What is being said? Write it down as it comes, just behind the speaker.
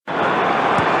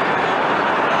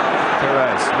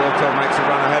Perez. Wiltor makes a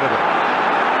run ahead of him.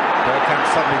 Bergkamp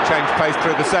suddenly changed pace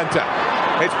through the centre.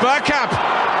 It's Bergkamp!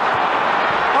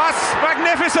 That's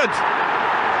magnificent!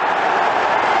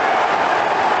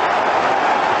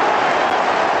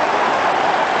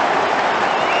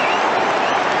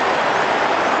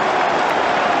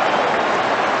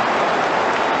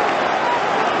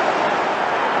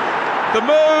 The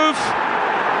move,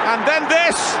 and then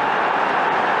this,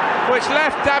 which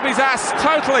left Dabizas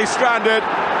totally stranded.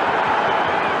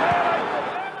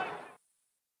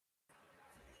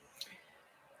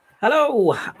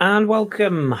 Hello and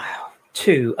welcome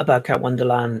to A Bergkamp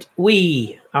Wonderland.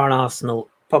 We are an Arsenal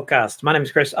podcast. My name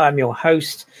is Chris, I'm your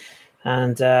host,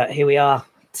 and here we are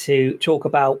to talk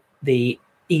about the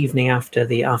evening after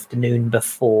the afternoon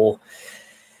before.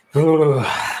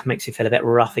 Makes you feel a bit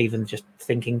rough even just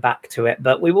thinking back to it,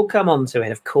 but we will come on to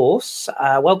it, of course.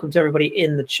 Welcome to everybody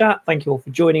in the chat. Thank you all for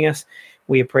joining us.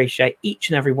 We appreciate each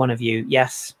and every one of you.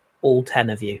 Yes, all 10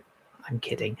 of you. I'm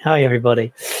kidding. Hi,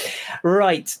 everybody.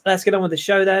 Right, let's get on with the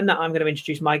show then. I'm going to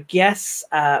introduce my guests.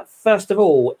 First of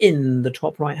all, in the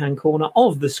top right-hand corner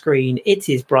of the screen, it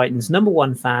is Brighton's number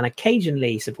one fan,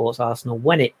 occasionally supports Arsenal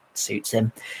when it suits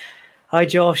him. Hi,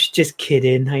 Josh. Just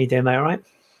kidding. How you doing, mate? All right?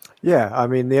 Yeah, I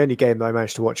mean, the only game that I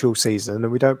managed to watch all season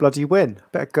and we don't bloody win.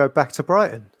 Better go back to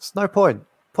Brighton. It's no point.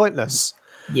 Pointless.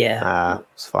 Yeah.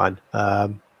 It's fine.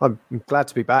 I'm glad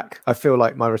to be back. I feel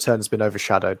like my return has been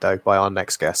overshadowed, though, by our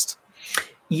next guest.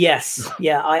 Yes.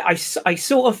 Yeah, I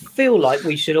sort of feel like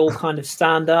we should all kind of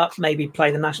stand up, maybe play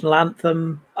the national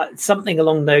anthem, something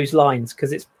along those lines,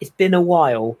 because it's been a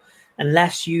while,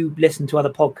 unless you listen to other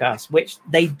podcasts, which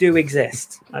they do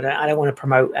exist. I don't want to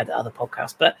promote other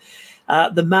podcasts, but...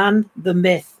 the man, the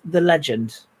myth, the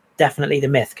legend, definitely the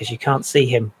myth, because you can't see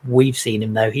him. We've seen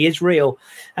him, though. He is real.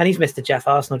 And he's Mr. Jeff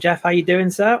Arsenal. Jeff, how you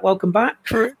doing, sir? Welcome back.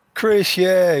 Chris,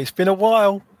 yeah, it's been a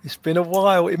while.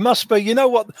 It must be, you know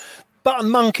what?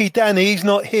 Button Monkey Danny, he's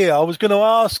not here. I was going to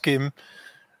ask him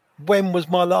when was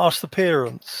my last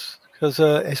appearance, because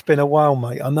it's been a while,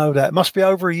 mate. I know that. It must be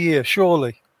over a year,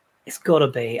 surely. It's got to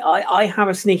be. I have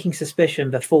a sneaking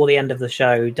suspicion before the end of the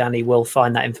show, Danny will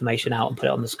find that information out and put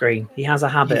it on the screen. He has a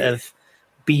habit of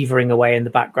beavering away in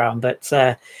the background. But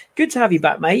good to have you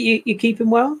back, mate. You keeping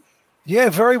well?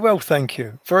 Yeah, very well, thank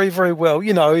you. Very, very well.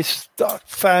 You know, it's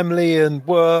family and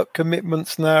work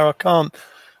commitments now. I can't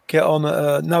get on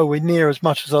nowhere near as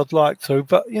much as I'd like to.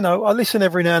 But, you know, I listen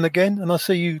every now and again and I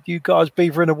see you guys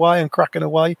beavering away and cracking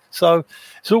away. So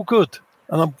it's all good.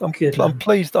 And I'm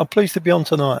pleased. I'm pleased to be on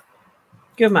tonight.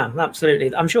 Good man,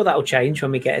 absolutely. I'm sure that'll change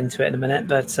when we get into it in a minute,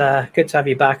 but good to have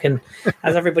you back. And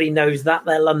as everybody knows, that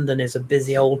there London is a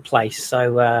busy old place.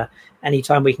 So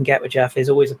anytime we can get with Jeff is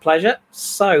always a pleasure.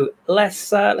 So let's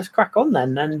crack on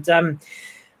then. And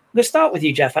we'll start with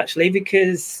you, Jeff, actually,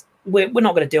 because we're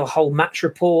not going to do a whole match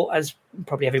report. As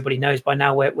probably everybody knows by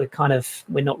now,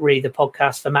 we're not really the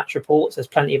podcast for match reports. There's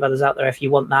plenty of others out there if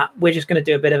you want that. We're just going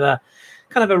to do a bit of a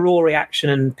kind of a raw reaction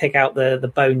and pick out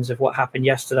the bones of what happened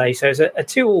yesterday. So it's a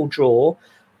 2-2 draw.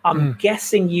 I'm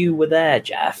guessing you were there,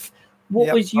 Jeff.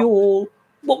 What was your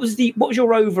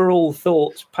overall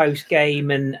thoughts post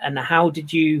game, and how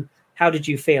did you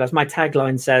feel? As my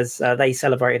tagline says, they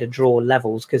celebrated a draw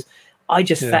levels, because I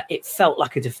just it felt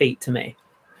like a defeat to me.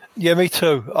 Yeah, me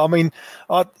too. I mean,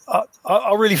 I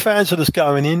really fancied us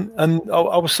going in, and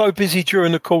I was so busy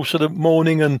during the course of the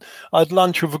morning, and I had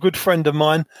lunch with a good friend of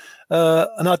mine,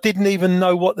 and I didn't even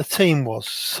know what the team was.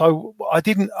 So I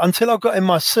didn't, until I got in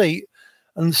my seat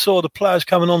and saw the players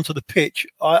coming onto the pitch,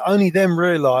 I only then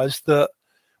realised that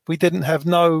we didn't have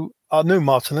I knew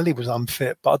Martinelli was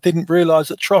unfit, but I didn't realise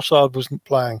that Trossard wasn't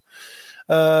playing.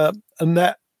 And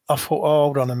that, I thought, oh,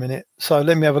 hold on a minute. So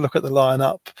let me have a look at the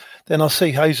lineup. Then I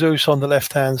see Jesus on the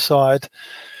left-hand side,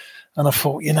 and I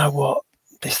thought, you know what?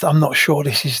 I'm not sure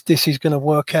this is going to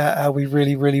work out how we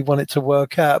really, really want it to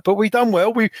work out. But we done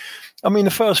well.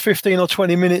 The first 15 or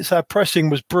 20 minutes, our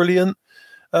pressing was brilliant.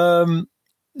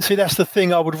 See, that's the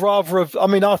thing. I would rather have. I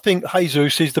mean, I think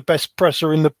Jesus is the best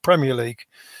presser in the Premier League.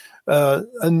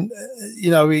 And you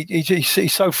know,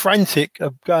 he's so frantic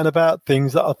of going about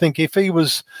things that I think if he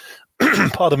was,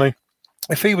 pardon me,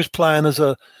 if he was playing as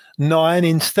a 9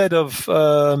 instead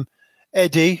of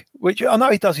Eddie, which I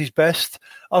know he does his best,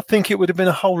 I think it would have been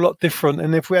a whole lot different.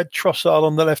 And if we had Trossard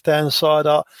on the left-hand side,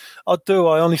 I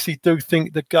honestly do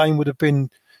think the game would have been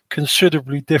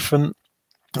considerably different.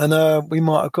 And we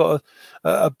might have got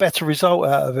a better result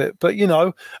out of it. But, you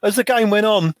know, as the game went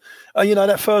on,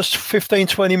 that first 15,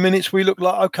 20 minutes, we looked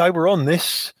like, OK, we're on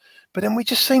this. But then we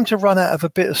just seemed to run out of a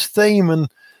bit of steam and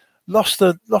lost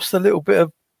a little bit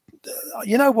of,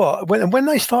 you know what, when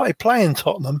they started playing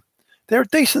Tottenham, they're a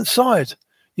decent side.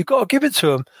 You've got to give it to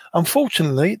them.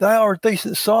 Unfortunately, they are a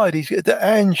decent side.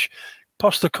 Ange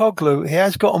Postecoglou, he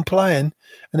has got them playing,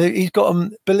 and he's got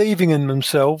them believing in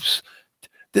themselves.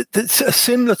 That's a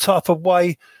similar type of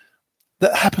way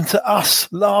that happened to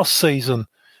us last season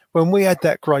when we had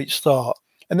that great start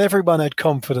and everyone had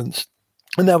confidence.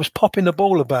 And they was popping the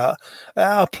ball about at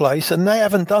our place, and they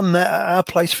haven't done that at our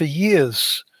place for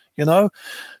years, you know.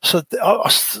 So,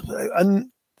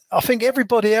 and I think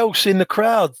everybody else in the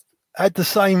crowd had the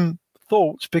same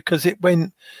thoughts because it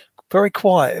went very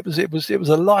quiet. It was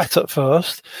a light at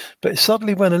first, but it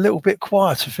suddenly went a little bit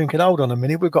quieter. Thinking, hold on a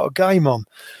minute, we've got a game on.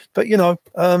 But you know,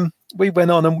 we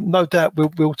went on, and no doubt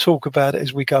we'll talk about it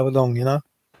as we go along. You know.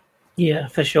 Yeah,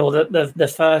 for sure.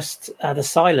 The first the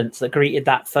silence that greeted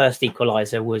that first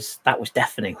equaliser was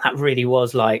deafening. That really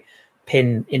was like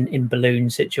pin in balloon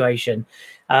situation.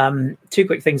 Two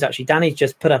quick things actually. Danny's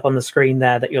just put up on the screen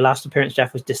there that your last appearance,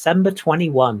 Jeff, was December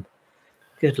 21.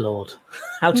 Good Lord,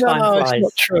 how time flies! It's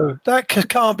not true. That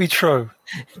can't be true.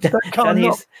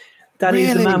 Danny's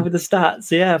really? the man with the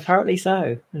stats. Yeah, apparently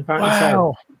so.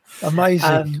 Wow, amazing.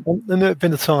 I knew it'd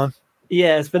been a time.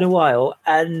 Yeah, it's been a while,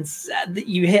 and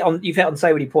you've hit on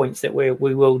so many points that we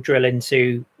will drill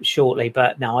into shortly.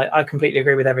 But no, I completely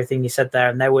agree with everything you said there.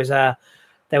 And there was a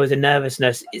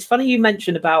nervousness. It's funny you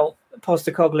mentioned about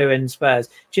Postecoglou and Spurs.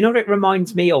 Do you know what it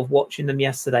reminds me of watching them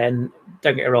yesterday? And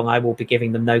don't get me wrong, I will be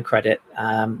giving them no credit.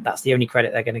 That's the only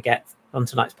credit they're going to get on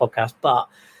tonight's podcast. But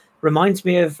reminds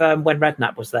me of when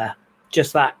Redknapp was there.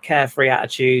 Just that carefree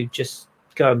attitude, just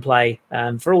go and play.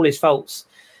 For all his faults,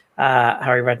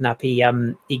 Harry Redknapp,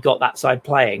 he got that side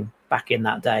playing back in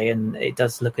that day, and it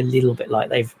does look a little bit like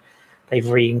they've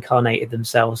reincarnated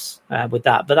themselves with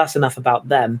that. But that's enough about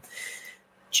them.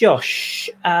 Josh,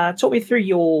 talk me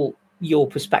through your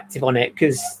perspective on it,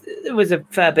 because there was a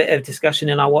fair bit of discussion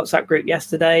in our WhatsApp group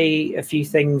yesterday, a few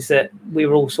things that we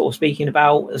were all sort of speaking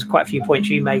about. There's quite a few points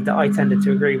you made that I tended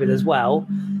to agree with as well,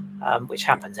 which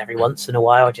happens every once in a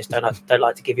while. I just don't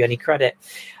like to give you any credit.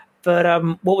 But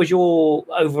what was your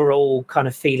overall kind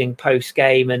of feeling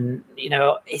post-game? And, you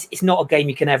know, it's not a game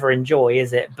you can ever enjoy,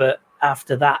 is it? But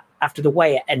after that, after the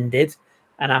way it ended,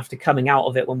 and after coming out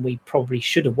of it when we probably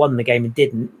should have won the game and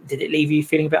didn't, did it leave you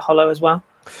feeling a bit hollow as well?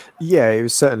 Yeah, it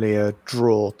was certainly a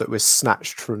draw that was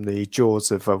snatched from the jaws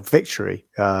of victory.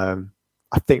 I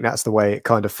think that's the way it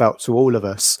kind of felt to all of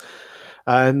us.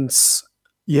 And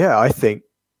yeah, I think,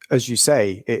 as you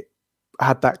say, it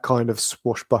had that kind of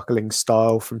swashbuckling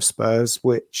style from Spurs,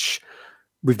 which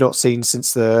we've not seen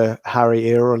since the Harry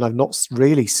era. And I've not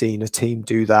really seen a team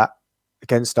do that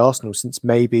against Arsenal since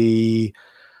maybe...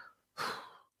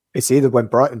 It's either when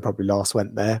Brighton probably last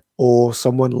went there, or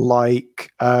someone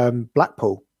like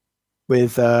Blackpool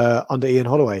with under Ian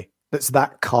Holloway. That's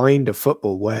that kind of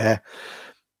football where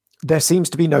there seems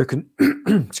to be no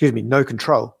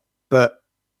control, but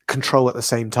control at the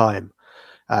same time.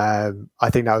 I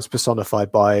think that was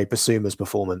personified by Basuma's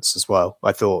performance as well.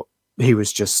 I thought he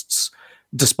was just,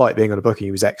 despite being on a booking,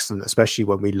 he was excellent, especially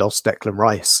when we lost Declan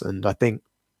Rice. And I think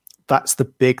that's the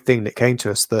big thing that came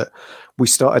to us, that we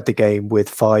started the game with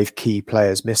 5 key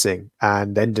players missing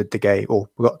and ended the game, or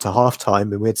we got to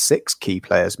halftime and we had 6 key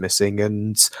players missing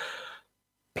and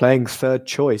playing third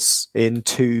choice in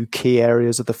 2 key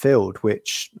areas of the field,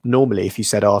 which normally if you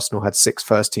said Arsenal had 6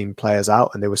 first team players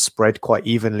out and they were spread quite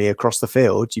evenly across the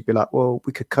field, you'd be like, well,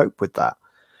 we could cope with that.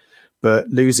 But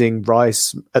losing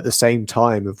Rice at the same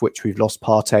time of which we've lost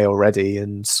Partey already,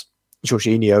 and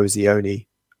Jorginho is the only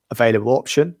available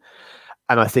option.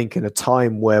 And I think in a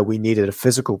time where we needed a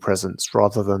physical presence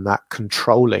rather than that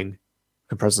controlling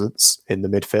presence in the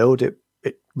midfield, it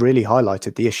really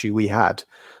highlighted the issue we had.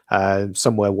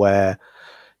 Somewhere where,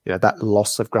 you know, that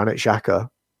loss of Granit Xhaka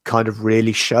kind of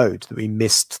really showed that we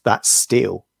missed that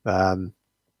steal.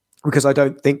 Because I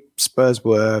don't think Spurs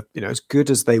were, you know, as good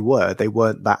as they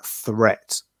weren't that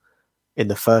threat in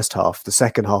the first half. The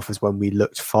second half is when we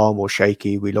looked far more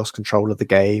shaky. We lost control of the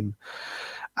game.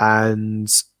 And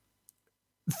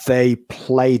they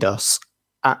played us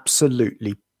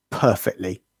absolutely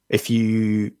perfectly. If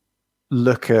you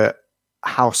look at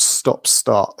how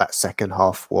stop-start that second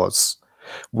half was,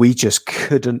 we just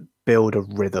couldn't build a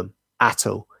rhythm at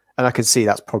all. And I can see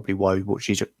that's probably why we brought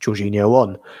Jorginho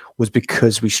on, was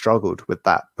because we struggled with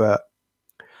that. But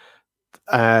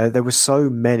there were so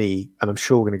many, and I'm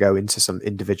sure we're going to go into some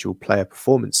individual player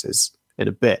performances in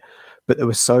a bit, but there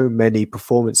were so many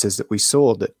performances that we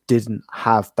saw that didn't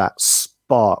have that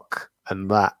spark and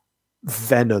that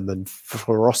venom and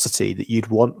ferocity that you'd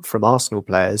want from Arsenal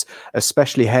players,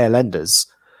 especially Hale Enders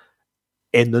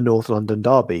in the North London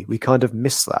derby. We kind of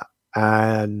missed that,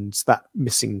 and that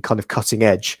missing kind of cutting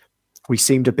edge we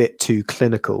seemed a bit too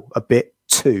clinical, a bit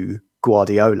too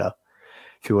Guardiola,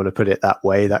 if you want to put it that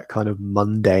way, that kind of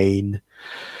mundane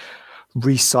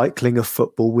recycling of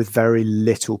football with very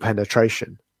little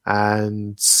penetration.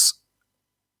 And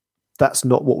that's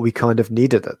not what we kind of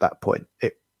needed at that point.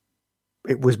 It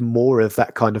was more of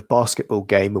that kind of basketball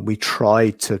game, and we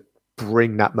tried to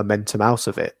bring that momentum out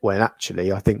of it, when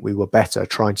actually I think we were better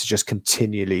trying to just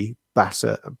continually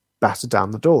batter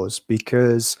down the doors,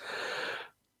 because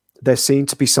there seemed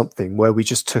to be something where we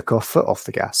just took our foot off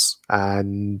the gas,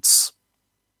 and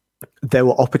there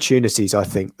were opportunities, I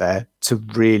think, there to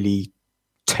really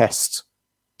test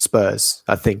Spurs.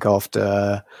 I think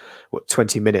after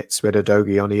 20 minutes we had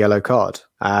Udogie on a yellow card,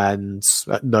 and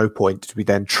at no point did we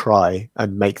then try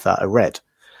and make that a red.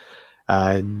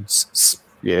 And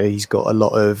he's got a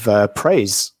lot of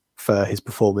praise for his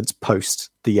performance post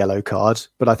the yellow card,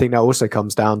 but I think that also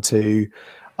comes down to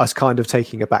us kind of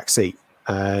taking a back seat.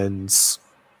 And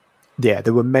there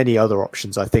were many other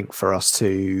options, I think, for us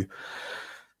to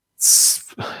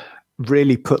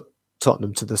really put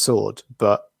Tottenham to the sword.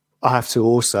 But I have to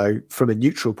also, from a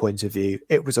neutral point of view,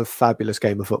 it was a fabulous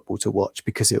game of football to watch,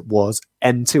 because it was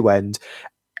end to end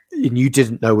and you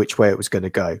didn't know which way it was going to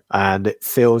go. And it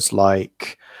feels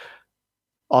like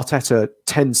Arteta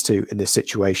tends to, in this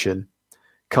situation,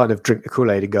 kind of drink the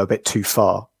Kool-Aid and go a bit too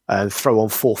far and throw on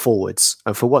 4 forwards.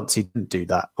 And for once, he didn't do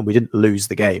that. And we didn't lose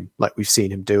the game like we've seen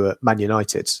him do at Man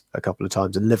United a couple of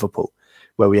times, in Liverpool,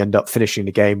 where we end up finishing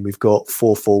the game. We've got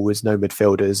 4 forwards, no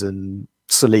midfielders, and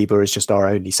Saliba is just our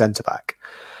only centre-back.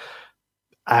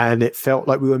 And it felt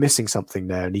like we were missing something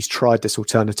there. And he's tried this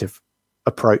alternative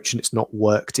approach, and it's not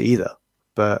worked either.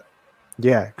 But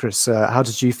yeah, Chris, how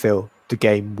did you feel the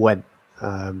game went,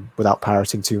 without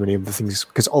parroting too many of the things?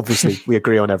 Because obviously we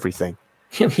agree on everything.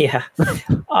 Yeah.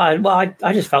 I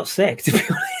just felt sick, to be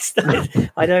honest.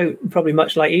 I don't, probably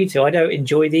much like you two, I don't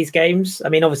enjoy these games. I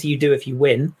mean, obviously you do if you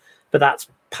win, but that's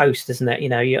post, isn't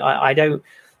it? I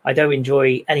don't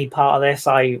enjoy any part of this.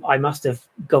 I must have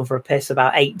gone for a piss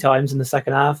about 8 times in the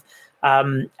second half.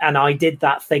 And I did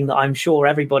that thing that I'm sure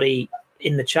everybody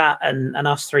in the chat and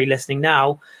us 3 listening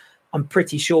now, I'm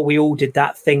pretty sure we all did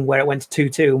that thing where it went to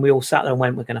 2-2 and we all sat there and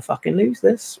went, we're going to fucking lose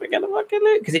this. We're going to fucking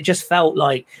lose. Because it just felt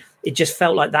like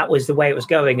that was the way it was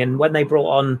going. And when they brought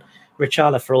on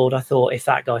Richarlison, I thought, if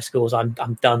that guy scores, I'm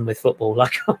done with football.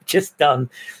 Like, I'm just done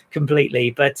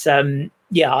completely. But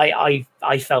I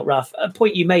felt rough. A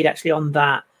point you made actually on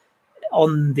that,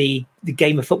 on the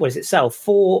game of football itself,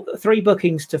 3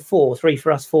 bookings to 4, 3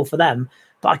 for us, 4 for them.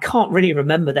 But I can't really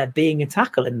remember there being a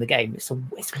tackle in the game. It's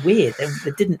weird.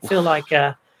 It didn't feel like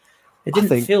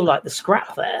feel like the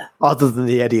scrap there, other than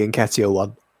the Eddie Nketiah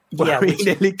one. Yeah, we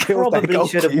nearly killed probably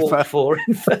should have walked for,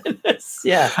 in fairness.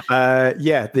 Yeah.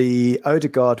 The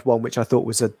Odegaard one, which I thought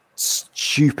was a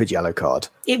stupid yellow card.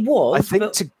 It was. I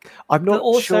think I'm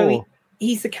not sure.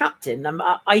 He's the captain.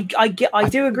 I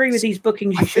do agree with these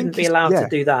bookings. You shouldn't be allowed to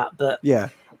do that. But yeah,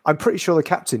 I'm pretty sure the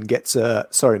captain gets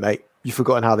sorry, mate, you've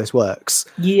forgotten how this works.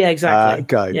 Yeah, exactly.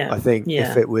 Go. Yeah. I think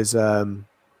if it was,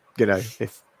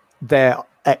 if their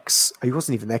he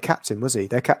wasn't even their captain, was he?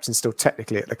 Their captain's still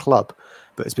technically at the club,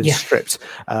 but has been stripped.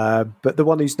 But the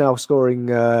one who's now scoring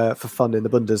for fun in the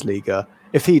Bundesliga,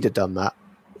 if he'd have done that,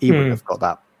 he wouldn't have got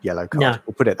that yellow card. No.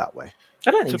 We'll put it that way. I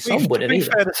don't think Son would have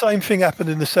either. The same thing happened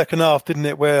in the second half, didn't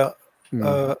it? Where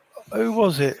who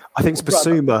was it? I think it's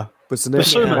Basuma, wasn't it?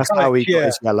 Basuma, that's how he got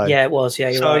his yellow. Yeah, it was. Yeah,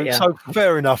 you're right. Yeah. So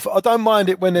fair enough. I don't mind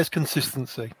it when there's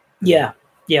consistency. Yeah,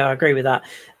 I agree with that.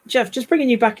 Jeff, just bringing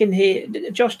you back in here.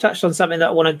 Josh touched on something that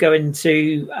I want to go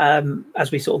into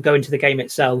as we sort of go into the game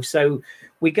itself. So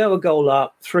we go a goal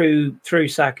up through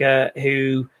Saka,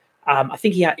 who I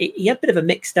think he had a bit of a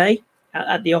mixed day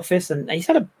at the office, and he's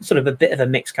had a sort of a bit of a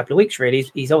mixed couple of weeks. Really,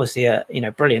 he's obviously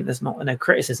brilliant. There's no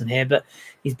criticism here, but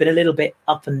he's been a little bit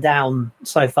up and down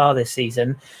so far this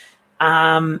season.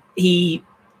 He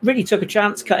really took a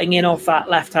chance cutting in off that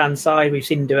left-hand side. We've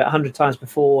seen him do it 100 times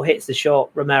before. Hits the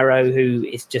shot. Romero, who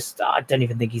is just, I don't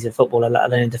even think he's a footballer, let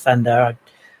alone a defender.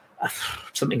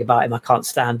 Something about him I can't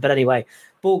stand. But anyway,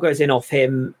 ball goes in off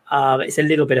him. It's a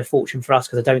little bit of fortune for us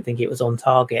because I don't think it was on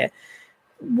target.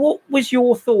 What was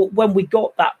your thought when we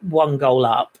got that 1 goal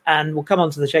up? And we'll come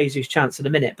on to the Jesus chance in a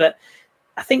minute. But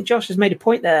I think Josh has made a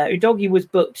point there. Udogie was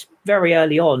booked very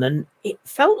early on, and it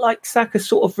felt like Saka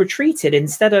sort of retreated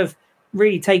instead of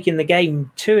really taking the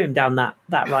game to him down that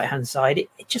right-hand side.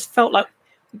 It just felt like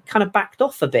we kind of backed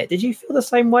off a bit. Did you feel the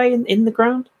same way in the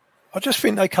ground? I just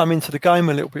think they come into the game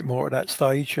a little bit more at that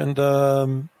stage. And,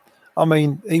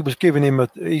 he was giving him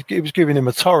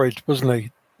a torrid, wasn't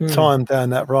he, time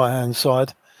down that right-hand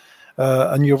side.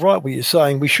 And you're right what you're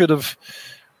saying. We should have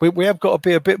we have got to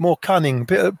be a bit more cunning,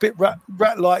 a bit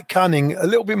rat-like cunning, a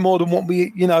little bit more than what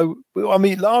we, I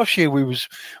mean, last year we was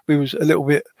a little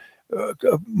bit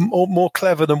more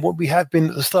clever than what we had been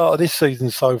at the start of this season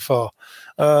so far.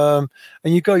 And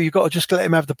you got to just let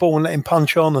him have the ball and let him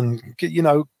punch on and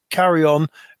carry on,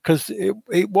 because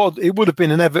it would have been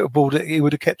inevitable that he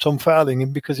would have kept on fouling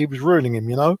him because he was ruining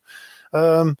him.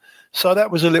 So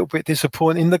that was a little bit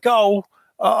disappointing. The goal,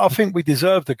 I think we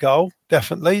deserved the goal,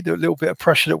 definitely. The little bit of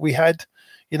pressure that we had,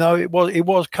 it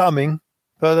was coming,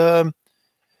 but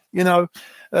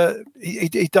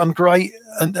he done great.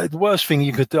 And the worst thing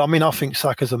you could do, I mean, I think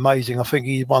Saka's amazing. I think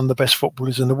he's one of the best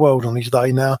footballers in the world on his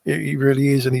day now. He really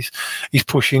is, and he's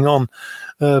pushing on.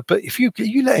 But if you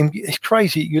let him, it's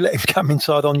crazy. You let him come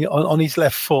inside on his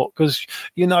left foot, because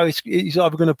he's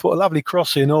either going to put a lovely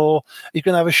cross in or he's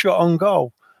going to have a shot on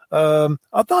goal. I'm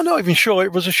not even sure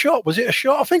it was a shot. Was it a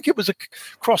shot? I think it was a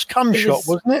cross-come shot,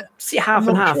 wasn't it? See, half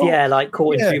and half, sure. like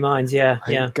caught in two minds, yeah.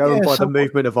 Going by the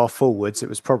movement of our forwards, it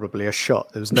was probably a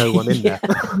shot. There was no one in there.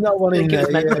 No one in there.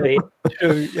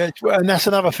 And that's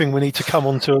another thing we need to come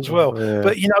on to as well. Yeah.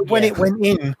 But, when it went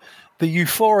in, the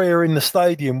euphoria in the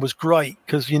stadium was great,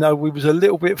 because, we was a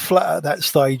little bit flat at that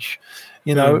stage.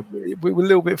 We were a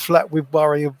little bit flat with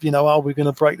worry of, are we going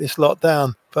to break this lot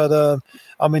down? But,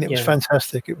 I mean, it was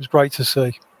fantastic. It was great to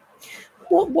see.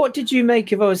 What did you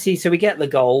make of, obviously, so we get the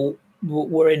goal,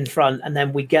 we're in front, and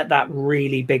then we get that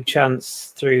really big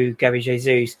chance through Gabi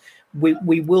Jesus.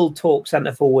 We will talk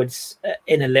centre forwards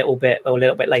in a little bit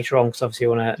later on, because obviously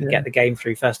we want to get the game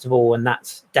through first of all, and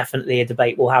that's definitely a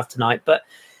debate we'll have tonight. But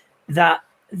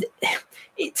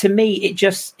to me,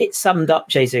 it summed up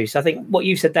Jesus. I think what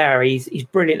you said there, he's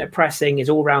brilliant at pressing, his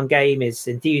all-round game, his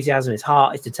enthusiasm, his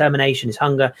heart, his determination, his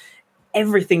hunger.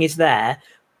 Everything is there,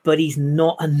 but he's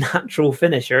not a natural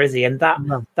finisher, is he? And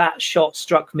that shot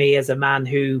struck me as a man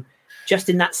who, just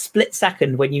in that split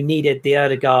second when you needed the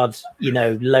Ødegaard,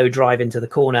 low drive into the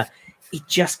corner, he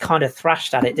just kind of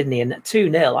thrashed at it, didn't he? And at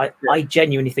 2-0, I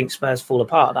genuinely think Spurs fall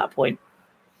apart at that point.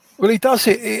 Well, he does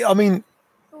it. I mean,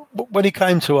 when he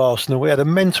came to Arsenal, we had a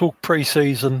mental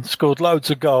pre-season, scored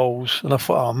loads of goals, and I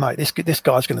thought, oh, mate, this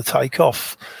guy's going to take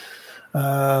off.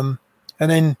 And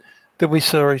then we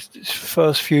saw his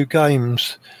first few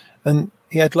games, and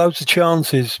he had loads of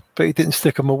chances, but he didn't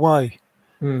stick them away.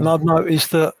 And I've noticed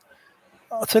that,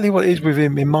 I'll tell you what it is with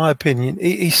him, in my opinion,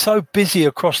 he's so busy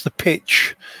across the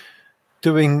pitch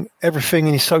doing everything,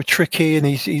 and he's so tricky, and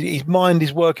his mind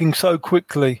is working so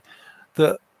quickly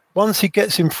that once he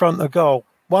gets in front of goal,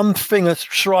 one thing a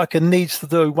striker needs to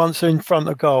do once they're in front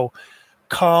of goal,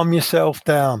 calm yourself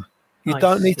down. You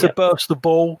don't need to burst the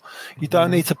ball. You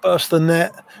don't need to burst the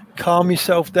net. Calm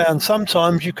yourself down.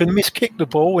 Sometimes you can miskick the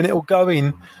ball and it'll go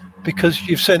in because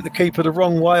you've sent the keeper the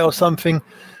wrong way or something.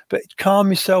 But calm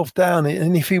yourself down.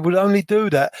 And if he would only do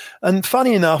that. And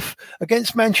funny enough,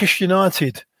 against Manchester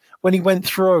United, when he went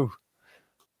through,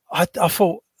 I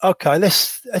thought, okay,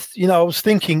 let's I was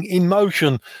thinking in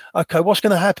motion, okay, what's going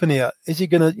to happen here? Is he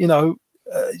going to,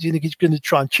 he's going to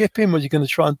try and chip him? Or is he going to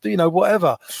try and,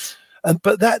 whatever?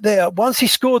 But once he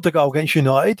scored the goal against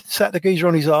United, sat the geezer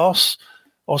on his arse,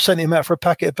 or sent him out for a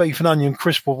packet of beef and onion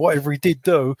crisp or whatever he did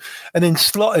do, and then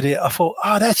slotted it, I thought,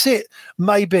 that's it.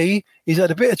 Maybe he's had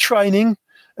a bit of training,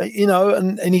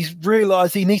 and he's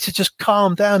realised he needs to just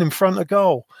calm down in front of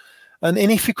goal. And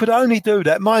if he could only do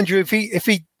that, mind you, if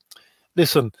he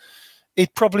listen,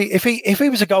 he'd probably, if he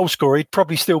was a goal scorer, he'd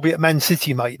probably still be at Man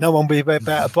City, mate. No one would be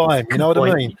about to buy him. You know what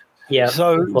I mean? Yeah.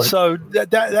 So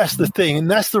that's the thing, and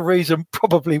that's the reason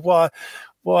probably why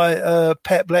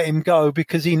Pep let him go,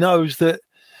 because he knows that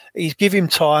he's give him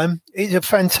time. He's a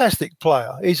fantastic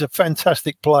player. He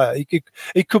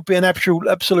could be an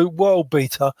absolute world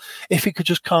beater if he could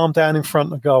just calm down in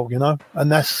front of goal, And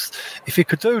that's if he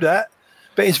could do that.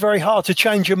 But it's very hard to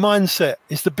change your mindset.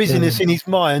 It's the busyness in his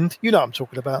mind. You know what I'm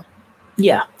talking about.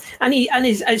 Yeah, and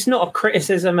it's not a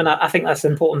criticism, and I think that's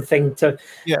an important thing to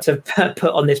put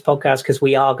on this podcast, because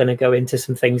we are going to go into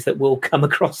some things that will come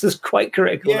across as quite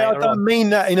critical. Yeah, I don't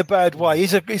mean that in a bad way.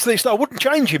 I wouldn't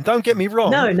change him. Don't get me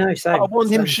wrong. No, same. I want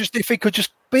him just, if he could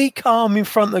just be calm in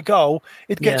front of the goal,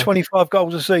 he'd get 25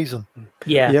 goals a season.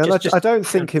 Yeah. I don't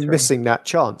think him missing that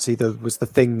chance either was the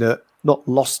thing that not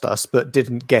lost us, but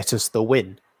didn't get us the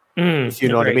win. If you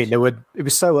know what I mean. It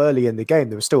was so early in the game,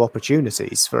 there were still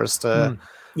opportunities for us to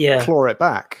claw it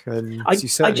back. And he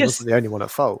certainly wasn't the only one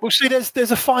at fault. Well, see,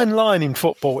 there's a fine line in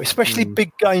football, especially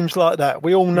big games like that.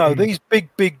 We all know these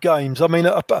big games. I mean,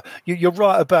 you're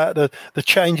right about the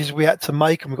changes we had to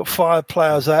make, and we've got 5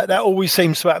 players out. That always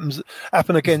seems to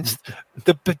happen against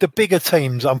the bigger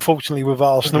teams, unfortunately, with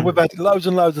Arsenal. We've had loads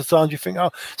and loads of times you think,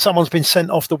 oh, someone's been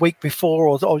sent off the week before,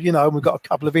 or we've got a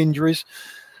couple of injuries.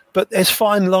 But there's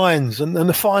fine lines, and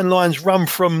the fine lines run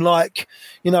from, like,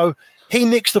 he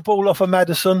nicks the ball off of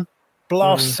Maddison,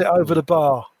 blasts it over the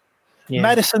bar. Yeah.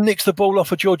 Maddison nicks the ball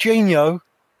off of Jorginho,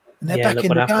 and they're back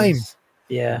in the game.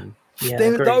 Yeah.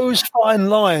 Those fine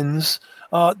lines,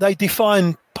 they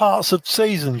define parts of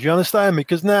seasons. You understand me?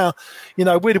 Because now,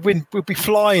 we'd be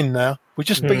flying now. We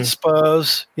just beat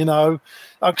Spurs, because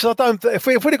if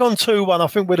we'd have gone 2-1, I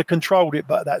think we'd have controlled it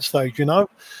at that stage,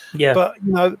 Yeah.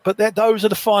 But those are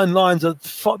the fine lines of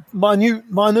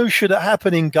minutiae that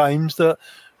happen in games that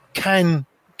can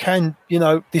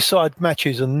decide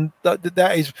matches, and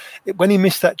that is when he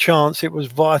missed that chance, it was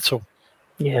vital.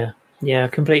 Yeah,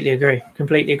 completely agree.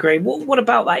 What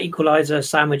about that equaliser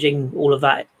sandwiching all of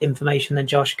that information then,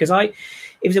 Josh? Because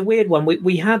it was a weird one.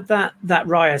 We had that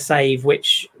Raya save,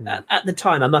 which at the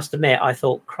time, I must admit, I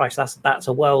thought, Christ, that's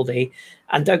a worldie.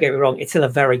 And don't get me wrong, it's still a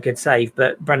very good save,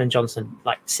 but Brennan Johnson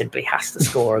simply has to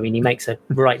score. I mean, he makes a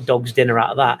right dog's dinner out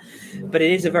of that. But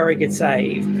it is a very good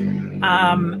save.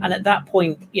 And at that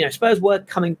point, Spurs were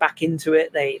coming back into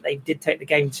it. They did take the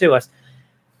game to us.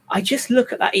 I just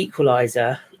look at that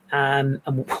equaliser, and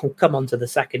we'll come on to the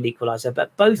second equaliser,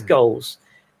 but both goals,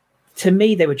 to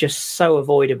me, they were just so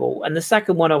avoidable. And the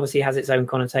second one obviously has its own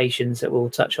connotations that we'll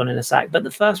touch on in a sec. But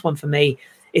the first one, for me,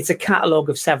 it's a catalogue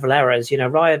of several errors.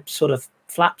 Raya sort of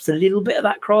flaps a little bit of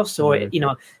that cross, or,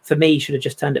 for me, he should have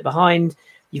just turned it behind.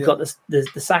 You've got the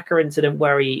Saka incident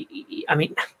where I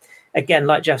mean, again,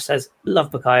 like Jeff says,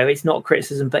 love Bukayo. It's not a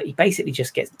criticism, but he basically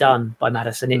just gets done by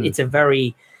Maddison.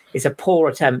 It's a poor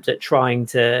attempt at trying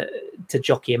to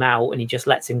jockey him out, and he just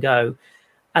lets him go.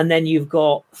 And then you've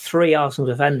got 3 Arsenal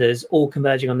defenders all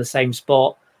converging on the same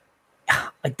spot.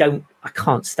 I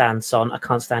can't stand Son. I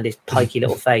can't stand his pikey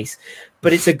little face,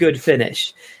 but it's a good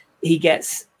finish. He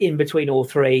gets in between all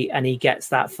 3 and he gets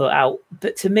that foot out.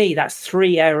 But to me, that's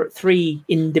 3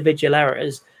 individual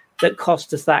errors that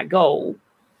cost us that goal.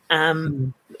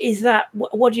 Is that,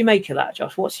 what do you make of that,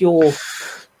 Josh? What's your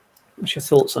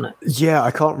thoughts on it? Yeah,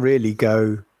 I can't really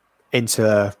go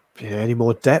into any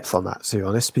more depth on that, to be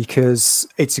honest, because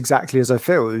it's exactly as I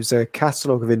feel. It was a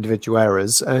catalogue of individual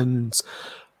errors, and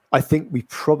I think we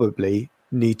probably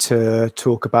need to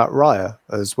talk about Raya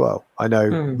as well. I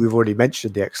know we've already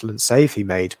mentioned the excellent save he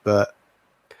made, but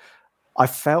I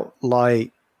felt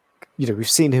like, we've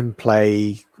seen him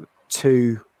play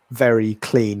 2 very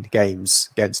clean games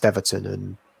against Everton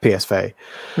and PSV,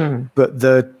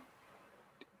 but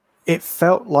it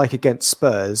felt like against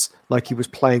Spurs, like he was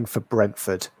playing for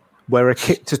Brentford, where a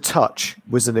kick to touch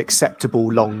was an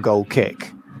acceptable long goal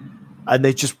kick. And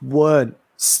they just weren't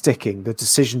sticking. The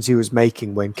decisions he was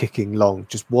making when kicking long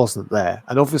just wasn't there.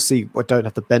 And obviously, I don't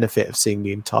have the benefit of seeing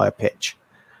the entire pitch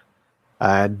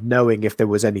and knowing if there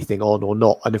was anything on or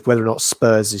not, and if whether or not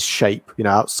Spurs' shape,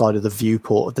 outside of the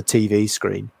viewport of the TV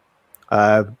screen,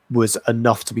 was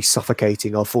enough to be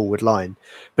suffocating our forward line.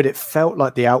 But it felt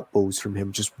like the outballs from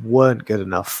him just weren't good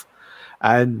enough.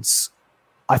 And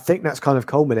I think that's kind of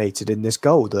culminated in this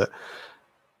goal, that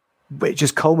it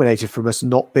just culminated from us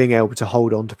not being able to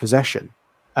hold on to possession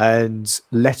and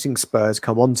letting Spurs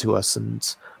come onto us.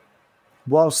 And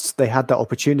whilst they had that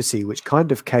opportunity, which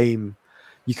kind of came,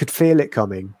 you could feel it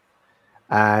coming,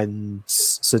 and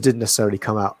so it didn't necessarily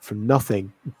come out from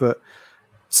nothing, but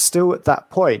still at that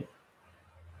point,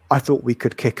 I thought we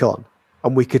could kick on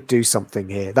and we could do something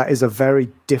here. That is a very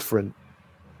different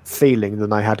feeling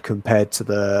than I had compared to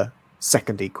the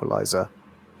second equaliser.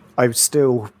 I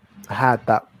still had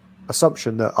that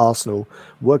assumption that Arsenal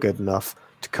were good enough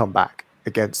to come back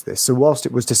against this. So whilst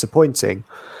it was disappointing,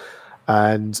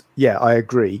 and yeah, I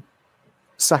agree,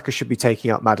 Saka should be taking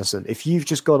out Maddison. If you've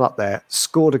just gone up there,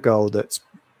 scored a goal that's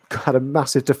had a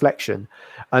massive deflection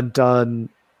and done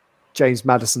James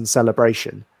Maddison's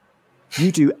celebration,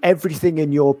 you do everything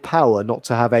in your power not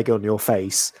to have egg on your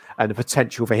face and the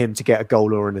potential for him to get a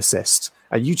goal or an assist.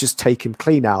 And you just take him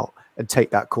clean out and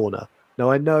take that corner. Now,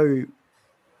 I know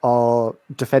our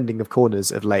defending of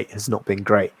corners of late has not been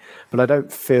great, but I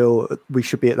don't feel we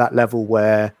should be at that level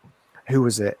where, who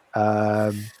was it?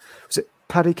 Was it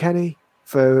Paddy Kenny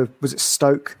was it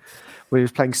Stoke? When he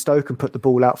was playing Stoke and put the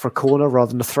ball out for a corner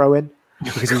rather than a throw in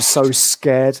because he was so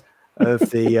scared of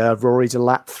the Rory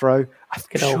Delap throw.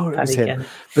 I'm sure it was him.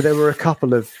 But there were a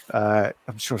couple of,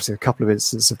 I'm sure I've seen a couple of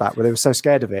instances of that where they were so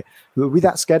scared of it. Were we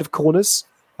that scared of corners?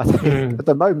 I think at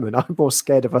the moment I'm more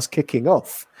scared of us kicking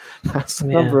off. That's the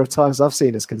number of times I've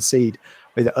seen us concede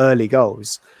with early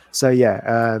goals. So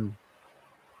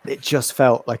it just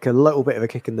felt like a little bit of a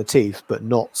kick in the teeth, but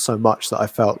not so much that I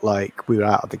felt like we were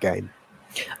out of the game.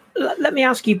 Let me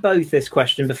ask you both this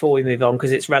question before we move on,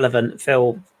 because it's relevant.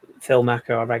 Phil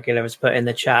Macker, our regular, has put in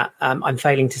the chat. I'm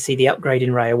failing to see the upgrade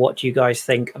in Raya. What do you guys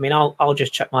think? I mean, I'll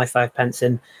just chuck my 5 pence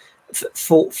in.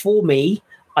 For me,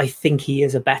 I think he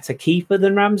is a better keeper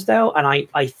than Ramsdale, and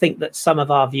I think that some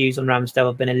of our views on Ramsdale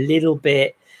have been a little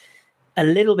bit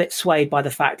swayed by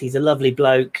the fact he's a lovely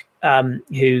bloke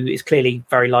who is clearly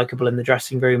very likable in the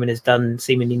dressing room and has done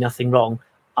seemingly nothing wrong.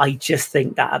 I just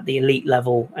think that at the elite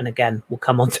level, and again, we'll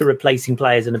come on to replacing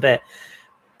players in a bit,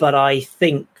 but I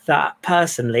think that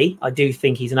personally, I do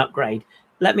think he's an upgrade.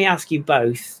 Let me ask you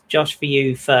both, Josh, for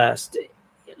you first.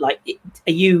 Like,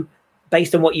 are you,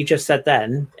 based on what you just said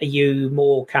then, are you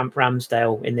more Camp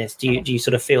Ramsdale in this? Do you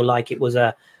sort of feel like it was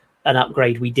an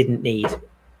upgrade we didn't need?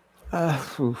 I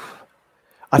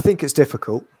think it's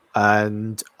difficult.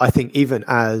 And I think even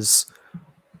as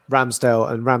Ramsdale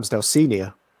and Ramsdale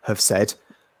Senior have said,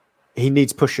 he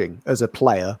needs pushing as a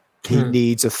player. He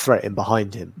needs a threat in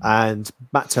behind him. And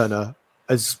Matt Turner,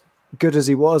 as good as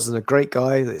he was and a great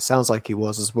guy, it sounds like he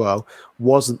was as well,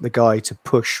 wasn't the guy to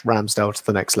push Ramsdale to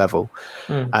the next level.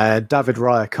 And David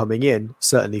Raya coming in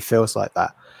certainly feels like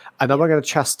that. And I'm not going to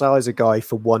chastise a guy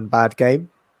for one bad game,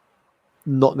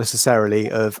 not necessarily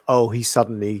of, he's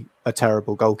suddenly a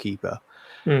terrible goalkeeper.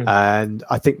 And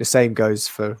I think the same goes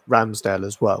for Ramsdale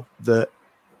as well, that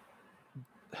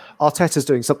Arteta's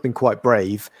doing something quite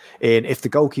brave in, if the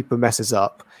goalkeeper messes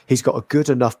up, he's got a good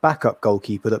enough backup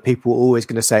goalkeeper that people are always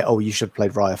going to say, you should have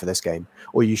played Raya for this game,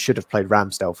 or you should have played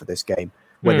Ramsdale for this game,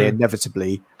 when they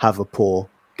inevitably have a poor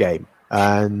game.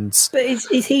 But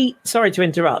is he, sorry to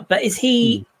interrupt, but is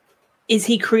he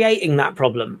creating that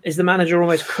problem? Is the manager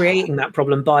almost creating that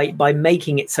problem by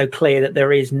making it so clear that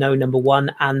there is no number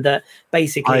one, and that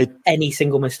basically any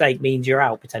single mistake means you're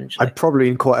out potentially? I'm probably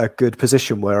in quite a good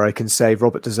position where I can say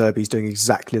Robert De Zerbi's doing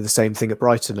exactly the same thing at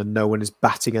Brighton and no one is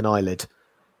batting an eyelid.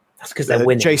 That's because they're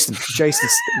winning.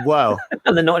 Jason's well.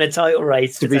 And they're not in a title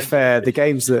race. To be fair, the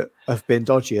games that have been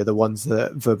dodgy are the ones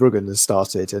that Verbruggen has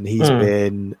started, and he's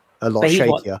been a lot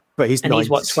shakier. But he's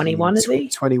 21, is he?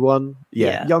 21.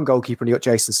 Yeah. Young goalkeeper, and you got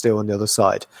Jason Steele on the other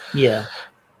side. Yeah.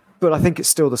 But I think it's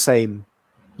still the same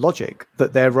logic,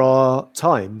 that there are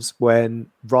times when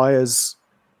Raya's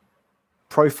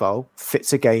profile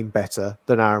fits a game better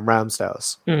than Aaron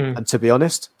Ramsdale's. And to be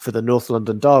honest, for the North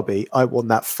London derby, I want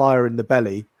that fire in the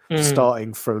belly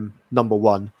starting from number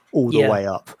one all the way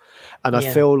up. And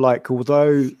I feel like,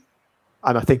 although,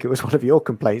 and I think it was one of your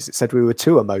complaints, it said we were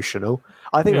too emotional,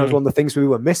 I think that was one of the things we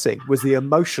were missing, was the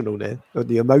emotionalness, or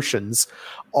the emotions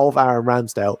of Aaron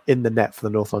Ramsdale in the net for the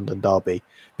North London derby.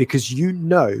 Because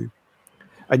and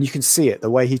you can see it, the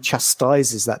way he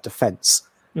chastises that defence.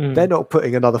 They're not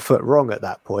putting another foot wrong at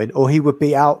that point, or he would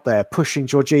be out there pushing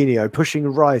Jorginho, pushing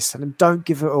Rice, and don't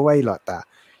give it away like that.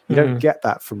 You don't get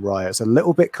that from Raya. It's a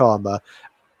little bit calmer.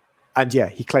 And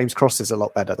he claims crosses a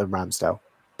lot better than Ramsdale.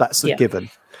 That's a given.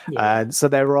 Yeah. And so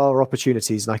there are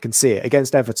opportunities, and I can see it.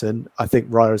 Against Everton, I think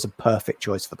Raya is a perfect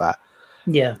choice for that.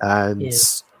 Yeah. And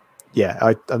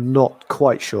I'm not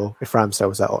quite sure if Ramsdale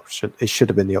was that option. It should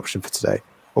have been the option for today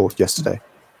or yesterday.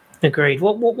 Agreed.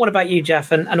 What about you,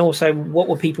 Jeff? And also, what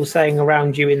were people saying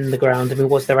around you in the ground? I mean,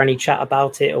 was there any chat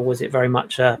about it, or was it very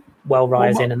much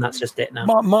Raya's in and that's just it now?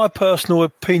 My personal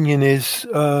opinion is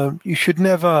you should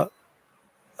never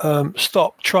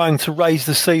stop trying to raise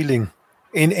the ceiling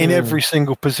in every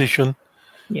single position.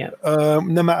 Yeah.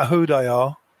 No matter who they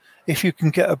are, if you can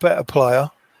get a better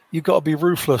player, you've got to be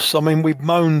ruthless. I mean, we've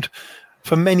moaned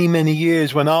for many, many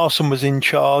years when Arsene was in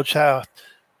charge how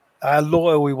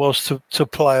loyal he was to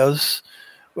players,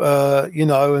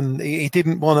 and he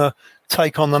didn't want to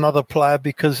take on another player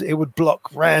because it would block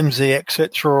Ramsey,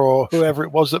 etc., or whoever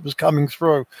it was that was coming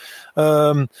through.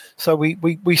 So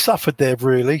we suffered there,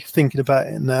 really, thinking about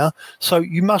it now. So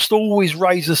you must always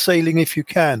raise the ceiling if you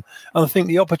can. And I think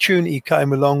the opportunity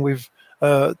came along with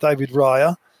David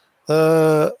Raya,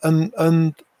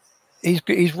 and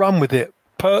he's run with it.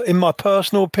 In my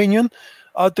personal opinion,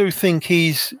 I do think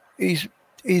he's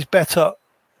better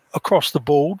across the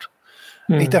board.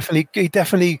 He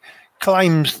definitely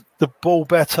claims the ball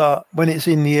better when it's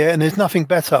in the air, and there's nothing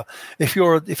better if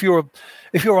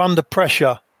you're under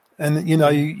pressure, and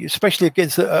especially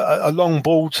against a long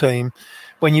ball team,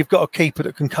 when you've got a keeper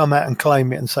that can come out and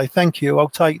claim it and say thank you, I'll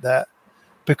take that.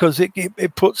 because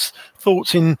it puts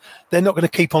thoughts in. They're not going to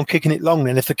keep on kicking it long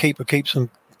then if the keeper keeps on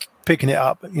picking it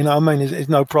up. You know what I mean? It's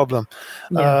no problem.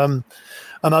 Yeah.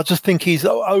 And I just think he's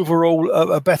overall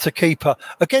a better keeper.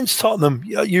 Against Tottenham,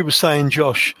 you were saying,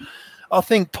 Josh, I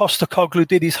think Postecoglou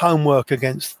did his homework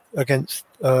against for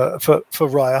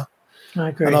Raya. I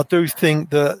agree. And I do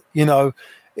think that,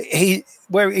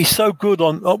 he's so good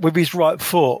with his right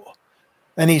foot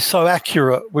and he's so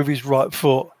accurate with his right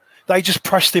foot. They just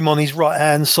pressed him on his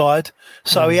right-hand side.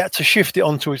 So he had to shift it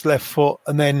onto his left foot,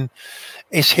 and then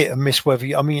it's hit and miss whether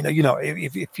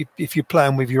if you're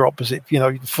playing with your opposite,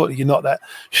 your foot,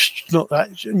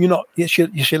 it's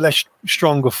your less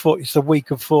stronger foot, it's a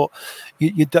weaker foot.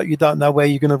 You don't know where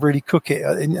you're going to really cook it,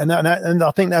 and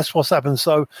I think that's what's happened.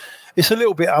 So it's a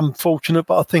little bit unfortunate,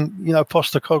 but I think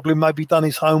Postecoglou maybe done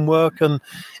his homework, and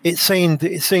it seemed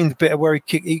a bit where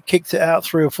he kicked it out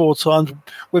 3 or 4 times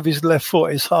with his left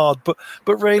foot. It's hard, but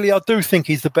really I do think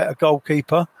he's the better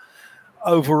goalkeeper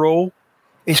overall.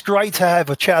 It's great to have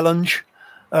a challenge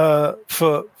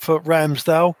for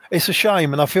Ramsdale. It's a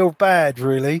shame, and I feel bad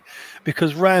really,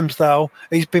 because Ramsdale,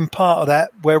 he's been part of that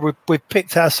where we've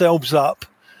picked ourselves up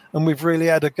and we've really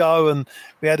had a go, and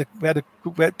but at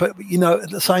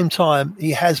the same time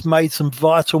he has made some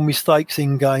vital mistakes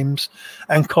in games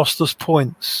and cost us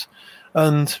points.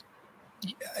 And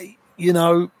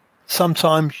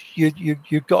sometimes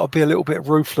you've got to be a little bit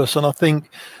ruthless, and I think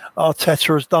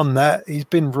Arteta has done that. He's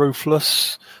been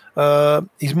ruthless.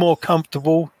 He's more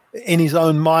comfortable in his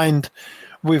own mind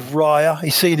with Raya. He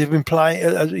sees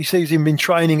him been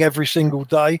training every single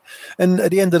day, and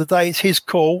at the end of the day, it's his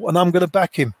call, and I'm going to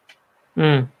back him.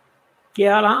 Mm.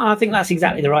 Yeah, I think that's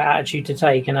exactly the right attitude to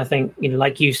take, and I think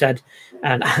like you said,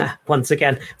 and once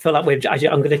again, I feel like I'm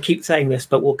going to keep saying this,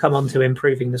 but we'll come on to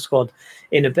improving the squad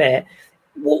in a bit.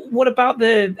 What about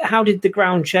how did the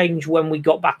ground change when we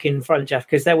got back in front, Jeff?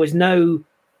 Because there was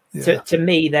to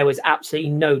me, there was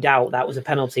absolutely no doubt that was a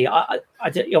penalty.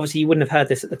 Obviously, you wouldn't have heard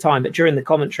this at the time, but during the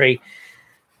commentary,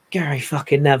 Gary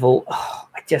fucking Neville,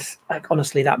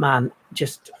 honestly, that man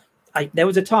there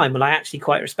was a time when I actually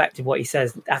quite respected what he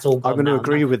says. That's all gone. I'm going to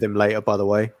agree with him later, by the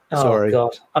way. Sorry. Oh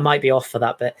God, I might be off for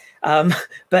that bit.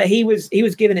 But he was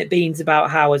giving it beans about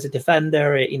how, as a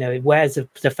defender, where's a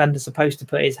defender supposed to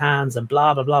put his hands and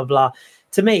blah blah blah blah.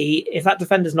 To me, if that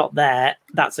defender's not there,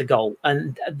 that's a goal,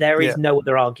 and there is no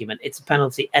other argument. It's a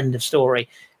penalty. End of story.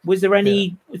 Was there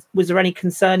any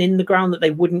concern in the ground that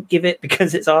they wouldn't give it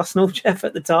because it's Arsenal, Jeff,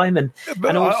 at the time? And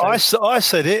also, I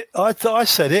said it. I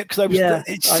said it because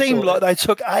it seemed like they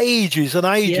took ages and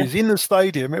ages in the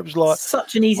stadium. It was like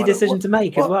such an easy decision to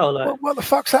make as well. Like, what the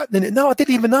fuck's happening? No, I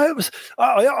didn't even know it was.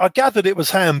 I gathered it was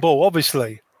handball,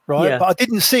 obviously, right? Yeah. But I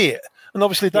didn't see it, and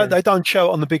obviously they don't show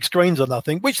it on the big screens or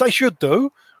nothing, which they should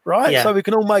do, right? Yeah. So we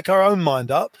can all make our own mind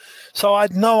up. So I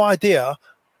had no idea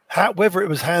whether it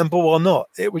was handball or not.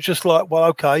 It was just like, well,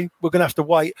 okay, we're going to have to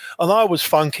wait. And I was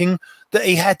funking that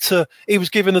he was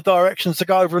given the directions to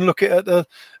go over and look at the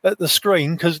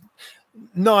screen, because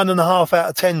 9.5 out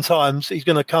of 10 times he's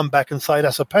going to come back and say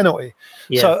that's a penalty.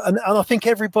 Yeah. So, and I think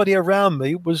everybody around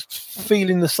me was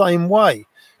feeling the same way,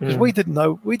 because we didn't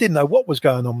know what was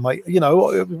going on, mate.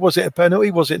 Was it a penalty?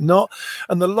 Was it not?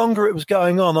 And the longer it was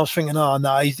going on, I was thinking, oh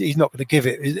no, he's not going to give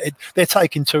it. They're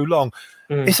taking too long.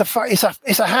 It's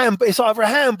either a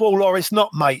handball or it's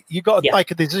not, mate. You got to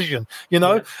make a decision,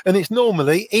 and it's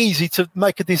normally easy to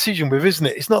make a decision with, isn't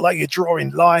it? It's not like you're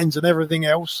drawing lines and everything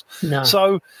else. No.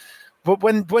 So, but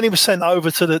when he was sent over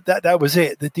to that was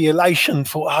it. The elation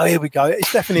for, oh, here we go.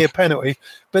 It's definitely a penalty.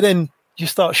 But then you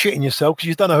start shitting yourself because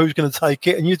you don't know who's going to take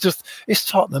it, and it's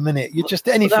Tottenham, innit?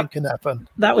 Anything can happen.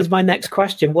 That was my next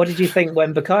question. What did you think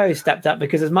when Bukayo stepped up?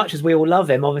 Because as much as we all love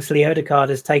him, obviously Odegaard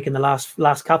has taken the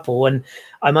last couple, and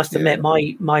I must admit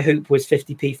my hoop was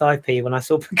 50p 5p when I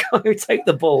saw Bukayo take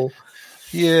the ball.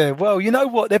 Yeah, well, you know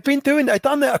what? They've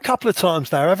done that a couple of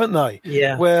times now, haven't they?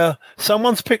 Yeah. Where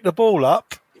someone's picked the ball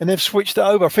up and they've switched it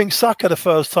over. I think Saka the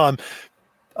first time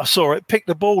I saw it, picked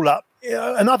the ball up.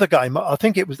 Another game, I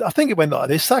think it went like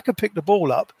this. Saka picked the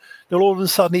ball up, then all of a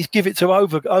sudden he's give it to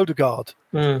Odegaard.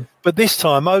 But this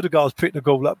time Odegaard's picked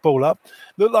the ball up,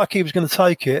 looked like he was going to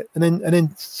take it, and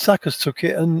then Saka's took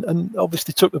it and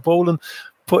obviously took the ball and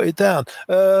put it down.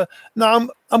 No,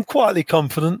 I'm quietly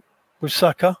confident with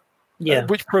Saka,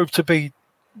 which proved to be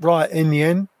right in the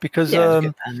end, because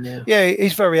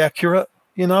he's very accurate,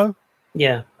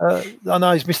 Yeah, I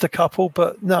know he's missed a couple,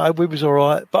 but no, we was all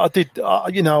right. But I did, I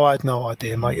had no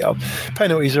idea, mate.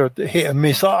 Penalties are a hit and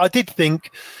miss. I did think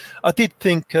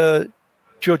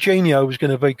Jorginho was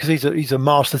going to be, because he's a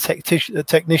master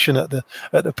technician at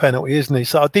the penalty, isn't he?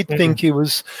 So I did think he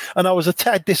was, and I was a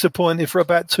tad disappointed for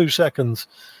about 2 seconds.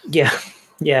 Yeah.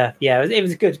 It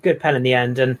was a good pen in the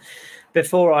end. And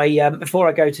before I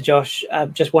go to Josh,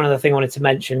 just one other thing I wanted to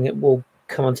mention. We'll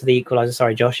come on to the equaliser.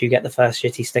 Sorry, Josh, you get the first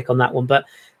shitty stick on that one. But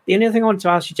the only other thing I wanted to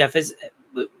ask you, Jeff, is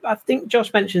I think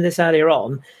Josh mentioned this earlier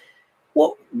on.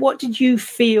 What did you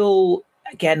feel?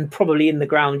 Again, probably in the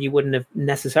ground, you wouldn't have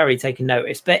necessarily taken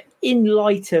notice, but in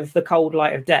light of the cold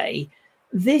light of day,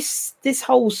 this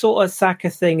whole sort of Saka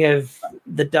thing of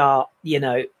the dart,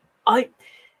 I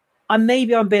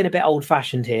maybe I'm being a bit old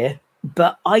fashioned here,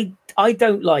 but I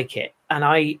don't like it, and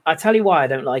I tell you why I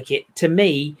don't like it. To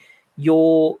me,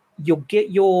 you'll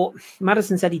get your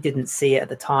Maddison said he didn't see it at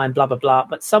the time, blah blah blah,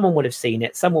 but someone would have seen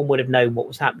it, someone would have known what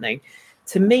was happening.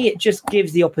 To me, it just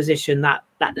gives the opposition that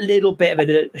little bit of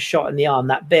a shot in the arm,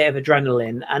 that bit of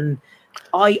adrenaline. And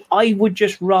I would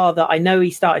just rather, I know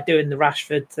he started doing the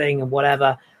Rashford thing and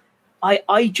whatever.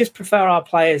 I just prefer our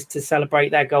players to celebrate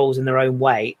their goals in their own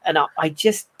way. And I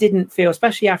just didn't feel,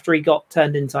 especially after he got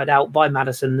turned inside out by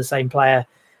Maddison, the same player,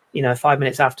 5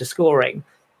 minutes after scoring.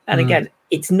 And again,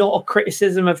 it's not a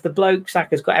criticism of the bloke.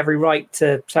 Saka's got every right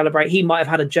to celebrate. He might have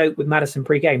had a joke with Maddison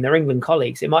pre-game. They're England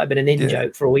colleagues. It might have been an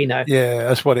in-joke for all we know. Yeah,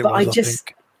 that's what it was.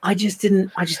 I just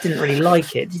didn't really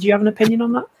like it. Did you have an opinion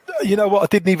on that? You know what? I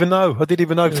didn't even know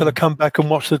until I come back and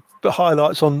watch the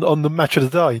highlights on the match of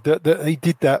the day that he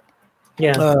did that.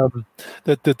 Yeah.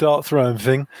 The dart throwing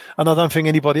thing, and I don't think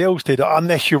anybody else did,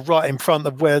 unless you're right in front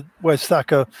of where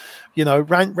Saka,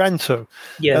 ran to.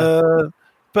 Yeah.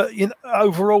 But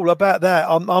overall about that,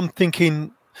 I'm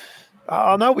thinking,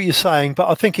 I know what you're saying, but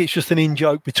I think it's just an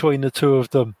in-joke between the two of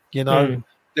them. A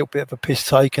little bit of a piss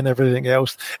take and everything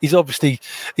else. He's obviously,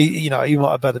 he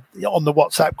might have had on the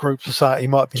WhatsApp groups or something. He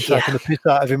might have been taking the piss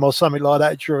out of him or something like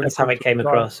that during. That's how it came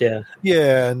across. Yeah.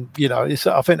 Yeah, and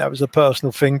I think that was a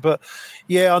personal thing, but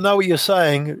yeah, I know what you're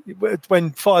saying.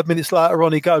 When 5 minutes later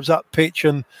on, he goes up pitch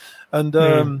and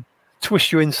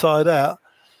twists you inside out.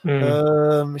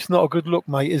 It's not a good look,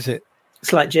 mate, is it?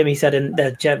 It's like Jimmy said, and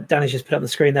Danny's just put up on the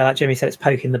screen there. Like Jimmy said, it's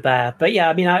poking the bear. But yeah,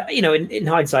 I mean, in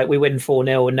hindsight, we win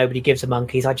 4-0 and nobody gives a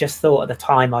monkeys. I just thought at the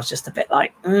time, I was just a bit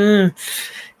like, do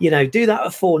that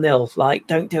at 4-0. Like,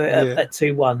 don't do it at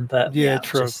 2-1. But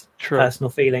true. Personal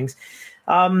feelings.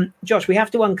 Josh, we have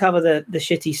to uncover the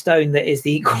shitty stone that is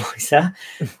the equaliser.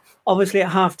 Obviously, at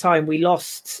half-time, we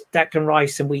lost Declan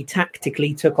Rice and we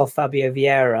tactically took off Fabio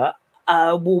Vieira.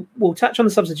 We'll touch on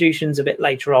the substitutions a bit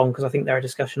later on because I think they're a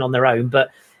discussion on their own. But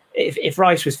if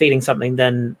Rice was feeling something,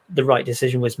 then the right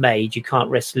decision was made. You can't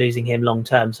risk losing him long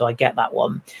term, so I get that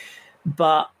one.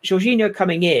 But Jorginho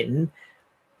coming in,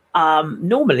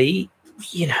 normally,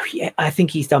 I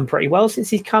think he's done pretty well since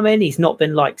he's come in. He's not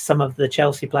been like some of the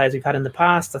Chelsea players we've had in the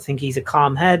past. I think he's a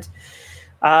calm head.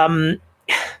 The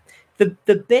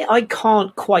bit I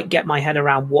can't quite get my head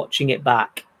around watching it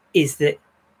back is that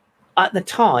at the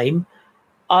time,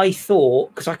 I thought,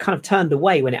 because I kind of turned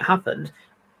away when it happened,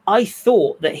 I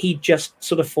thought that he'd just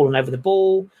sort of fallen over the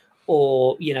ball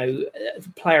or, the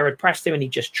player had pressed him and he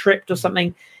just tripped or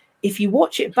something. If you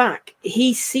watch it back,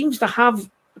 he seems to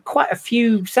have quite a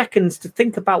few seconds to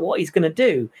think about what he's going to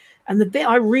do. And the bit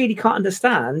I really can't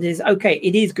understand is, okay,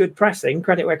 it is good pressing,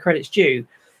 credit where credit's due,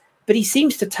 but he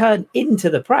seems to turn into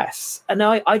the press. And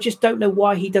I just don't know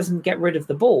why he doesn't get rid of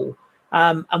the ball.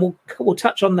 And we'll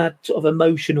touch on that sort of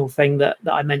emotional thing that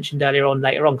I mentioned later on,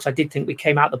 because I did think we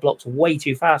came out the blocks way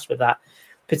too fast with that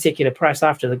particular press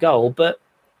after the goal. But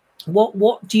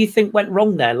what do you think went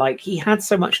wrong there? Like, he had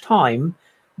so much time.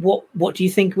 What do you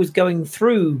think was going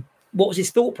through? What was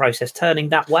his thought process turning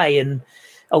that way and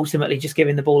ultimately just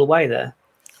giving the ball away there?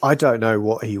 I don't know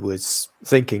what he was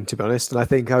thinking, to be honest, and I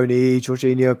think only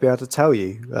Jorginho would be able to tell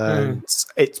you.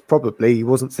 It's probably he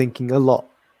wasn't thinking a lot.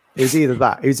 It was either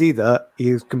that. It was either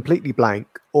he was completely blank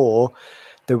or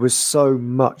there was so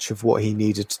much of what he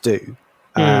needed to do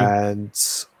and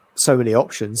so many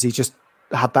options. He just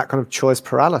had that kind of choice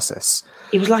paralysis.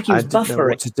 It was like he was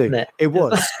buffering. What to do. It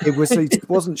was. He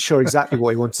wasn't sure exactly what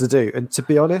he wanted to do. And to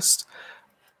be honest,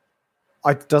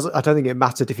 I don't think it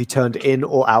mattered if he turned in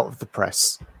or out of the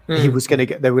press. He was going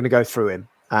to they were going to go through him.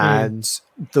 And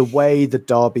the way the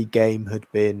Derby game had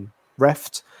been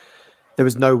reffed, there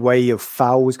was no way a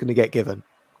foul was going to get given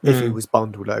if he was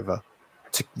bundled over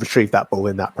to retrieve that ball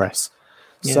in that press.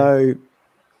 Yeah. So,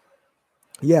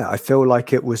 I feel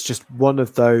like it was just one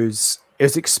of those. It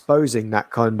was exposing that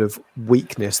kind of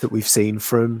weakness that we've seen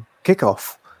from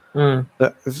kickoff.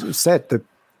 That, as I said,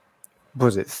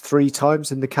 was it 3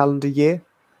 times in the calendar year?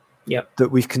 Yep.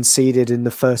 That we've conceded in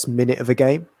the first minute of a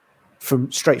game.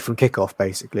 straight from kickoff,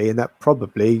 basically, and that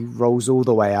probably rolls all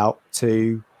the way out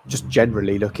to just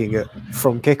generally looking at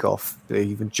from kickoff,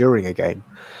 even during a game.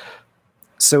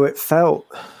 So it felt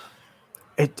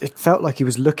like he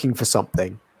was looking for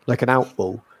something, like an out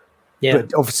ball,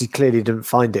 but obviously clearly didn't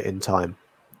find it in time.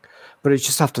 But you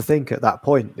just have to think at that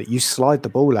point that you slide the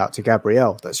ball out to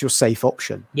Gabriel. That's your safe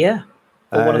option. Yeah.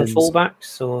 Or one of the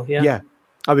fullbacks, Yeah.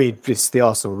 I mean, it's the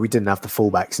Arsenal. We didn't have the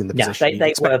fullbacks in the position.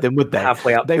 They were them, would they?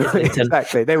 Halfway up. They were,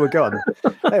 exactly. They were gone.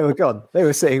 They were gone. They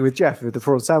were sitting with Jeff with the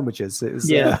prawn sandwiches. It was,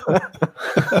 they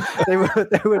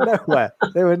were nowhere.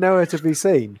 They were nowhere to be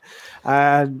seen.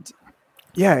 And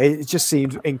yeah, it just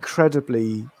seemed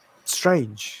incredibly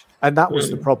strange. And that was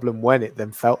the problem when it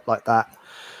then felt like that,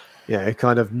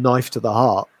 kind of knife to the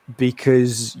heart,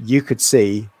 because you could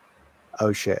see,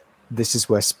 oh shit, this is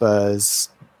where Spurs,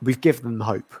 we've given them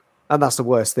hope. And that's the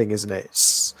worst thing, isn't it?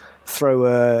 It's throw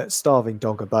a starving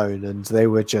dog a bone, and they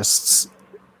were just,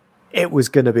 it was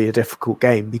going to be a difficult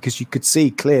game because you could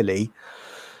see clearly,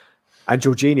 and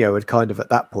Jorginho had kind of at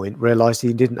that point realised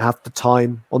he didn't have the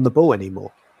time on the ball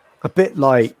anymore. A bit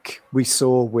like we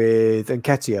saw with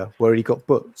Nketiah, where he got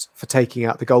booked for taking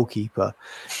out the goalkeeper.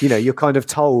 You're kind of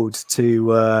told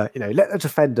to, let the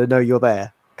defender know you're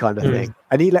there, kind of thing.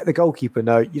 And he let the goalkeeper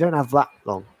know you don't have that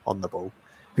long on the ball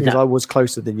because I was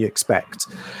closer than you expect.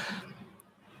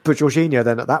 But Jorginho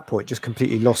then at that point just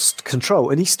completely lost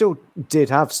control. And he still did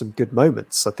have some good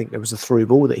moments. I think there was a through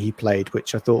ball that he played,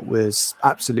 which I thought was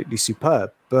absolutely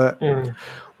superb. But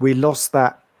we lost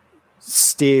that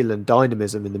steel and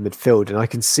dynamism in the midfield, and I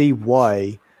can see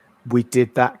why we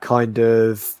did that kind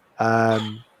of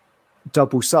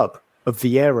double sub of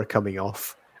Vieira coming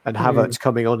off and Havertz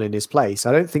coming on in his place.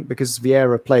 I don't think because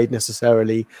Vieira played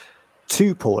necessarily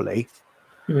too poorly,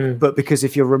 but because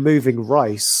if you're removing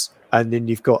Rice and then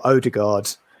you've got Odegaard,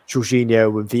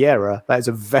 Jorginho and Vieira, that is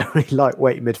a very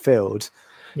lightweight midfield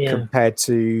compared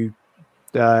to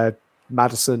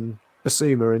Maddison,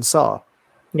 Basuma and Sarr.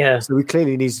 Yeah. So we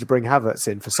clearly needed to bring Havertz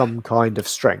in for some kind of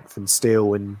strength and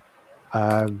steel and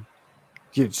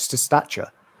just a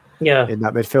stature in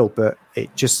that midfield. But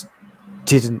it just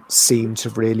didn't seem to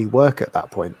really work at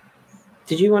that point.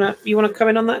 Did you want to come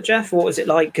in on that, Jeff? What was it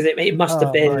like? Because it must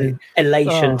have been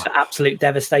elation to absolute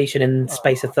devastation in the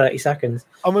space of 30 seconds.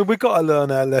 I mean, we've got to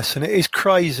learn our lesson. It is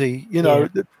crazy.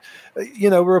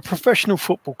 We're a professional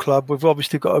football club. We've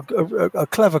obviously got a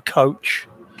clever coach.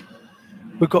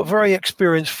 We've got very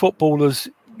experienced footballers,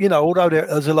 although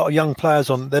there's a lot of young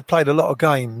players on, they've played a lot of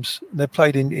games. They've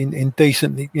played in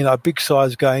decent, big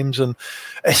size games. And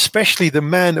especially the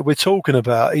man that we're talking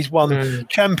about, he's won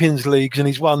Champions Leagues and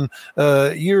he's won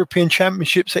European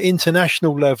Championships at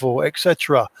international level,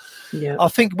 etc. Yeah. I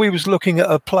think we was looking at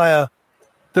a player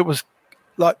that was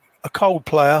like a cold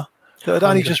player that had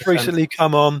only 100%. Just recently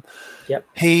come on. Yep.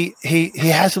 He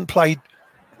hasn't played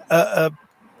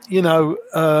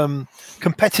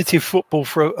competitive football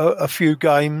for a few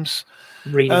games.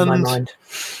 Reading my mind.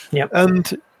 Yep.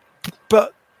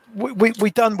 But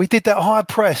we did that high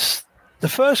press. The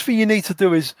first thing you need to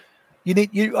do is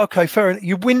fair enough,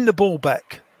 you win the ball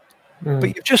back.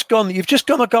 But you've just gone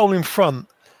a goal in front.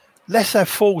 Let's have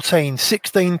 14,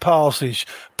 16 passes,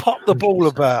 pop the 100%. Ball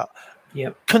about.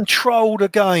 Yep. Control the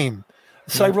game.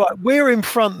 Say, right, we're in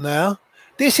front now.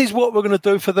 This is what we're going to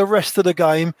do for the rest of the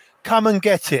game. Come and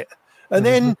get it. And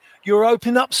then you're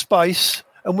opening up space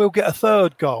and we'll get a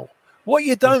third goal. What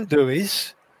you don't do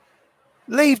is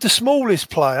leave the smallest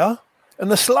player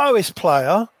and the slowest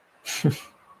player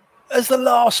as the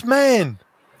last man.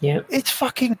 Yeah. It's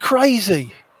fucking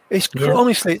crazy.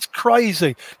 Honestly, it's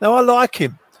crazy. Now, I like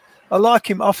him.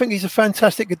 I think he's a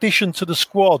fantastic addition to the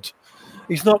squad.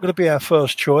 He's not going to be our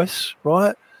first choice,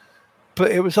 right?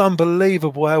 But it was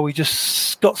unbelievable how we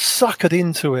just got suckered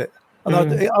into it. And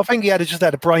I think he just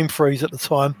had a brain freeze at the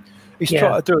time. He's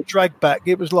trying to do a drag back.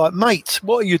 It was like, mate,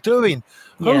 what are you doing?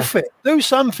 Hoof it. Do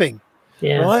something.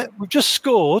 Yeah. Right? We've just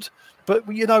scored, but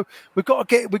we've got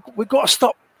to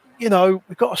stop.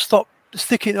 We've got to stop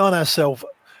sticking it on ourselves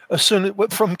as soon as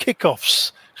from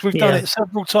kickoffs. We've done it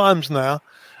several times now,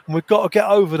 and we've got to get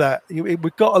over that.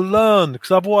 We've got to learn,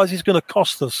 because otherwise it's going to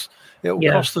cost us. It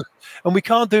will cost us. And we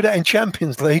can't do that in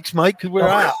Champions Leagues, mate, because we're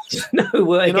out. No,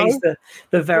 we're against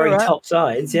the very top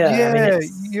sides. Yeah, I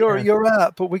mean, you're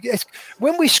out. But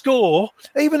when we score,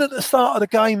 even at the start of the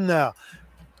game now,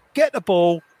 get the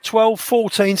ball, 12,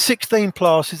 14, 16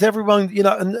 passes, everyone,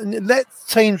 and let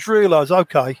teams realise,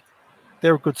 okay,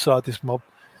 they're a good side, this mob.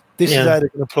 This is how they're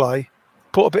going to play.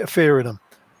 Put a bit of fear in them,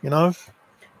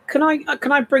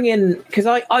 can I bring in, because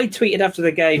I tweeted after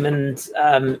the game, and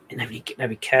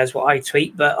nobody cares what I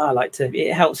tweet, but I like to,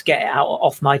 it helps get it out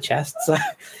off my chest. So,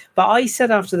 but I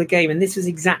said after the game, and this is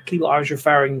exactly what I was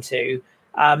referring to.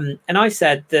 And I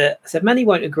said many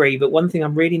won't agree, but one thing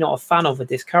I'm really not a fan of with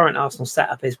this current Arsenal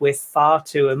setup is we're far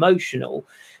too emotional.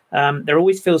 There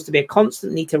always feels to be a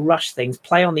constant need to rush things,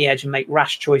 play on the edge, and make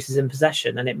rash choices in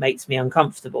possession, and it makes me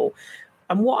uncomfortable.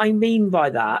 And what I mean by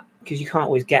that, because you can't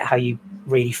always get how you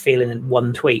really feel in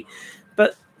one tweet,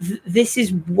 but this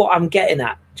is what I'm getting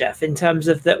at, Jeff, in terms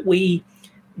of that we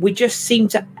just seem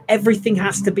to, everything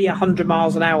has to be 100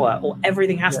 miles an hour, or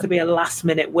everything has to be a last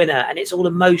minute winner, and it's all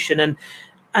emotion.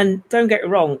 And don't get me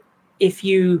wrong, if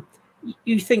you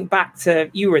think back to,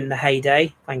 you were in the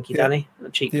heyday, thank you, Danny, a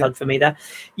cheap plug for me there.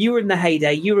 You were in the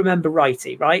heyday, you remember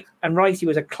Righty, right? And Righty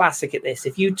was a classic at this.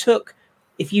 If you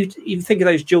think of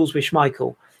those duels with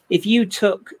Schmeichel, if you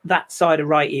took that side of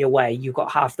Righty away, you got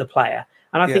half the player.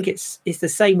 And I think it's the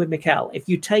same with Mikel. If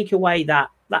you take away that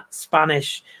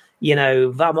Spanish,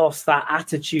 vamos, that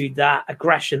attitude, that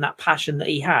aggression, that passion that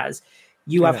he has,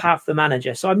 you have half the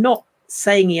manager. So I'm not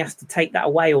saying he has to take that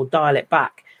away or dial it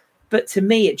back. But to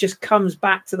me, it just comes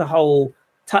back to the whole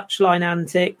touchline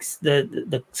antics,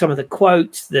 the some of the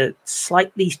quotes, the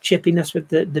slightly chippiness with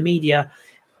the media.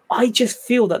 I just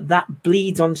feel that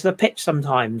bleeds onto the pitch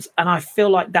sometimes. And I feel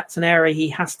like that's an area he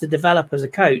has to develop as a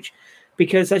coach.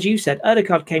 Because, as you said,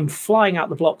 Ødegaard came flying out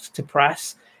the blocks to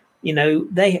press.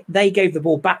 They gave the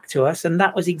ball back to us. And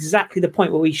that was exactly the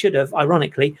point where we should have,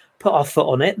 ironically, put our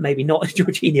foot on it, maybe not as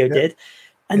Jorginho did,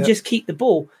 and just keep the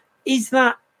ball. Does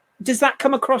that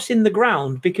come across in the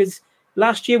ground? Because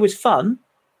last year was fun.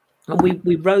 And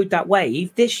we rode that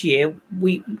wave. This year,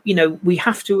 we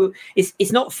have to.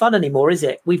 It's not fun anymore, is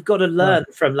it? We've got to learn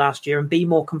from last year and be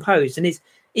more composed. And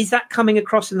is that coming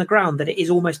across in the ground, that it is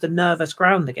almost a nervous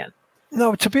ground again?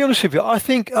 No, to be honest with you, I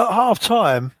think at half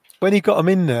time when he got him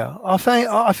in there, I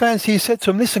fancy he said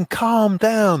to him, "Listen, calm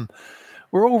down.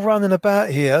 We're all running about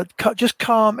here. Just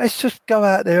calm. Let's just go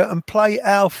out there and play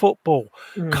our football.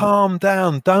 Calm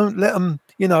down. Don't let them.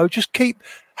 Just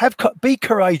be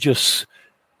courageous."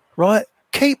 Right?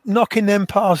 Keep knocking them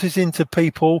passes into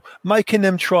people, making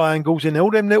them triangles in all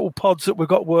them little pods that we've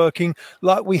got working,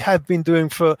 like we have been doing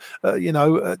for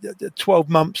 12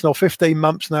 months now, 15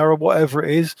 months now, or whatever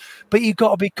it is. But you've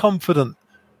got to be confident.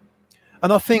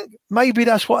 And I think maybe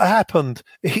that's what happened.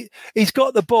 He's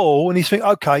got the ball and he's thinking,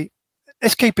 okay,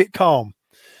 let's keep it calm.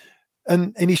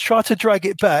 And he's tried to drag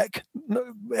it back.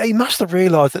 He must have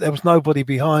realised that there was nobody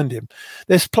behind him.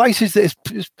 There's places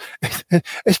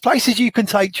there's places you can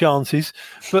take chances,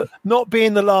 but not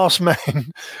being the last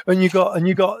man. And you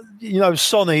got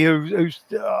Sonny, who's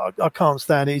I can't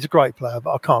stand it. He's a great player,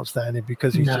 but I can't stand him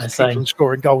because he's just keeps on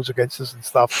scoring goals against us and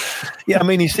stuff. I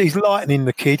mean he's lightning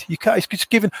the kid. You can't. It's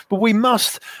given, but we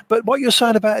must. But what you're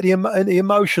saying about the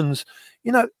emotions.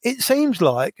 It seems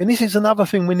like, and this is another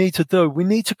thing we need to do, we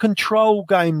need to control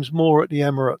games more at the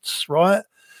Emirates, right?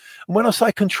 And when I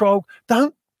say control,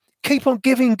 don't keep on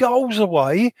giving goals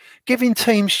away, giving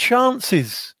teams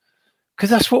chances.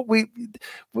 Because that's what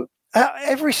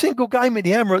every single game at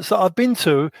the Emirates that I've been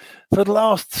to for the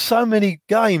last so many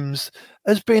games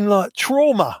has been like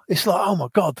trauma. It's like, oh my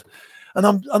God. And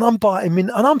I'm biting in,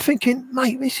 and I'm thinking,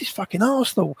 mate, this is fucking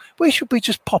Arsenal. We should be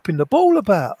just popping the ball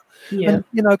about. And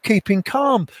keeping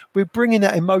calm. We're bringing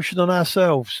that emotion on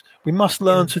ourselves. We must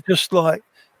learn to just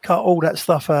cut all that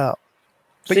stuff out.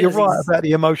 But you're right about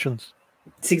the emotions.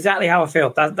 It's exactly how I feel.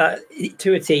 That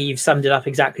to a T, you've summed it up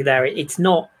exactly there. It's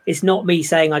not me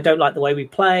saying I don't like the way we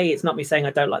play. It's not me saying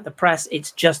I don't like the press.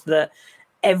 It's just that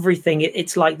everything.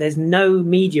 It's like there's no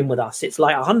medium with us. It's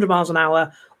like 100 miles an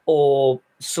hour or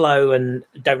slow and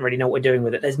don't really know what we're doing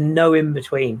with it. There's no in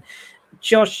between.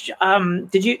 Josh,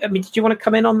 did you want to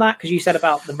come in on that? Because you said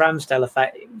about the Ramsdale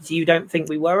effect. You don't think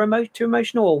we were too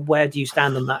emotional, or where do you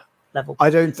stand on that level?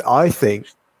 I think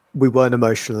we weren't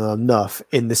emotional enough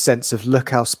in the sense of look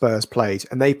how Spurs played,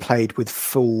 and they played with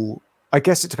full. I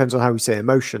guess it depends on how we say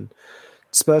emotion.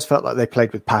 Spurs felt like they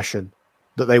played with passion,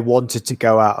 that they wanted to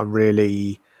go out and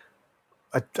really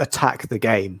attack the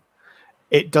game.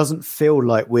 It doesn't feel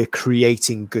like we're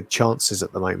creating good chances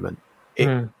at the moment.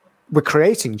 We're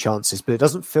creating chances, but it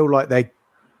doesn't feel like they're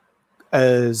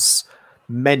as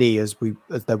many as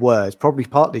there were. It's probably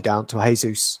partly down to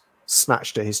Jesus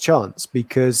snatched at his chance,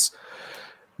 because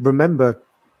remember,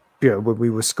 when we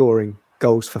were scoring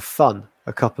goals for fun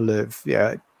a couple of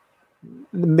in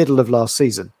the middle of last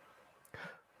season,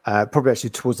 probably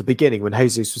actually towards the beginning when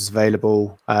Jesus was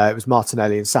available. It was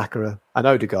Martinelli and Saka and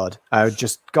Odegaard.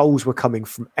 Just goals were coming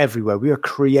from everywhere. We were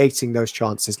creating those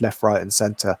chances left, right, and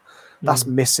centre. That's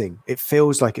missing. It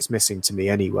feels like it's missing to me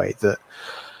anyway. That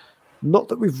not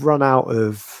that we've run out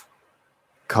of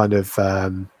kind of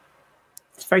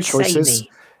it's very choices.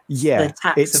 Samey. Yeah, the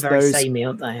attacks are very samey,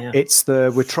 aren't they? Yeah. It's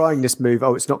we're trying this move.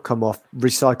 Oh, it's not come off.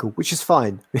 Recycle, which is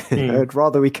fine. I'd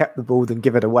rather we kept the ball than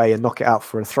give it away and knock it out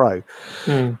for a throw.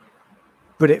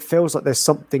 But it feels like there's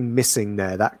something missing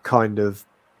there. That kind of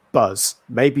buzz.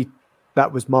 Maybe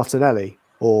that was Martinelli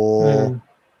or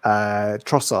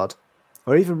Trossard,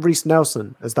 or even Reece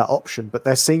Nelson as that option. But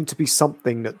there seemed to be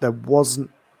something that there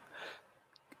wasn't.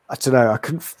 I don't know. I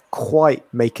couldn't quite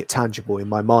make it tangible in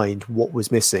my mind what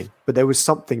was missing, but there was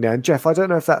something there. And Jeff, I don't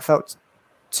know if that felt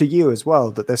to you as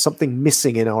well, that there's something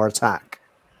missing in our attack.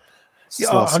 Yeah,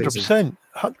 100%,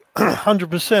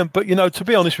 100%. But to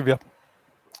be honest with you,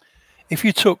 if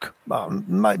you took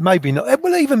maybe not,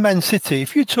 well, even Man City,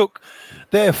 if you took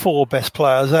their 4 best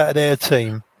players out of their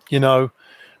team,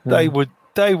 they would.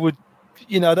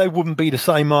 They wouldn't be the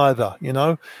same either,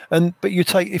 But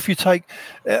if you take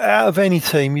out of any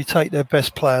team, you take their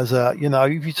best players out.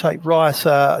 If you take Rice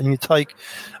out and you take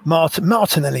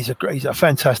Martinelli's he's a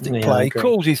fantastic player.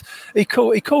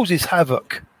 He causes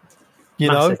havoc.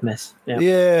 Massive miss.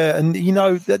 Yeah, and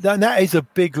that is a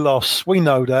big loss. We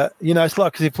know that. It's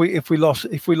like if we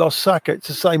lost Saka, it's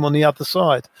the same on the other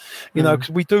side.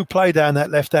 Because we do play down that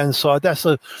left hand side. That's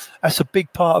a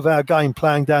big part of our game,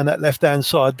 playing down that left hand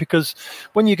side. Because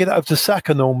when you get over to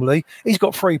Saka, normally he's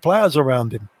got 3 players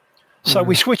around him. So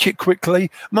we switch it quickly.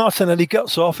 Martinelli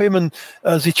gets off him, and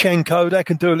Zinchenko, they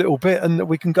can do a little bit, and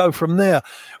we can go from there.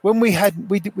 When we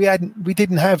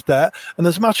didn't have that, and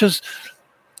as much as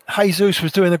Jesus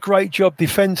was doing a great job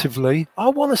defensively, I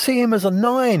want to see him as a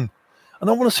 9, and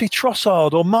I want to see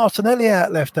Trossard or Martinelli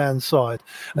out left-hand side,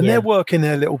 and they're working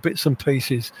their little bits and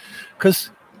pieces. Because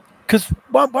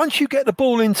once you get the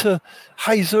ball into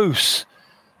Jesus,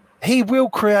 he will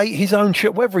create his own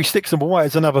shit. Whether he sticks them away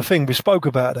is another thing. We spoke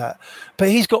about that. But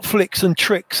he's got flicks and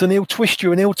tricks, and he'll twist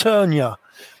you and he'll turn you.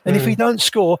 And if he don't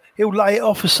score, he'll lay it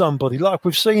off for somebody, like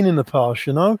we've seen in the past,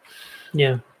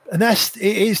 Yeah. And it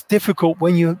is difficult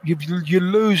when you're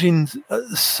losing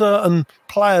certain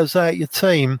players out of your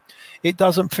team. It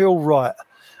doesn't feel right.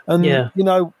 And,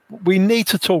 we need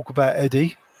to talk about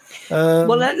Eddie.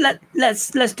 Well,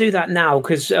 let's do that now,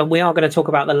 because we are going to talk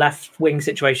about the left wing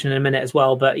situation in a minute as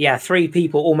well. But 3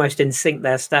 people almost in sync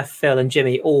there. Steph, Phil and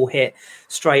Jimmy all hit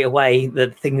straight away.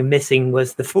 The thing missing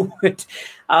was the forward.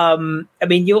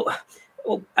 You're...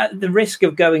 at the risk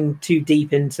of going too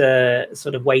deep into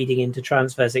sort of wading into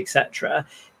transfers, etc.,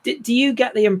 do you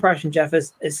get the impression, Jeff,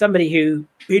 as somebody who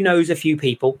knows a few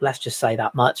people, let's just say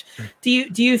that much, do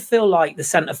you feel like the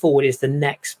centre forward is the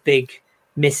next big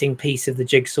missing piece of the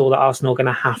jigsaw that Arsenal are going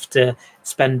to have to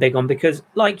spend big on? Because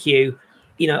like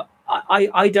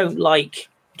I don't like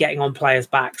getting on players'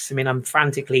 backs. I'm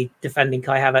frantically defending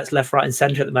Kai Havertz left, right and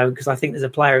centre at the moment because I think there's a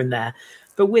player in there.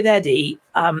 But with Eddie,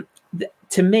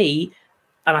 to me,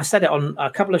 and I said it on a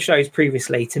couple of shows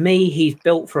previously, to me, he's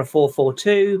built for a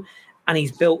 4-4-2 and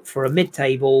he's built for a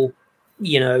mid-table,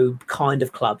 kind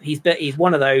of club. He's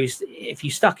one of those, if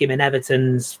you stuck him in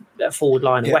Everton's forward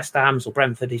line or West Ham's or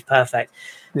Brentford, he's perfect.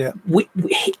 Yeah.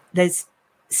 There's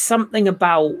something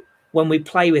about when we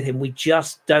play with him, we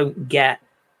just don't get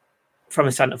from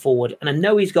a centre forward. And I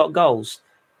know he's got goals,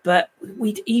 but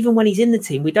even when he's in the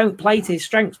team, we don't play to his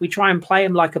strengths. We try and play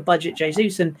him like a budget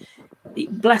Jesus, and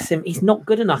bless him, he's not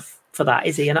good enough for that,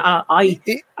 is he? And I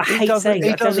hate saying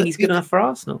it. I don't think he's good enough for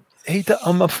Arsenal.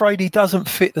 I'm afraid he doesn't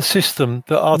fit the system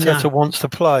that Arteta wants to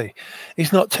play.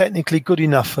 He's not technically good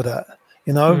enough for that.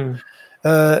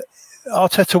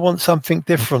 Arteta wants something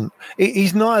different.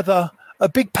 He's neither a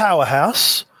big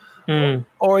powerhouse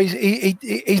or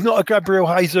he's not a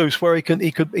Gabriel Jesus where he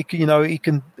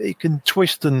can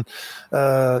twist and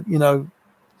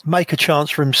make a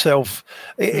chance for himself.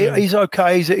 He's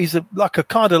okay. He's like a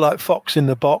kind of like fox in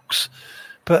the box.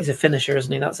 But he's a finisher,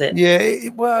 isn't he? That's it. Yeah.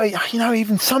 Well,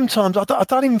 even sometimes I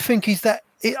don't even think he's that.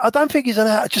 I don't think he's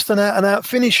just an out and out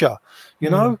finisher.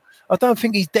 I don't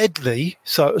think he's deadly,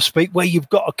 so to speak, where you've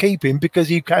got to keep him because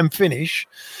he can finish.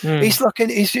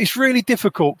 It's really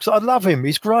difficult because I love him.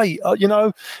 He's great,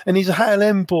 and he's a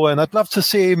HLM boy, and I'd love to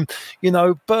see him,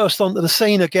 burst onto the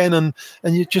scene again and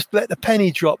you just let the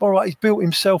penny drop. All right, he's built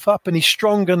himself up and he's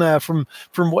stronger now from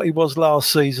what he was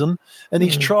last season, and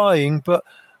he's trying. But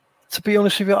to be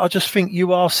honest with you, I just think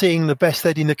you are seeing the best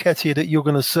Eddie Nketiah that you're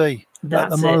going to see at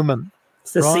the moment.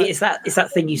 It's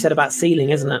that thing you said about ceiling,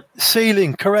 isn't it?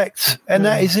 Ceiling, correct. And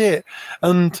that is it.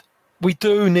 And we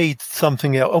do need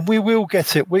something else, and we will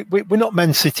get it. We're not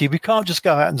Man City. We can't just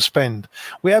go out and spend.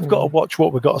 We have got to watch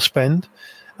what we've got to spend,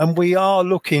 and we are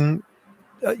looking,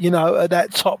 at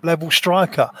that top level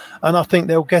striker, and I think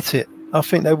they'll get it. I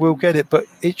think they will get it, but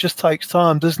it just takes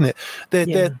time, doesn't it?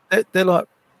 They're like,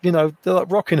 they're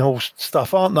like rocking horse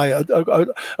stuff, aren't they?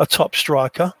 A top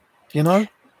striker,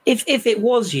 If it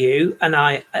was you and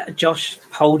I, Josh,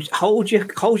 hold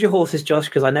your horses, Josh,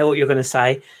 because I know what you're going to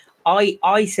say.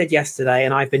 I said yesterday,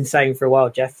 and I've been saying for a while,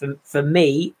 Jeff, for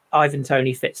me, Ivan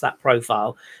Toney fits that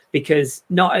profile because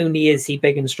not only is he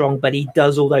big and strong, but he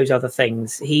does all those other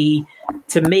things.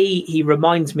 To me, he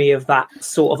reminds me of that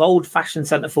sort of old-fashioned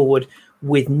centre forward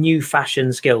with new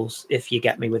fashion skills, if you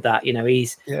get me with that.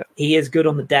 He is good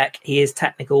on the deck, he is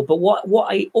technical, but what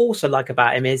I also like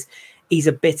about him is he's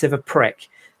a bit of a prick.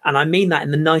 And I mean that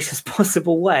in the nicest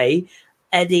possible way.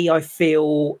 Eddie, I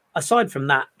feel, aside from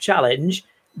that challenge,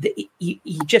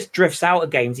 he just drifts out of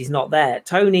games. He's not there.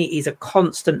 Toney is a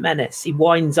constant menace. He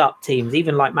winds up teams,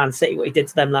 even like Man City, what he did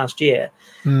to them last year.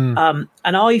 And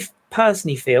I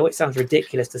personally feel, it sounds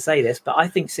ridiculous to say this, but I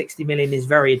think 60 million is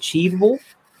very achievable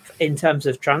in terms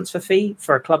of transfer fee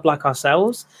for a club like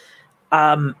ourselves.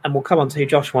 And we'll come on to who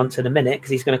Josh wants in a minute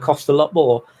because he's going to cost a lot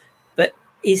more. But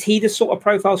is he the sort of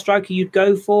profile striker you'd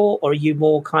go for, or are you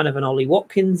more kind of an Ollie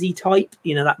Watkinsy type,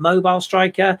 that mobile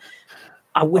striker?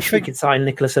 I wish we could sign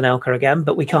Nicholas Anelka again,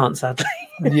 but we can't, sadly.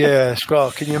 Yes,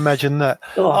 well, can you imagine that?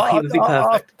 He would be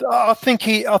perfect. I think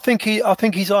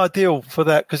he's ideal for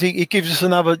that because he gives us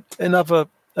another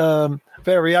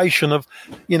variation of,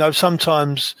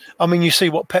 sometimes. I mean, you see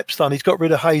what Pep's done. He's got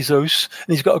rid of Jesus,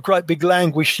 and he's got a great big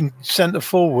languishing centre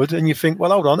forward, and you think,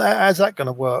 well, hold on, how's that going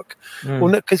to work?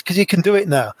 Well, because he can do it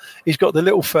now. He's got the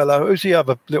little fellow. Who's the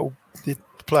other little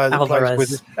player that plays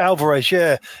with him? Alvarez,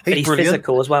 yeah. He's brilliant.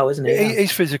 Physical as well, isn't he?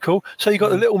 He's physical. So you've got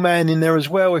the little man in there as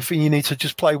well if you need to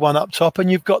just play one up top, and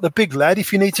you've got the big lad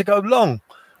if you need to go long,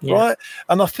 right?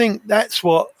 And I think that's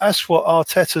what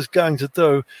Arteta's going to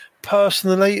do.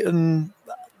 Personally, and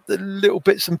the little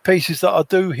bits and pieces that I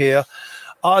do here,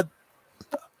 I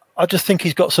just think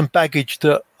he's got some baggage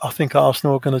that I think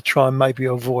Arsenal are going to try and maybe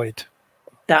avoid.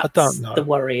 That's I don't know. The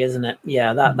worry, isn't it?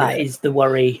 Yeah, that is the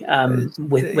worry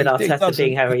with Arteta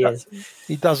being how he is.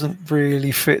 He doesn't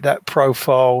really fit that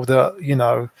profile that,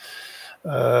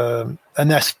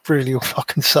 and that's really all I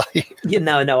can say.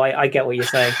 No, I get what you're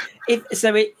saying.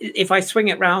 If I swing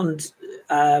it round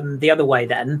the other way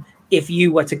then, if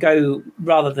you were to go,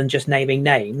 rather than just naming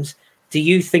names, do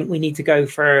you think we need to go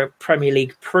for Premier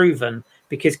League proven?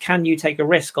 Because can you take a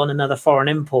risk on another foreign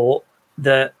import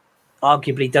that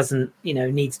arguably doesn't,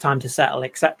 needs time to settle,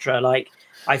 etc.? Like,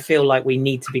 I feel like we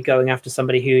need to be going after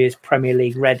somebody who is Premier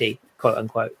League ready, quote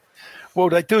unquote. Well,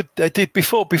 they did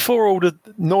before all the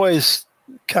noise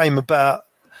came about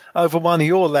over one of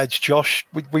your lads, Josh.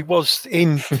 We was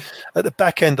in at the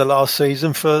back end of last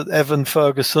season for Evan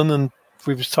Ferguson, and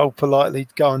we was told politely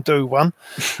to go and do one.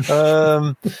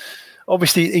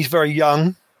 Obviously, he's very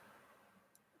young,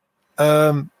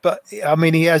 but I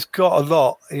mean, he has got a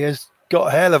lot. He has got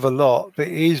a hell of a lot, but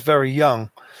he is very young.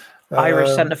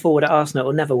 Irish centre forward at Arsenal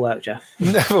will never work, Jeff.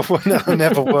 Never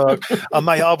work.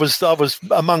 Mate, I was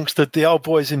amongst the old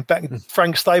boys in back,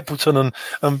 Frank Stapleton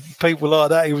and people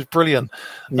like that. He was brilliant.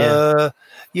 But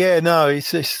no,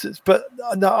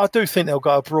 I do think they'll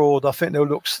go abroad. I think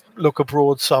they'll look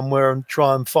abroad somewhere and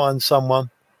try and find someone.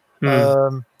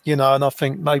 And I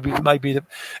think maybe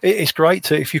it's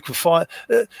great if you can find.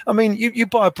 I mean, you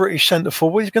buy a British centre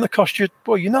forward, he's going to cost you.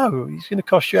 Well, he's going to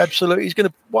cost you absolutely. He's going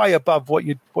to way above what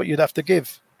you'd have to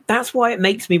give. That's why it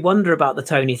makes me wonder about the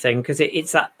Toney thing, because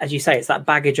it's that, as you say, it's that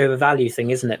baggage over value thing,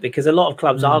 isn't it? Because a lot of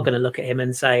clubs are going to look at him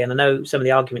and say, and I know some of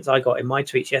the arguments I got in my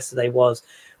tweets yesterday was,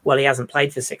 well, he hasn't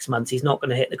played for 6 months. He's not going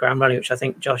to hit the ground running, which I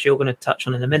think, Josh, you're going to touch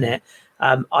on in a minute.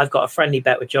 I've got a friendly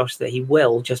bet with Josh that he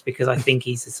will, just because I think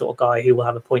he's the sort of guy who will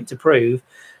have a point to prove.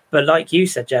 But like you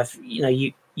said, Jeff,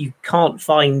 you can't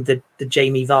find the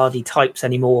Jamie Vardy types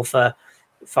anymore for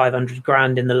 500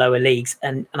 grand in the lower leagues.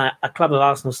 And a club of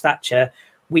Arsenal stature,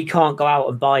 we can't go out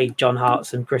and buy John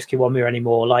Hart's and Chris Kiwomya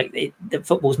anymore. Like, the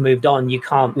football's moved on. You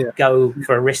can't go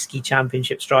for a risky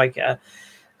championship striker.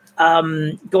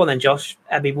 Go on then, Josh.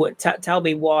 Abby, tell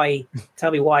me why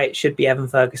it should be Evan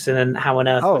Ferguson, and how on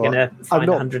earth we're going to find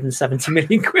 170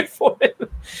 million quid for him.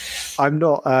 I'm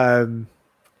not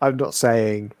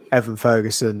saying Evan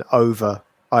Ferguson over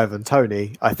Ivan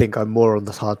Toney. I think I'm more on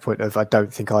the hard point of I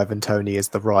don't think Ivan Toney is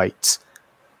the right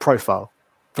profile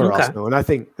for Arsenal, and I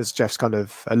think, as Jeff's kind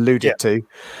of alluded to,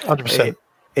 100%,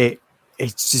 it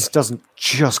just doesn't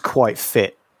just quite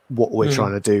fit what we're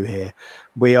trying to do here.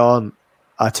 We aren't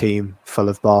a team full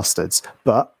of bastards,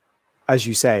 but as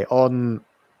you say, on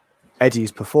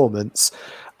Eddie's performance,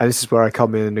 and this is where I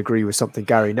come in and agree with something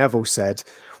Gary Neville said,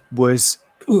 was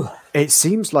it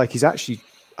seems like he's actually,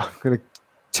 I'm going to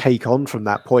take on from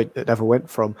that point that Neville went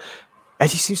from,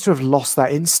 Eddie seems to have lost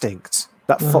that instinct,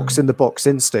 that fox in the box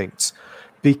instinct,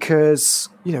 because,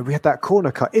 we had that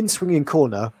corner cut, in swinging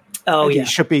corner. Oh, Eddie yeah.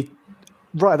 should be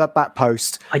right at that back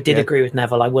post. I did agree with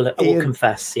Neville. I will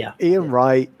confess, yeah. Ian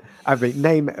Wright,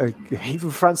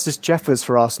 even Francis Jeffers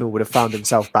for Arsenal would have found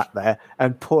himself back there.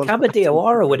 And poor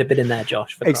Diawara would have been in there,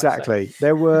 Josh. Exactly.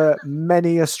 There were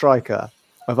many a striker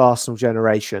of Arsenal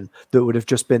generation that would have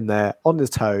just been there on the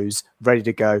toes, ready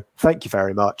to go. Thank you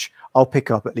very much. I'll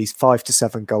pick up at least 5 to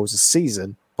 7 goals a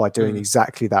season by doing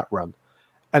exactly that run.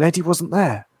 And Eddie wasn't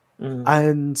there.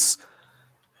 And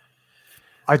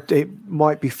it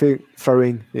might be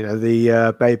throwing,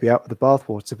 the baby out with the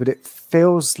bathwater, but it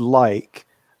feels like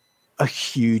a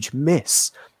huge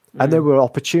miss. And there were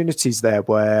opportunities there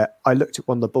where I looked at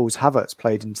one of the balls Havertz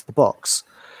played into the box,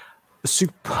 a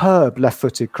superb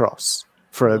left-footed cross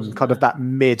from kind of that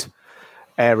mid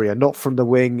area, not from the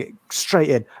wing, straight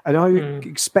in. And I was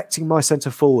expecting my centre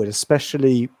forward,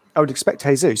 especially, I would expect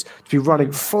Jesus to be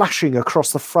running, flashing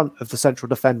across the front of the central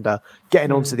defender,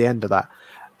 getting onto the end of that.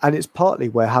 And it's partly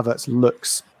where Havertz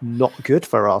looks not good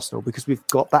for Arsenal because we've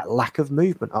got that lack of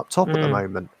movement up top at the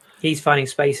moment. He's finding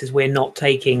spaces we're not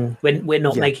taking. We're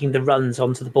not making the runs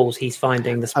onto the balls. He's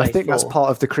finding the space. I think that's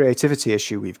part of the creativity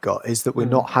issue we've got, is that we're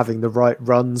not having the right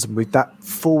runs, and with that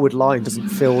forward line doesn't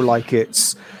feel like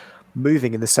it's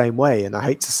moving in the same way. And I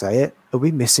hate to say it, are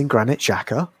we missing Granit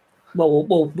Xhaka? Well,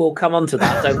 we'll come on to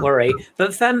that. Don't worry.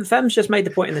 But Fem's just made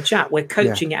the point in the chat. We're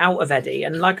coaching it out of Eddie,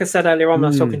 and like I said earlier on when I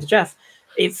was talking to Jeff,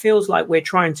 it feels like we're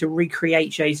trying to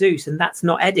recreate Jesus, and that's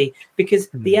not Eddie, because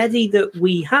the Eddie that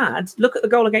we had, look at the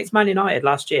goal against Man United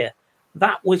last year.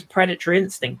 That was predatory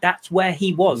instinct. That's where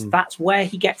he was. That's where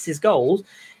he gets his goals.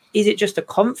 Is it just a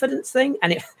confidence thing?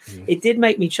 And it did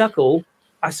make me chuckle.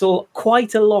 I saw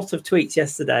quite a lot of tweets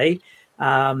yesterday.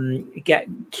 Get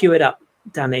queued up,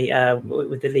 Danny,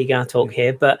 with the Ligue 1 talk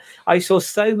here, but I saw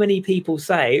so many people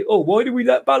say, why did we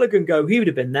let Balogun go? He would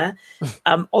have been there.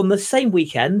 On the same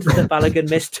weekend that Balogun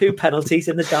missed 2 penalties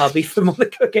in the derby for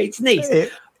Monaco against Nice.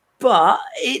 But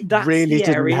that really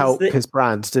didn't help his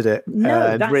brand, did it?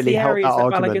 No, that's really the areas that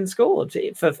argument. Balogun scored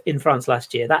in France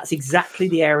last year. That's exactly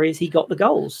the areas he got the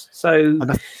goals. So,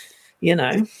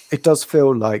 It does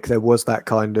feel like there was that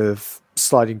kind of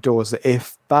sliding doors that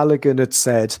if Balogun had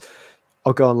said,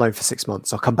 I'll go on loan for 6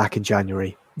 months, I'll come back in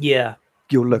January. Yeah.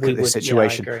 You'll look at this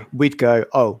situation. Yeah, we'd go,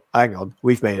 hang on,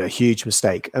 we've made a huge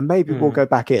mistake. And maybe we'll go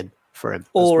back in for him.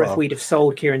 Or if we'd have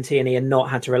sold Kieran Tierney and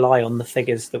not had to rely on the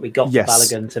figures that we got for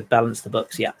Balogun to balance the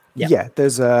books. Yeah.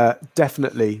 There's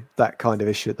definitely that kind of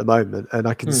issue at the moment. And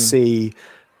I can see,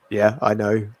 I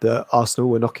know that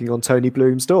Arsenal were knocking on Tony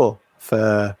Bloom's door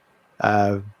for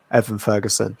Evan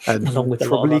Ferguson, and along with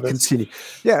probably continue.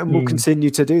 And we'll continue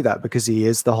to do that because he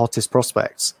is the hottest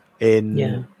prospect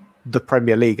in the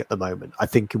Premier League at the moment. I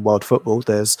think in world football,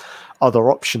 there's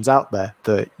other options out there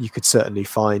that you could certainly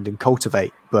find and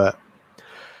cultivate, but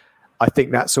I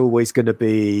think that's always going to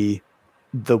be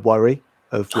the worry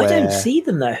of where... I don't see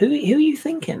them though. Who are you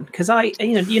thinking? Because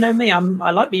you know me, I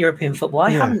like the European football. I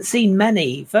haven't seen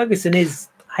many. Ferguson is,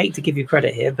 I hate to give you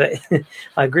credit here, but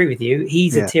I agree with you.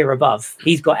 He's a tier above.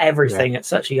 He's got everything at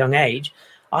such a young age.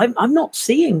 I'm not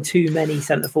seeing too many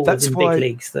centre forwards in big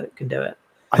leagues that can do it.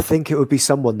 I think it would be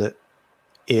someone that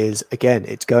is, again,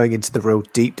 it's going into the real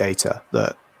deep data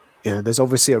that, there's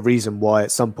obviously a reason why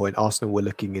at some point Arsenal were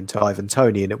looking into Ivan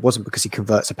Toney, and it wasn't because he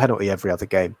converts a penalty every other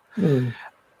game.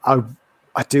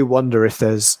 I do wonder if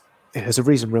there's a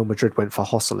reason Real Madrid went for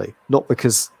Hossley, not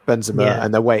because Benzema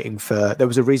and they're waiting for... There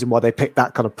was a reason why they picked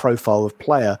that kind of profile of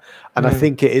player. And I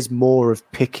think it is more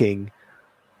of picking,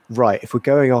 right, if we're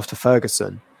going after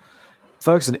Ferguson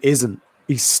isn't...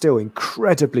 He's still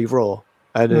incredibly raw.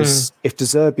 And if De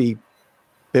Zerbi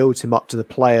builds him up to the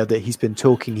player that he's been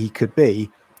talking he could be,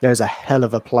 there's a hell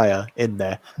of a player in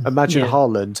there. Imagine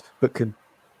Haaland, but can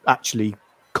actually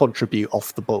contribute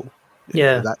off the ball.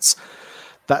 Yeah.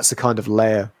 That's the kind of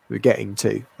layer we're getting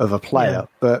to of a player.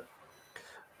 But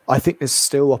I think there's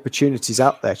still opportunities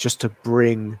out there just to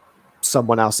bring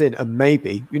someone else in. And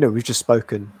maybe, we've just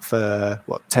spoken for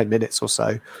 10 minutes or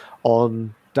so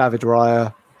on David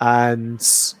Raya and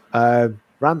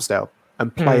Ramsdale,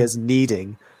 and players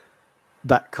needing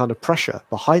that kind of pressure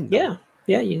behind them.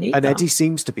 Yeah, you need and that. Eddie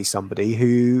seems to be somebody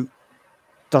who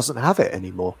doesn't have it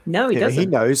anymore. No, he doesn't. He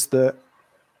knows that,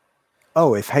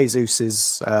 if Jesus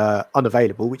is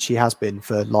unavailable, which he has been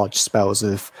for large spells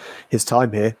of his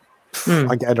time here,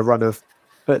 I'm getting a run of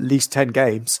at least 10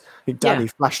 games. I think Danny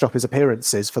flashed up his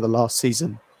appearances for the last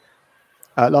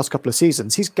couple of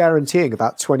seasons. He's guaranteeing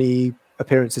about 20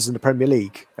 appearances in the Premier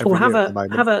League every year at the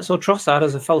moment. Havertz or Trossard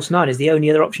as a false 9 is the only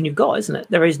other option you've got, isn't it?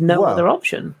 There is no other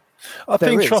option. I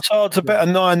think Trossard's a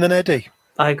better 9 than Eddie.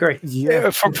 I agree. Yeah,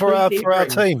 for our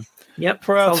team. Yep,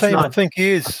 for our team, 9. I think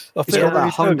he is. I think he's got that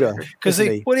hunger because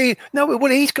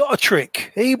he's got a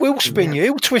trick. He will spin you.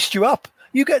 He'll twist you up.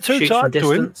 You get too tight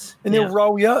to him, and he'll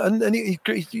roll you. And he's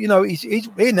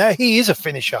in there. He is a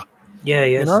finisher. Yeah,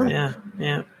 he is.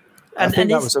 Yeah. I think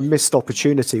that was a missed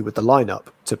opportunity with the lineup,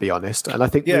 to be honest. And I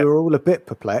think we were all a bit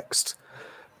perplexed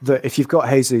that if you've got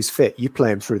Jesus fit, you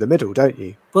play him through the middle, don't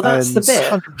you? Well, that's the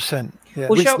bit. 100%. Yeah.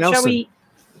 Well, shall we?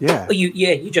 Yeah.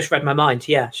 You just read my mind.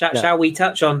 Yeah. Shall we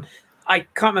touch on? I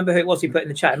can't remember who it was who put in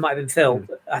the chat. It might have been Phil.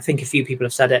 I think a few people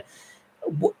have said it.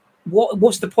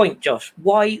 What's the point, Josh?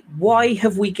 Why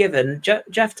have we given?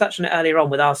 Jeff touched on it earlier on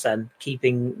with Arsene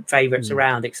keeping favourites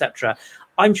around, etc.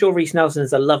 I'm sure Reece Nelson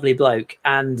is a lovely bloke,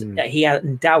 and he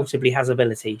undoubtedly has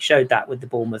ability. Showed that with the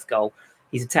Bournemouth goal.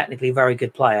 He's a technically very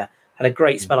good player. Had a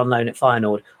great spell on loan at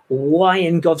Feyenoord. Why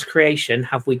in God's creation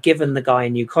have we given the guy a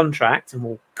new contract? And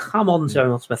we'll come on to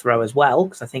Emil Smith-Rowe as well,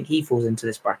 because I think he falls into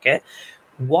this bracket.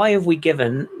 Why have we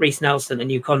given Reece Nelson a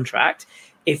new contract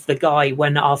if the guy,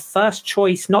 when our first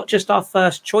choice, not just our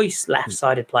first choice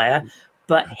left-sided player,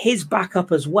 but his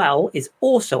backup as well, is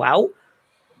also out?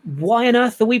 Why on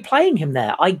earth are we playing him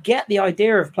there? I get the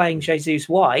idea of playing Jesus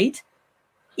wide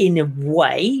in a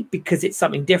way because it's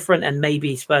something different and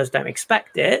maybe Spurs don't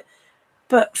expect it.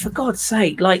 But for God's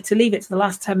sake, to leave it to the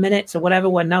last 10 minutes or whatever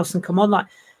when Nelson come on,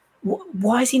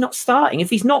 why is he not starting? If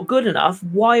he's not good enough,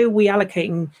 why are we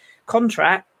allocating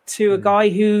contract to a guy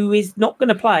who is not going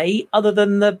to play other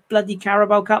than the bloody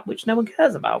Carabao Cup, which no one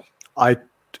cares about? I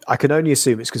can only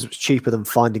assume it's because it was cheaper than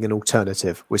finding an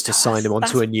alternative, was to sign him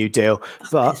onto a new deal.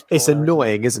 But it's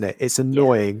annoying, isn't it? It's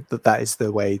annoying that is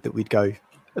the way that we'd go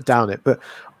down it. But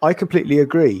I completely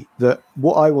agree that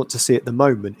what I want to see at the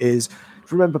moment is,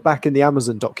 remember back in the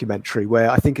Amazon documentary where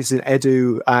I think it's in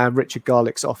Edu and Richard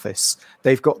Garlick's office,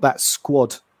 they've got that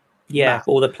squad. Yeah,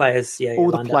 all the players. Yeah,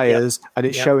 all the players, and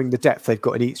it's showing the depth they've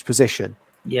got in each position.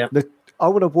 Yeah. I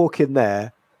want to walk in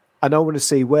there and I want to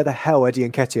see where the hell Eddie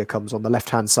Nketiah comes on the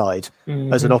left-hand side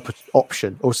as an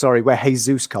option. Or sorry, where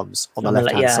Jesus comes on the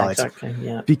left-hand side. Exactly,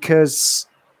 yeah. Because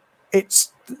it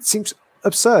seems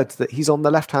absurd that he's on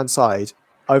the left-hand side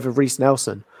over Reece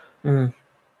Nelson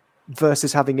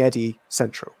versus having Eddie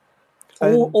central.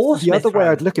 Or the other way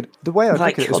I'd look at it,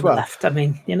 as well. Left, I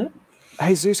mean,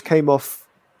 Jesus came off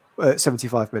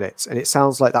 75 minutes, and it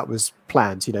sounds like that was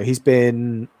planned. He's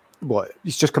been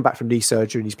he's just come back from knee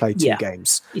surgery and he's played 2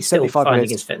 games. He's 75 still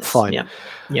minutes, his fitness. Fine.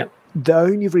 Yeah. The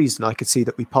only reason I could see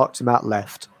that we parked him out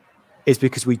left is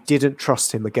because we didn't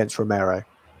trust him against Romero.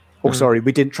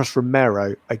 We didn't trust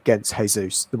Romero against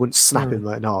Jesus. They wouldn't snap him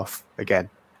in half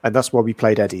again, and that's why we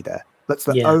played Eddie there. That's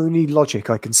the only logic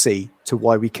I can see to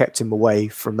why we kept him away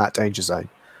from that danger zone.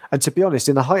 And to be honest,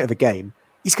 in the height of a game,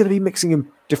 he's going to be mixing in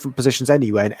different positions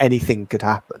anyway, and anything could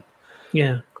happen.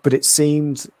 Yeah. But it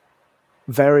seemed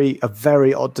a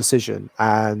very odd decision,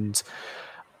 and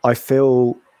I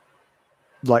feel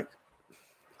like,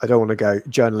 I don't want to go,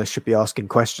 journalists should be asking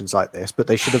questions like this, but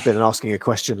they should have been asking a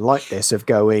question like this of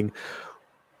going,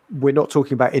 we're not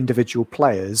talking about individual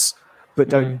players, but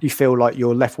don't you feel like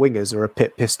your left wingers are a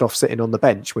bit pissed off sitting on the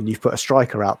bench when you've put a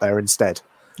striker out there instead?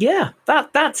 Yeah,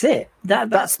 that's it.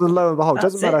 That's the low and behold. It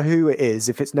doesn't matter who it is,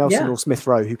 if it's Nelson or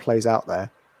Smith-Rowe who plays out there.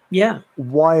 Yeah.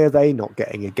 Why are they not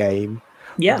getting a game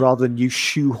rather than you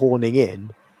shoehorning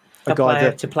in a guy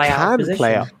that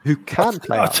who can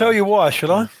play out? I'll tell you why,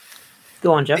 shall I?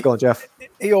 Go on, Jeff.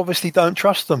 He obviously don't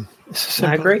trust them. It's as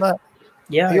simple I agree. as that.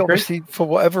 Yeah, he obviously, for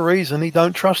whatever reason, he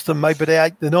don't trust them. Maybe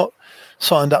they're not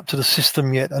signed up to the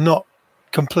system yet. They're not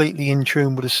completely in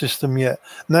tune with the system yet,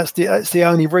 and that's the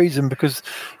only reason, because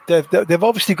they've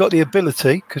obviously got the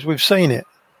ability, because we've seen it,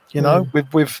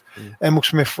 with Emil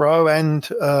Smith-Rowe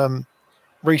and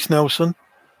Reece Nelson,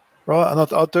 right? And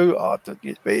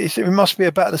it must be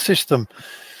about the system,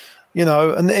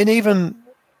 and even,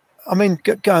 I mean,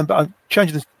 going back,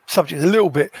 changing the subject a little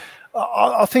bit,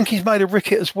 I think he's made a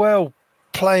ricket as well,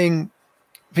 playing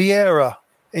Vieira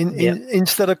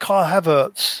instead of Kai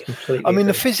Havertz. Completely I mean,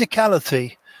 agree. the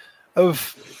physicality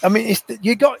of,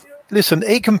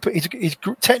 he's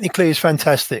technically is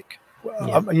fantastic.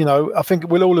 Yeah. I think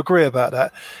we'll all agree about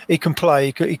that. He can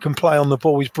play. He can play on the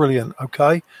ball. He's brilliant.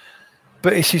 Okay,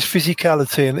 but it's his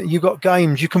physicality, and you've got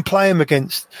games you can play him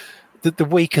against the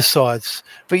weaker sides,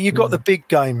 but you've got the big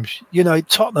games.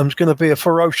 Tottenham's going to be a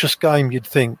ferocious game, you'd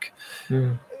think.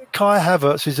 Kai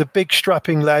Havertz is a big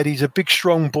strapping lad. He's a big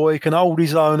strong boy. He can hold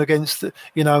his own against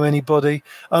anybody.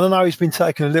 And I know he's been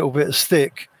taking a little bit of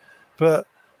stick, but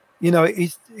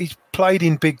he's played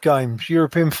in big games,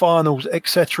 European finals,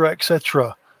 etc.,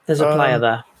 etc. There's a player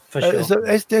there for sure.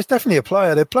 There's definitely a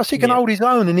player there. Plus, he can hold his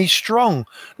own, and he's strong.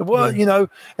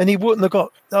 And he wouldn't have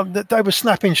got. They were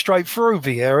snapping straight through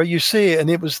Vieira. You see it, and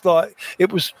it was like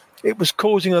it was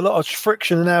causing a lot of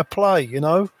friction in our play.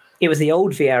 It was the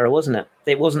old Vieira, wasn't it?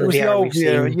 It wasn't the Vieira we've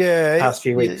seen the past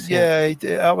few weeks. Yeah,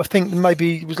 I think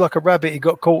maybe it was like a rabbit. He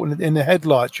got caught in the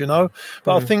headlights, But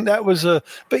I think that was a.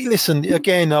 But listen,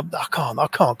 again, I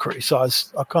can't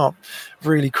criticise. I can't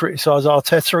really criticise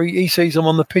Arteta. He sees them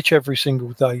on the pitch every single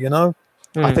day,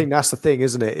 I think that's the thing,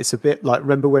 isn't it? It's a bit like,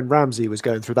 remember when Ramsey was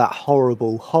going through that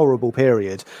horrible, horrible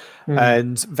period,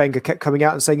 and Wenger kept coming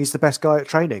out and saying he's the best guy at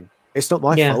training. It's not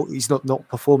my fault. He's not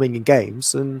performing in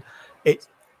games, and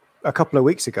a couple of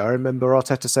weeks ago, I remember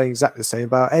Arteta saying exactly the same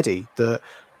about Eddie, that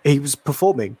he was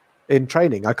performing in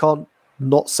training. I can't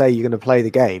not say you're going to play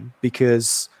the game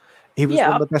because he was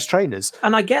one of the best trainers.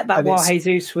 And I get that while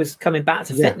Jesus was coming back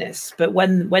to fitness, but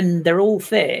when they're all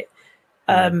fit,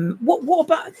 what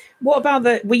about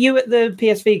were you at the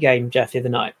PSV game, Jeff, the other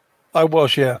night? I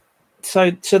was, yeah.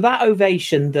 So that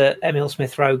ovation that Emil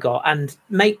Smith-Rowe got, and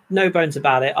make no bones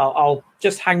about it, I'll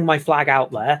just hang my flag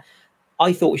out there.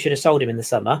 I thought we should have sold him in the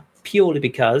summer purely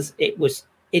because it was,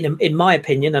 in my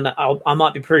opinion, and I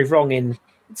might be proved wrong in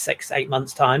 6-8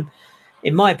 months' time.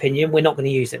 In my opinion, we're not going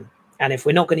to use him. And if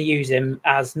we're not going to use him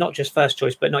as not just first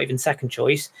choice, but not even second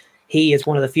choice, he is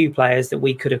one of the few players that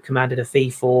we could have commanded a fee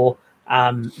for.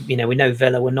 We know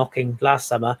Villa were knocking last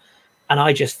summer, and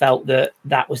I just felt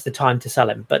that was the time to sell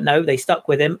him. But no, they stuck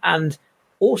with him, and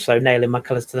also nailing my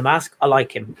colours to the mast. I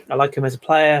like him. I like him as a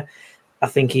player. I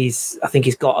think he's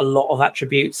got a lot of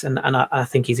attributes, and I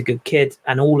think he's a good kid,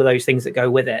 and all of those things that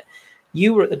go with it.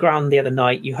 You were at the ground the other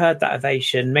night. You heard that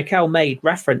ovation. Mikel made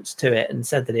reference to it and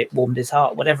said that it warmed his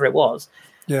heart, whatever it was.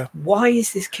 Yeah. Why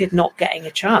is this kid not getting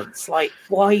a chance? Like,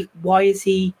 why is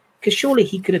he? Because surely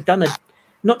he could have done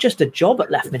not just a job at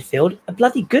left midfield, a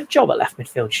bloody good job at left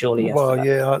midfield, surely. Well,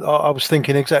 yeah, I was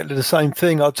thinking exactly the same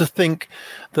thing. I just think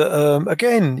that,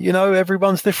 again,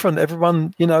 everyone's different.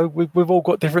 Everyone, we've all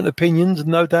got different opinions, and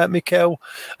no doubt Mikel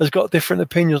has got different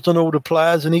opinions on all the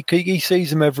players, and he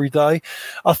sees them every day.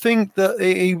 I think that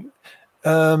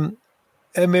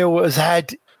Emil has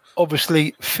had,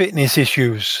 obviously, fitness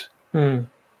issues. And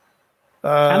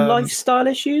lifestyle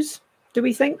issues. Do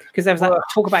we think? Because there was that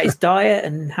talk about his diet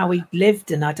and how he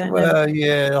lived, and I don't know. Well,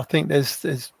 yeah, I think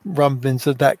there's rumblings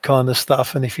of that kind of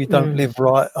stuff. And if you don't live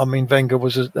right, I mean, Wenger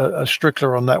was a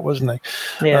stickler on that, wasn't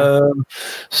he? Yeah.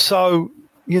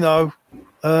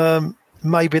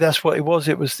 Maybe that's what it was.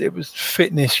 It was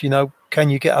fitness. Can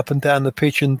you get up and down the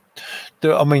pitch and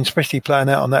do? I mean, especially playing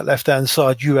out on that left hand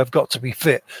side, you have got to be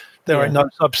fit. There ain't no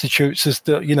substitutes.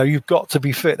 You've got to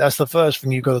be fit. That's the first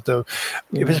thing you've got to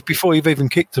do. If it's before you've even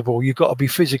kicked the ball, you've got to be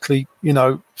physically,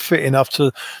 fit enough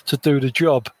to do the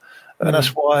job. And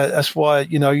that's why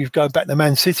you go back to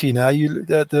Man City now.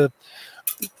 The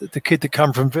kid that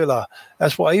come from Villa.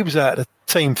 That's why he was out of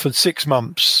the team for 6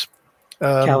 months.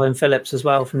 Calvin Phillips as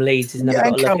well from Leeds. He's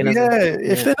never got a look in.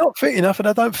 If they're not fit enough and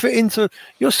they don't fit into,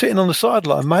 you're sitting on the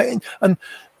sideline, mate, and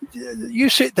you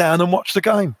sit down and watch the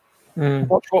game.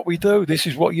 Watch what we do. This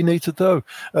is what you need to do.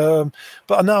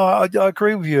 But no, I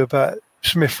agree with you about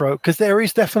Smith-Rowe, because there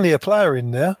is definitely a player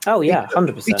in there. Oh yeah,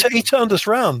 100%. He turned us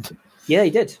round. Yeah, he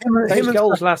did. Those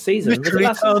goals last season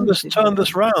literally turned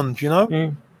us round.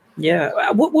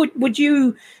 Yeah. Would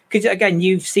you? Because again,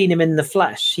 you've seen him in the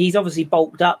flesh. He's obviously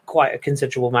bulked up quite a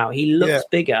considerable amount. He looks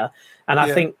bigger, and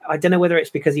I think, I don't know whether it's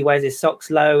because he wears his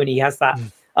socks low and he has that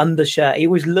undershirt. He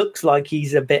always looks like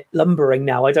he's a bit lumbering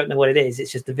now. I don't know what it is.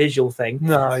 It's just a visual thing.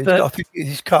 No, I think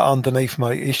he's cut underneath,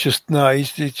 mate. He's just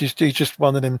he's just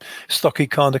one of them stocky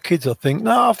kind of kids. I think.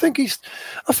 No, I think he's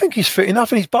fit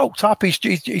enough, and he's bulked up. He's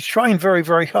trained very,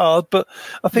 very hard, but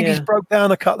I think he's broke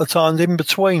down a couple of times in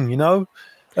between, and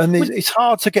it's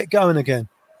hard to get going again.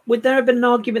 Would there have been an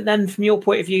argument then, from your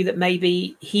point of view, that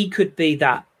maybe he could be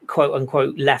that quote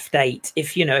unquote left 8?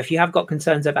 If you have got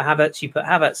concerns over Havertz, you put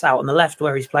Havertz out on the left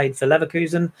where he's played for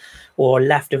Leverkusen, or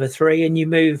left of a 3, and you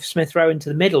move Smith-Rowe into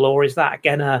the middle, or is that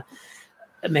again a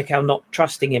Mikel not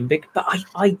trusting him? But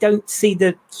I don't see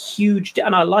the huge,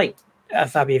 and I like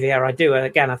Fabio Vieira. I do.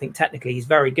 Again, I think technically he's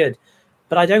very good,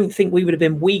 but I don't think we would have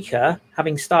been weaker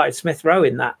having started Smith-Rowe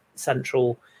in that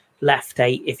central left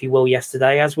 8, if you will,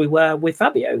 yesterday, as we were with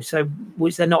Fabio. So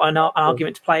was there not an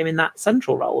argument to play him in that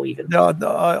central role even? No,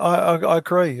 I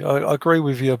agree. I agree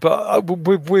with you. But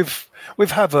with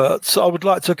Havertz, I would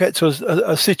like to get to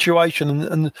a situation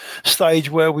and stage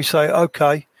where we say,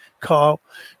 okay, Kyle,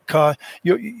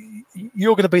 you're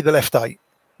going to be the left 8.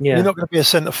 Yeah. You're not going to be a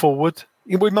centre forward.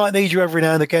 We might need you every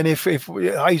now and again if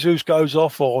Jesus goes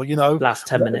off, or last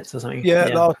 10 minutes or something. Yeah,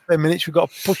 last 10 minutes we've got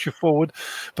to push you forward.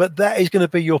 But that is going to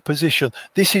be your position.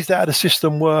 This is how the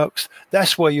system works.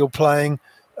 That's where you're playing.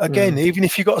 Again, even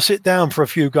if you've got to sit down for a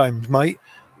few games, mate,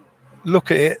 look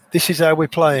at it. This is how we're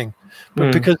playing.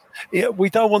 But because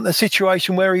we don't want the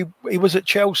situation where he was at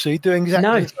Chelsea doing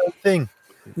exactly the same thing.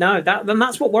 No,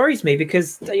 that's what worries me,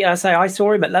 because I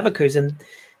saw him at Leverkusen.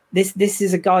 This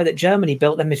is a guy that Germany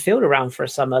built their midfield around for a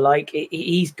summer. Like,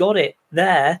 he's got it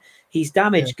there. He's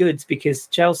damaged goods because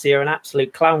Chelsea are an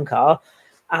absolute clown car.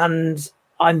 And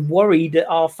I'm worried that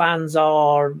our fans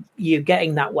are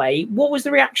getting that way. What was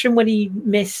the reaction when he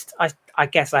missed, I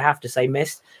guess I have to say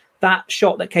missed, that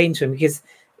shot that came to him? Because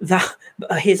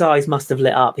his eyes must have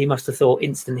lit up. He must have thought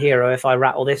instant hero if I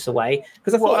rattle this away.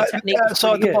 Because I thought the technique was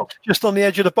outside the box, just on the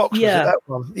edge of the box. Yeah, was it that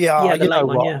one? Yeah, the late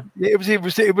one. Yeah,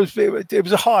 it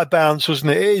was a high bounce,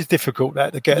 wasn't it? It is difficult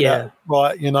to get that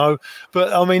right,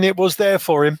 But I mean, it was there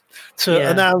for him to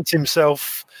announce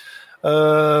himself.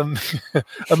 And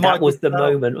that was the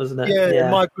moment, wasn't it? Yeah,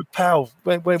 my good pal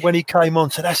when he came on,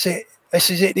 said, "That's it. This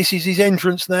is it. This is his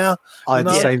entrance now." I had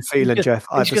the same feeling, Jeff.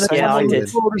 I did.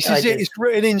 This is it. It's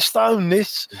written in stone.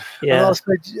 This. Yeah. And I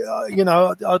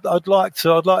said, I'd like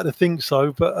to think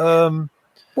so, but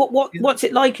what's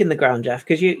it like in the ground, Jeff?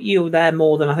 Because you're there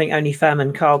more than I think only Fem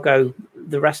and Carl go.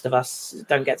 The rest of us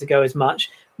don't get to go as much.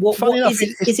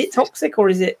 Is it toxic or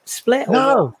is it split?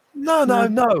 No.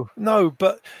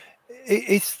 But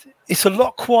it's a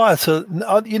lot quieter.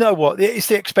 You know what? It's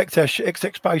the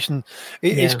expectation.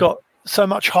 It's got so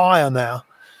much higher now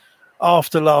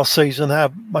after last season,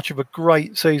 how much of a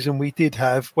great season we did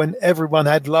have when everyone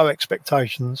had low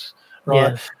expectations,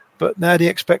 right? But now the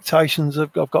expectations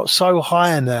have got so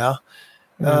high now.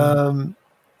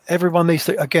 Everyone needs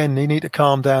to, again, they need to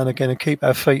calm down again and keep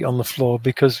our feet on the floor,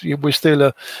 because we're still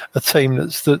a team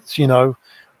that's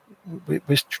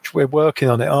we're working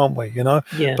on it, aren't we?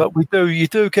 Yeah. But you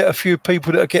do get a few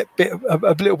people that get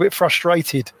a little bit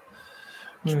frustrated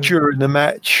during the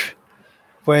match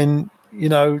when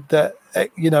that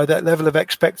level of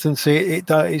expectancy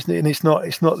it's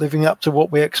not living up to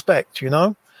what we expect.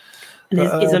 And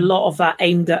is a lot of that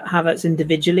aimed at Havertz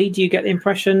individually? Do you get the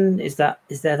impression? Is there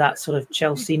that sort of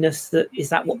Chelsea-ness? Is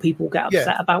that what people get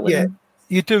upset about with him?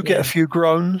 You do get a few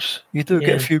groans.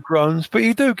 But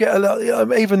you do get a lot.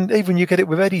 Even you get it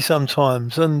with Eddie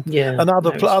sometimes, and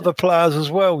other players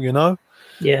as well.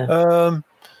 Yeah.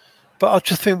 But I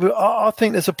just think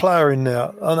there's a player in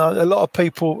there, and a lot of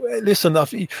people listen.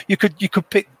 You could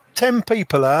pick 10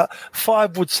 people out.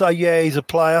 5 would say, "Yeah, he's a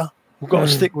player. We've got to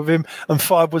stick with him," and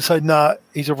 5 would say, "Nah,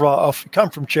 he's a write-off. He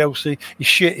come from Chelsea. He's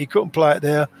shit. He couldn't play it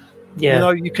there." Yeah,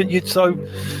 so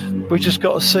we just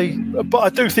got to see. But I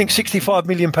do think £65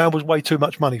 million was way too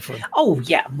much money for him. Oh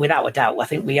yeah, without a doubt. I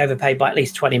think we overpaid by at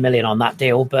least 20 million on that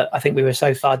deal. But I think we were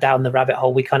so far down the rabbit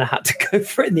hole, we kind of had to go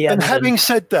for it in the end. And having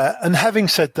said that,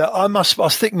 I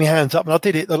stick my hands up, and I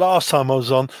did it the last time I was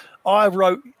on. I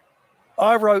wrote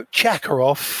Xhaka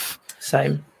off.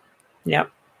 Same. Yeah.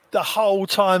 The whole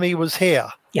time he was here.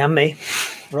 Yeah, me.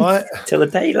 Right. Till the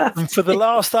day left. And for the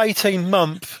last 18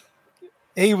 months,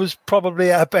 he was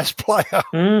probably our best player.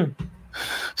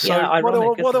 So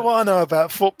what do I know about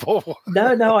football?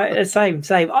 No, same.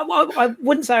 I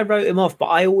wouldn't say I wrote him off, but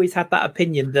I always had that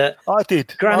opinion that I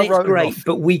did. Granite's great,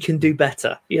 but we can do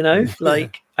better.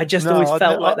 Like I just always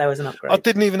felt like there was an upgrade. I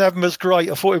didn't even have him as great.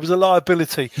 I thought he was a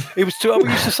liability. He was too. We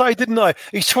used to say, didn't I?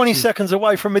 He's 20 seconds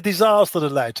away from a disaster, the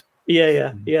lad.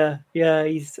 Yeah.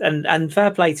 He's and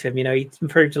fair play to him. He's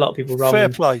improved a lot of people wrong. Fair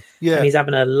play. Yeah, and he's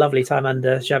having a lovely time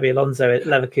under Xabi Alonso at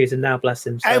Leverkusen now. Bless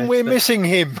him. And we're missing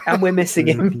him.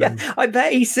 Yeah, I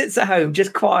bet he sits at home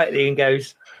just quietly and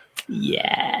goes,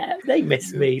 "Yeah, they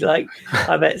miss me." Like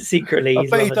I bet secretly. I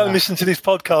bet he don't listen to this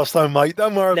podcast, though, mate.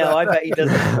 Don't worry about that. No, I bet he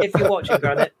doesn't. If you're watching,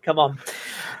 Granite, come on.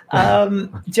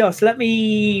 Josh, let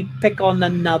me pick on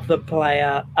another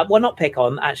player. Not pick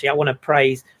on. Actually, I want to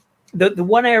praise. The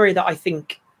one area that I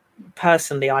think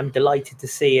personally I'm delighted to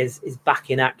see is back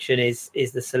in action is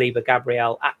the Saliba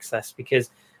Gabriel axis because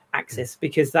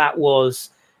that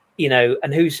was,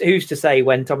 and who's to say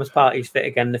when Thomas Partey's fit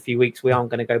again in a few weeks we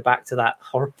aren't going to go back to that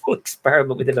horrible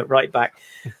experiment with him at right back.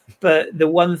 But the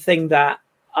one thing that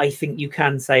I think you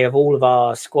can say of all of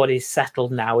our squad is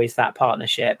settled now is that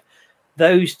partnership.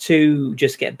 those two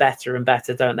just get better and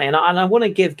better, don't they? And I want to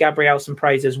give Gabriel some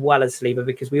praise as well as Saliba,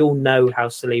 because we all know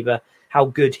how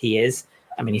good he is.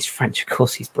 I mean, he's French, of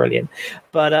course, he's brilliant.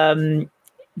 But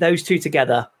those two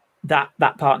together, that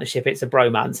partnership, it's a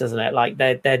bromance, isn't it? Like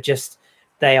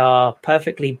they are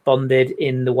perfectly bonded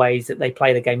in the ways that they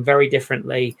play the game very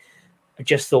differently. I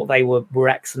just thought they were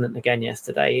excellent again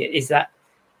yesterday.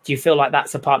 Do you feel like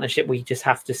that's a partnership we just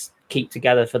have to keep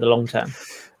together for the long term?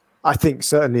 I think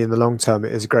certainly in the long term,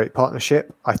 it is a great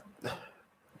partnership.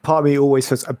 Part of me always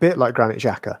feels a bit like Granit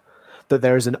Xhaka, that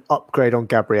there is an upgrade on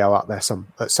Gabriel out there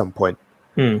at some point.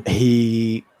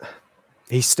 He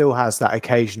still has that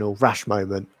occasional rash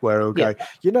moment where he'll go,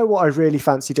 you know what I really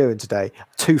fancy doing today?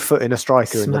 2 foot in a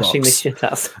striker Smashing in the box. Smashing the shit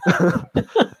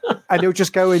out. And he'll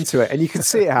just go into it and you can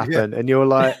see it happen and you're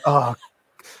like, oh,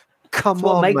 come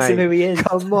on, makes mate. him who he is.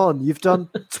 Come on. You've done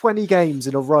 20 games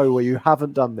in a row where you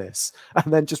haven't done this.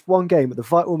 And then just one game at the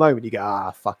vital moment, you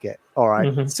go, fuck it. All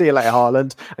right. See you later,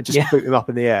 Haaland. And just boot him up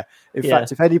in the air. In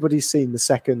fact, if anybody's seen the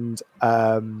second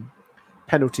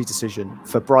penalty decision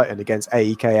for Brighton against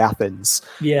AEK Athens,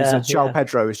 João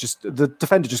Pedro is just, the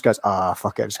defender just goes,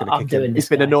 fuck it. I'm just going to kick him. He's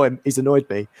been annoying. He's annoyed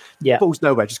me. Ball's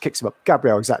nowhere. Just kicks him up.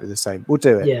 Gabriel, exactly the same. We'll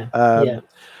do it.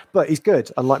 But he's good,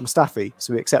 unlike Mustafi.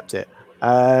 So we accept it.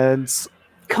 And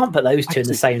can't put those two in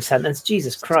the same sentence.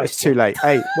 Jesus Christ. It's too late.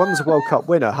 Hey, one's a World Cup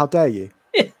winner. How dare you?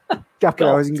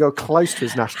 Gabriel hasn't go close to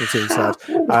his national team side.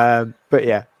 But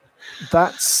yeah,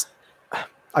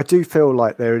 I do feel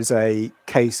like there is a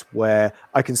case where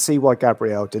I can see why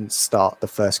Gabriel didn't start the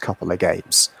first couple of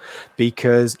games,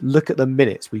 because look at the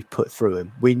minutes we've put through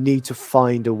him. We need to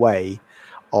find a way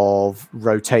of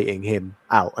rotating him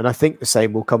out. And I think the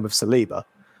same will come with Saliba.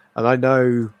 And I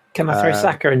know... Can I throw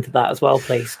Saka into that as well,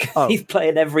 please? He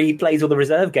plays all the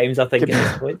reserve games, I think, at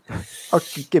this point.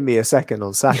 Give me a second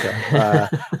on Saka.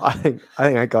 I think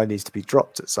that guy needs to be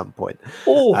dropped at some point.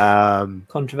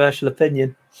 Controversial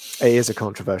opinion. It is a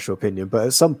controversial opinion, but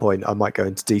at some point I might go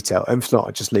into detail. And if not,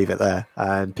 I just leave it there.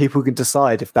 And people can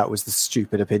decide if that was the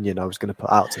stupid opinion I was going to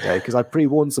put out today, because I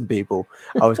pre-warned some people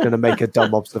I was going to make a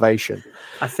dumb observation.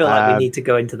 I feel like we need to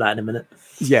go into that in a minute.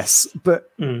 Yes,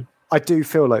 but... I do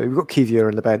feel like we've got Kivior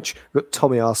on the bench, we've got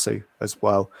Tommy Arsu as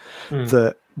well,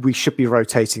 that we should be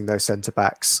rotating those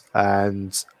centre-backs.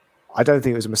 And I don't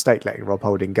think it was a mistake letting Rob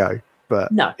Holding go,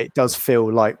 but it does feel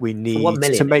like we need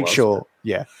to make sure,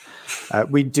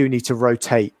 we do need to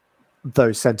rotate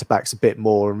those centre-backs a bit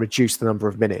more and reduce the number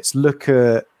of minutes. Look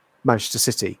at Manchester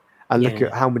City and look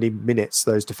at how many minutes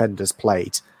those defenders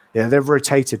played. They've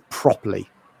rotated properly.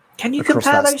 Can you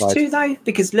compare those two, though?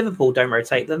 Because Liverpool don't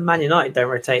rotate them, Man United don't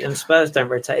rotate them, Spurs don't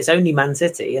rotate. It's only Man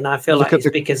City, and I feel like it's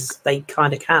because they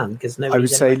kind of can. Because I would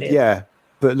say,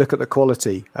 but look at the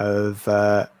quality of.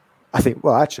 I think.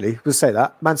 Well, actually, we'll say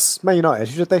that Man United,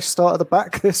 should they start at the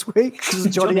back this week?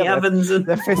 Johnny Evans, and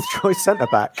their 5th choice centre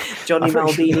back, Johnny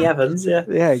Maldini Evans.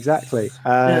 Yeah, exactly.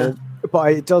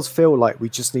 But it does feel like we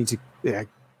just need to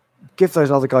give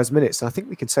those other guys minutes, and I think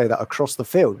we can say that across the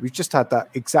field. We've just had that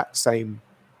exact same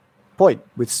point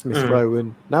with Smith Rowe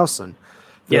and Nelson.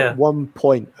 One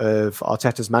point of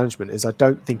Arteta's management is I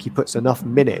don't think he puts enough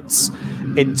minutes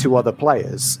into other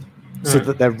players so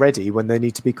that they're ready when they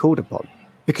need to be called upon.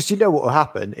 Because you know what will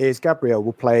happen is Gabriel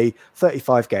will play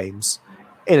 35 games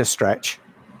in a stretch,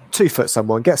 2-foot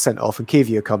someone, gets sent off, and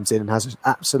Kivior comes in and has an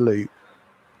absolute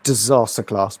disaster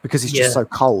class because he's just so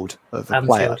cold of a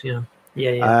player.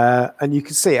 And you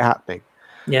can see it happening.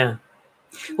 Yeah.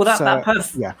 Well,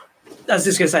 I was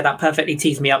just going to say that perfectly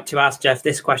tees me up to ask Jeff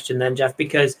this question then, Jeff,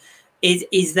 because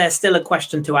is there still a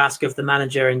question to ask of the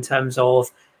manager in terms of,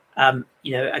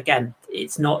 again,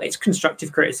 it's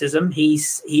constructive criticism. He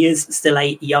is still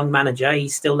a young manager.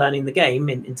 He's still learning the game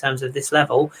in terms of this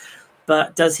level,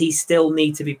 but does he still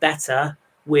need to be better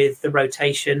with the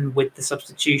rotation, with the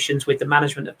substitutions, with the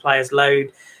management of players'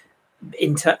 load?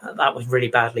 That was really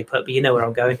badly put, but you know where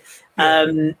I'm going.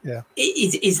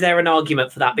 Is there an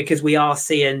argument for that? Because we are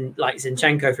seeing, like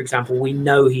Zinchenko, for example, we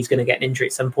know he's going to get an injury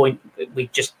at some point. We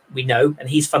know, and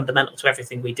he's fundamental to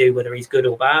everything we do, whether he's good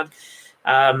or bad.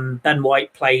 Ben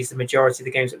White plays the majority of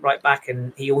the games at right back,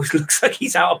 and he always looks like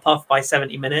he's out of puff by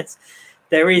 70 minutes.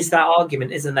 There is that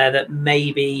argument, isn't there, that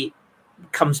maybe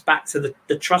comes back to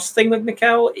the trust thing with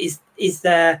Mikel? Is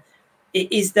there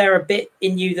a bit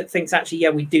in you that thinks actually,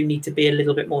 we do need to be a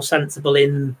little bit more sensible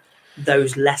in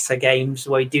those lesser games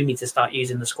where we do need to start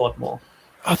using the squad more?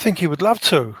 I think he would love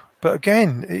to, but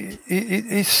again,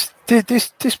 it's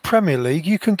this Premier League.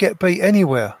 You can get beat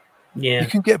anywhere. Yeah, you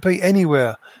can get beat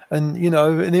anywhere, and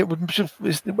and it would just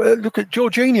look at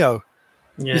Jorginho.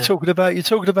 Yeah. You're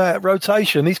talking about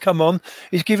rotation. He's come on.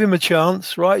 He's given him a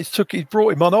chance, right? He's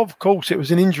brought him on. Of course, it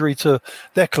was an injury to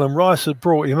Declan Rice that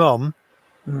brought him on,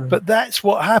 but that's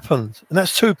what happened, and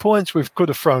that's 2 points we could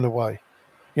have thrown away.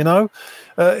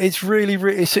 It's really,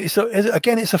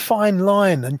 again, it's a fine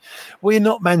line, and we're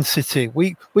not Man City.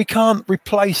 We can't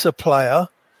replace a player,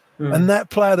 and that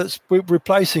player that's we're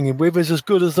replacing him with is as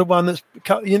good as the one that's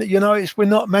we're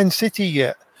not Man City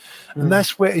yet. And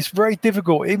that's where it's very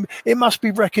difficult. It must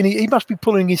be reckoning. He must be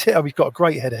pulling his hair. He's got a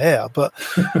great head of hair, but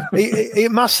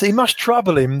it must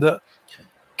trouble him that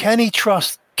can he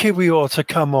trust Kiwior to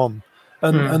come on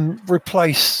and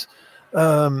replace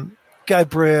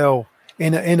Gabriel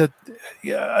in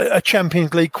a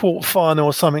Champions League quarter final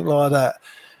or something like that.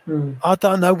 I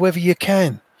don't know whether you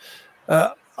can.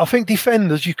 I think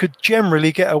defenders you could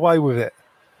generally get away with it.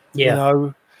 Yeah,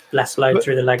 less load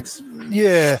through the legs.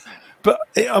 Yeah. But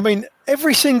I mean,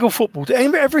 every single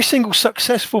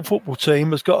successful football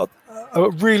team has got a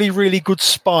really, really good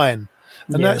spine,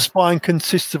 and that spine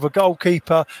consists of a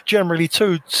goalkeeper, generally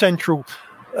 2 central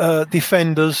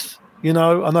defenders. I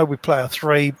know we play a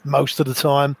 3 most of the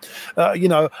time.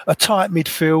 A tight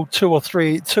midfield, 2 or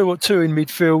 3, 2 in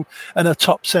midfield, and a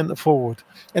top centre forward,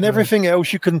 and everything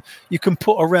else you can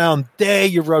put around there.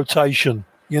 Your rotation,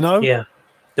 Yeah.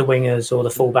 The wingers or the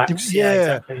fullbacks.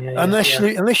 Yeah,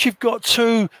 exactly. Unless you've got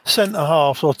 2 centre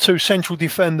halves or 2 central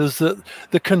defenders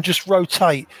that can just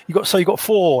rotate. You've got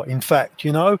 4, in fact,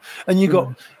 and you've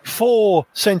got 4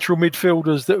 central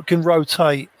midfielders that can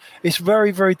rotate. It's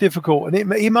very, very difficult,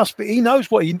 and he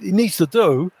knows what he needs to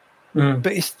do,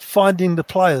 but it's finding the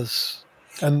players.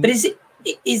 But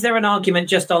is there an argument,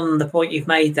 just on the point you've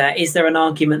made there, is there an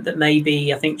argument that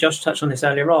maybe, I think Josh touched on this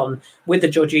earlier on, with the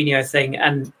Jorginho thing,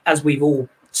 and as we've all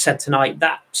said tonight,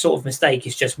 that sort of mistake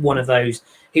is just one of those,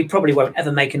 he probably won't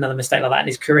ever make another mistake like that in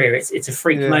his career. It's a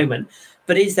freak moment.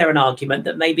 But is there an argument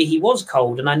that maybe he was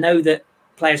cold? And I know that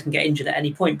players can get injured at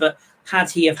any point, but had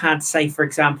he have had, say, for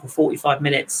example, 45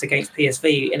 minutes against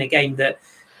PSV in a game that,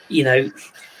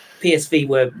 PSV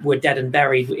were dead and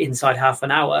buried inside half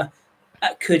an hour,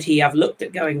 could he have looked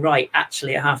at going, right,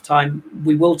 actually at half-time,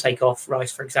 we will take off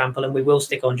Rice, for example, and we will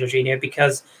stick on Jorginho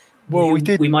because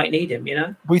we might need him,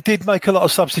 We did make a lot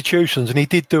of substitutions, and he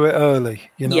did do it early,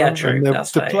 Yeah, true. And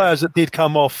the players that did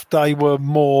come off, they were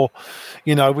more,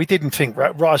 we didn't think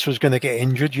Rice was going to get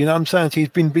injured. You know what I'm saying?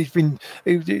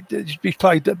 He's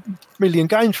played a million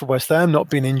games for West Ham, not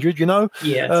been injured.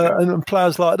 Yeah, and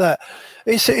players like that.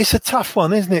 It's a tough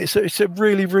one, isn't it? It's a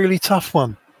really, really tough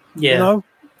one. Yeah,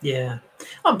 Yeah,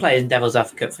 I'm playing devil's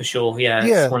advocate for sure. Yeah,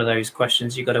 it's one of those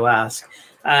questions you've got to ask.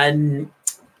 And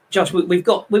Josh, we've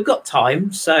got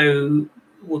time, so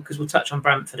because we'll touch on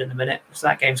Brentford in a minute, so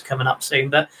that game's coming up soon.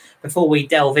 But before we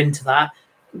delve into that,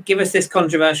 give us this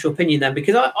controversial opinion then,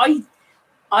 because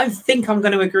I think I'm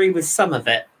going to agree with some of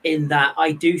it, in that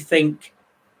I do think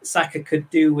Saka could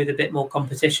do with a bit more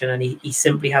competition, and he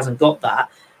simply hasn't got that.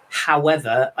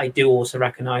 However, I do also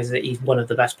recognise that he's one of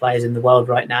the best players in the world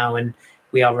right now, and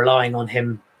we are relying on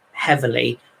him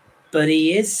heavily. But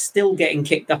he is still getting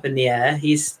kicked up in the air.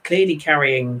 He's clearly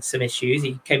carrying some issues.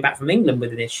 He came back from England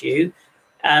with an issue.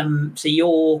 So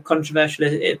your controversial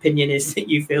opinion is that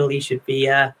you feel he should be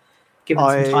given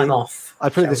some time off.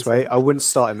 I'd put it this way. I wouldn't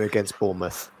start him against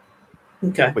Bournemouth.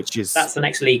 Okay. That's the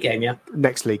next league game, yeah?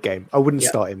 Next league game. I wouldn't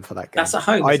start him for that game. That's at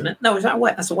home, isn't it? No, is that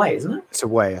away? That's away, isn't it? It's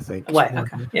away, I think. Away,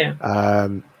 okay.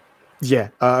 Yeah.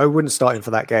 I wouldn't start him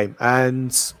for that game.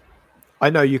 And I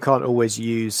know you can't always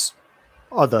use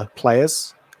other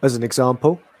players as an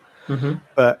example,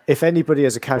 but if anybody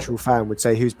as a casual fan would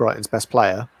say who's Brighton's best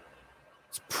player,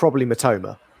 it's probably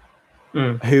Matoma,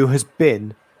 who he's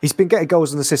been getting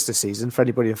goals and assists this season for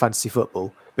anybody in fantasy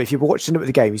football, but if you're watching him at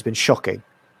the game, he's been shocking.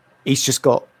 He's just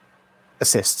got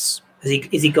assists.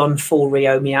 Is he gone full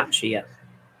Rio Miyachi yet?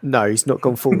 No, he's not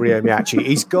gone full Rio Miyachi.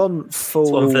 He's gone full...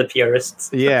 It's one for the purists.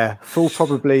 Yeah, full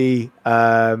probably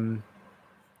a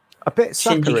bit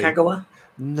Shinji Kagawa?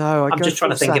 No, I'm just trying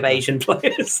to think of Asian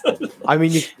players. I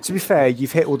mean, to be fair,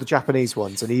 you've hit all the Japanese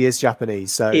ones, and he is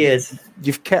Japanese, so he is.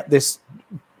 You've kept this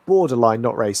borderline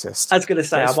not racist. I was going to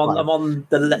say, I'm on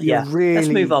the really, let's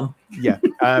move on. Yeah,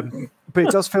 but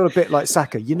it does feel a bit like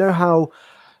Saka. You know how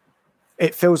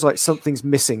it feels like something's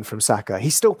missing from Saka.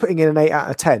 He's still putting in an 8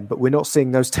 out of 10, but we're not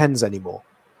seeing those 10s anymore.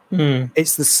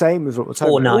 It's the same with what we're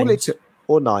talking about.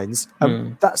 Or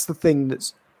 9s. That's the thing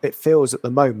that it feels at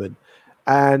the moment.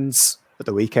 And at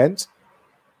the weekend,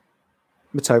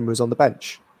 Matoma was on the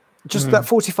bench. Just that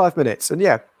 45 minutes. And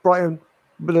yeah, Brighton,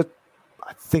 I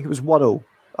think it was 1-1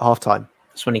 at half-time.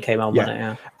 That's when he came on, wasn't it?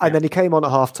 Yeah. And then he came on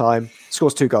at half-time,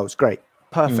 scores 2 goals. Great.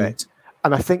 Perfect.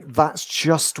 And I think that's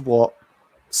just what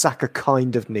Saka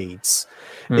kind of needs.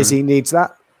 Is he needs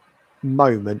that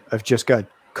moment of just going,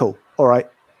 cool, all right.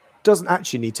 Doesn't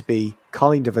actually need to be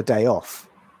kind of a day off.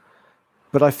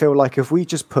 But I feel like if we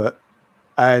just put,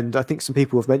 and I think some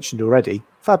people have mentioned already,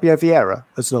 Fabio Vieira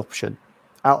as an option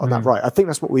out on that right. I think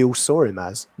that's what we all saw him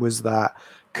as, was that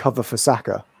cover for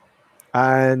Saka.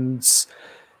 And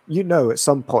at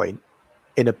some point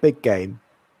in a big game,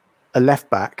 a left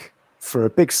back for a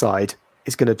big side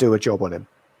is going to do a job on him.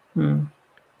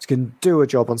 It's going to do a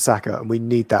job on Saka, and we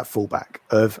need that fullback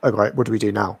of, okay, what do we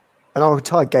do now? And our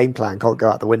entire game plan can't go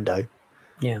out the window.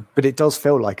 Yeah. But it does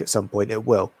feel like at some point it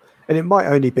will. And it might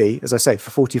only be, as I say,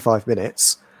 for 45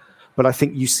 minutes. But I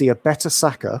think you see a better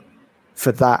Saka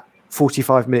for that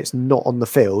 45 minutes not on the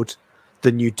field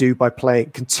than you do by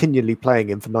continually playing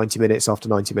him for 90 minutes after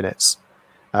 90 minutes.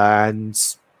 And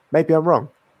maybe I'm wrong.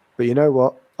 But you know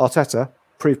what? Arteta,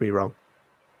 prove me wrong.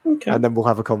 Okay. And then we'll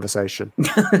have a conversation.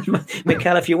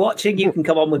 Mikel, if you're watching, you can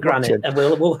come on with Granite and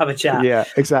we'll have a chat. Yeah,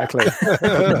 exactly.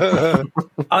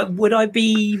 Would I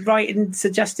be right in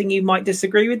suggesting you might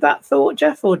disagree with that thought,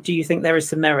 Jeff, or do you think there is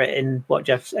some merit in what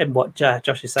Josh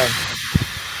is saying?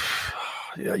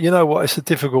 You know what? It's a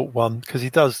difficult one because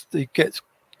he gets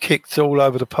kicked all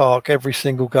over the park every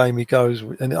single game he goes,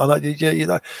 and I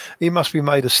know, he must be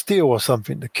made of steel or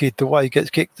something. The kid, the way he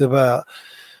gets kicked about.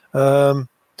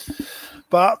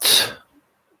 But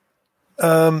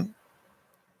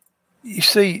you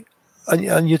see,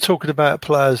 and you're talking about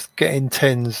players getting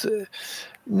 10s.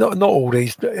 Not all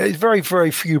these. It's very,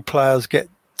 very few players get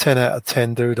 10 out of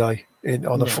 10, do they?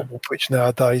 On a football pitch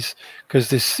nowadays, because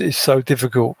this is so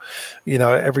difficult.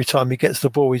 Every time he gets the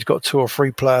ball, he's got 2 or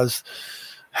 3 players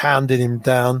hounding him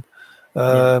down.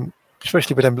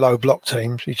 Especially with them low block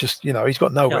teams, he's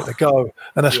got nowhere to go,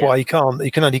 and that's why he can't.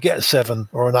 He can only get a 7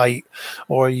 or an 8,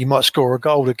 or he might score a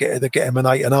goal to get him an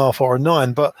 8.5 or a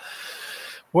 9. But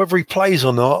whether he plays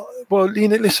or not, well,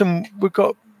 listen, we've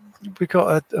got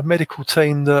a medical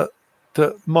team that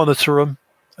monitor him,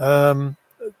 a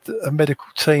medical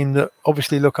team that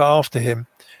obviously look after him,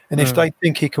 and if they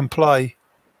think he can play,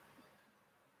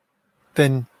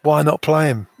 then why not play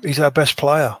him? He's our best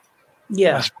player.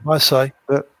 Yeah, that's what I say.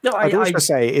 But I'd also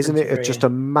say, isn't it just a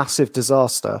massive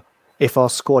disaster if our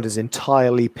squad is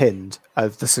entirely pinned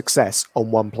of the success on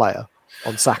one player,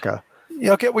 on Saka?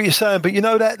 Yeah, I get what you're saying, but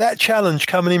that challenge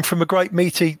coming in from a great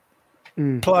meaty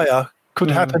player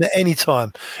could happen at any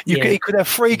time. He could have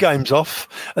 3 games off,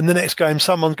 and the next game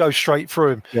someone goes straight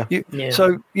through him.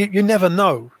 So you never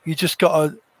know. You just got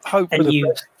to hope for the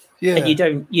best. Yeah,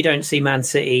 and you don't see Man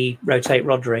City rotate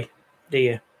Rodri, do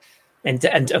you?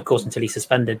 And of course until he's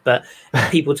suspended. But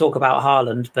people talk about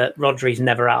Haaland, but Rodri's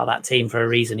never out of that team for a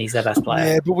reason. He's their best player.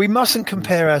 Yeah, but we mustn't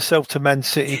compare ourselves to Man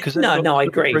City because no, I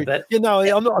agree. But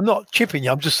I'm not chipping you.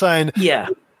 I'm just saying. Yeah.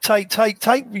 Take.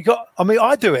 I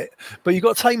do it, but you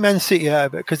got to take Man City out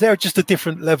of it because they're just a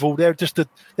different level. They've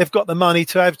got the money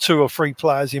to have 2 or 3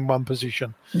 players in one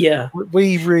position. Yeah,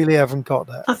 we really haven't got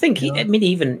that. I think.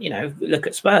 Even look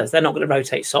at Spurs. They're not going to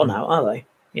rotate Son out, are they?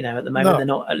 At the moment, they're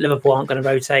not. Liverpool aren't going to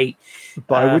rotate.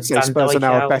 But I would say Spurs are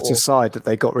now a better side that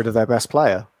they got rid of their best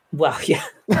player. Well, yeah.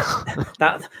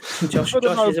 That Josh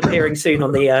is appearing soon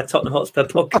on the Tottenham Hotspur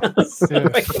podcast.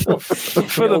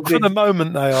 For the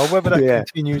moment, they are. Whether that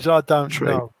continues, I don't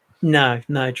know.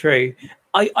 No, true.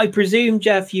 I presume,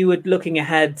 Jeff, you were looking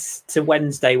ahead to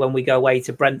Wednesday when we go away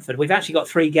to Brentford. We've actually got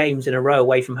 3 games in a row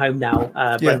away from home now,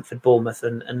 Brentford, Bournemouth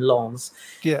and Lens.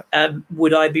 Yeah.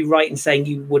 Would I be right in saying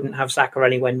you wouldn't have Saka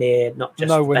anywhere near, not just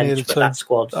the bench, but that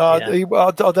squad?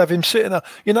 I'd have him sitting there.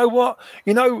 You know what?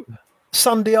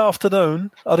 Sunday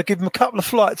afternoon, I'd give him a couple of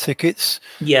flight tickets.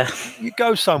 Yeah. You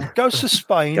go to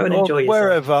Spain go and or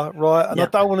wherever, right? And I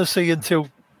don't want to see you until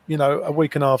a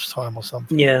week and a half's time or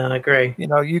something. Yeah, I agree.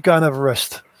 You go and have a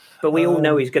rest. But we all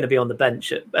know he's going to be on the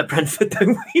bench at Brentford,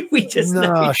 don't we? We just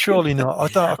know. Surely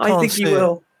not. I think he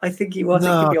will. I think he will.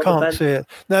 No, I can't see it.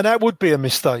 Now, that would be a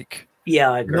mistake.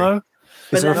 Yeah, I agree. No?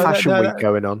 Is there a fashion week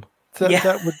going on?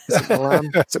 That would,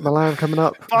 is it Milan coming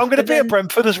up? I'm going to be at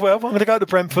Brentford as well. I'm going to go to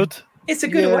Brentford. It's a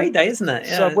good away day, isn't it?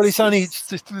 Yeah,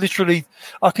 it's literally,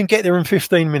 I can get there in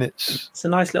 15 minutes. It's a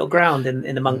nice little ground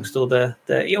in amongst all the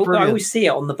I always see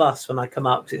it on the bus when I come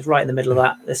up because it's right in the middle of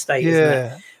that estate, isn't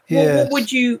it?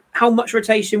 Yeah. How much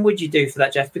rotation would you do for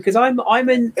that, Jeff? Because I'm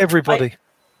in everybody.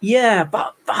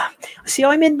 But see,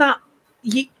 I'm in that.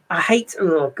 I hate.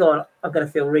 Oh God, I'm going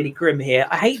to feel really grim here.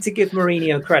 I hate to give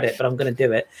Mourinho credit, but I'm going to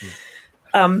do it.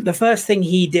 The first thing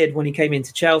he did when he came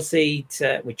into Chelsea,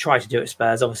 we tried to do it at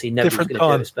Spurs. Obviously, nobody's going to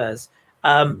do it at Spurs.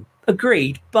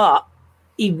 Agreed, but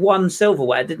he won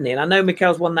silverware, didn't he? And I know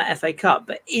Mikel's won that FA Cup,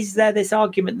 but is there this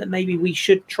argument that maybe we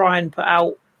should try and put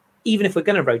out even if we're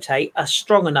going to rotate, a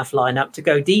strong enough lineup to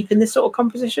go deep in this sort of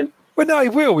composition? Well, no, he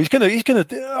will. He's going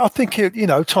to. I think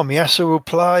Tommy Asa will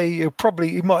play.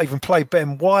 He might even play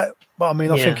Ben White. But I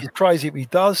mean, I think he's crazy if he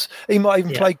does. He might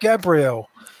even play Gabriel.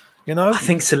 I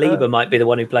think Saliba might be the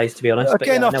one who plays. To be honest,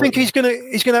 again, I think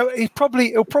he'll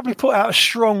probably put out a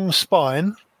strong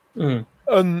spine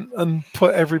and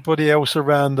put everybody else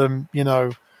around them.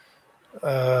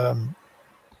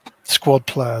 Squad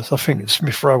players. I think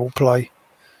Smith Rowe will play.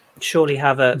 Surely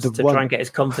Havertz to try and get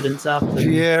his confidence up.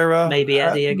 Vieira, maybe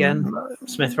Eddie again.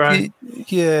 Smith Rowe.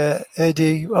 Yeah,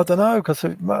 Eddie. I don't know, because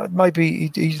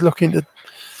maybe he's looking to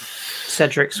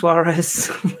Cedric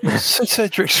Suarez.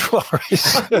 Cedric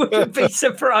Suarez. I wouldn't be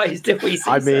surprised if we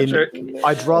see Cedric.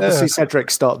 I'd rather see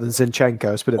Cedric start than Zinchenko,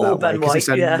 let's put it that way, because he's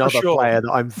another player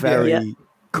that I'm very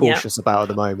cautious about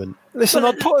at the the Listen,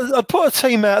 I'd put a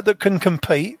team out that can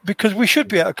compete, because we should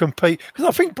be able to compete, because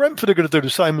I think Brentford are going to do the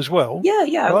same as well.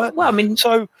 Yeah. Right? Well, I mean,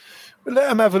 so let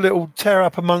them have a little tear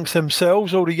up amongst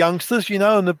themselves, all the youngsters,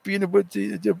 and the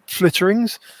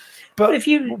flitterings. But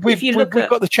we've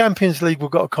got the Champions League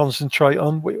we've got to concentrate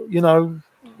on.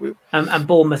 And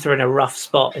Bournemouth are in a rough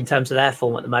spot in terms of their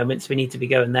form at the moment, so we need to be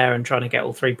going there and trying to get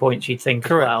all 3 points, you'd think.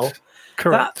 Correct. As well.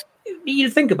 Correct. You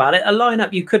think about it, a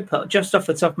lineup you could put, just off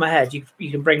the top of my head, you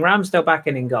can bring Ramsdale back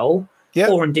in goal,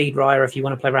 or indeed Raya if you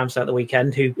want to play Ramsdale at the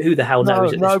weekend. Who the hell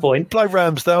knows at this point? Play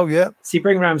Ramsdale, yeah. So you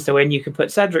bring Ramsdale in, you could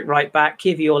put Cedric right back,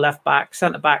 Kivior left back,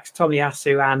 centre backs Tommy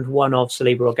Asu and one of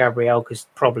Saliba or Gabriel, because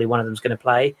probably one of them's going to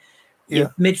play. Yeah.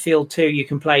 Midfield too, you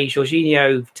can play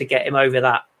Jorginho to get him over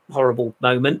that horrible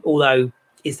moment. Although,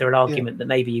 is there an argument that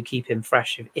maybe you keep him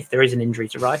fresh if there is an injury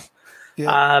to Rice?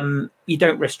 Yeah. You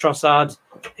don't risk Trossard.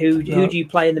 Who do you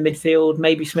play in the midfield?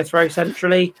 Maybe Smith Rowe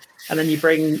centrally, and then you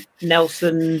bring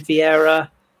Nelson, Vieira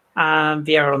on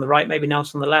the right, maybe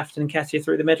Nelson on the left, and Nketiah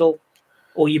through the middle.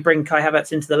 Or you bring Kai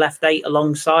Havertz into the left 8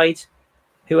 alongside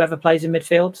whoever plays in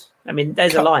midfield. I mean,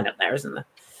 there's a lineup there, isn't there?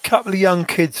 Couple of young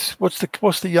kids. What's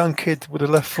the young kid with the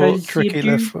left foot? Tricky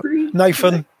left foot.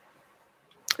 Nathan.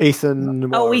 Ethan.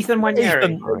 Ethan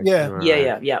Wanyeri.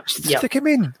 Yeah. Stick him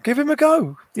in. Give him a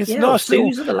go. It's nice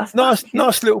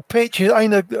little pitch. It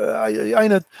ain't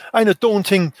a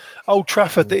daunting Old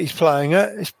Trafford that he's playing at.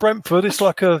 It's Brentford. It's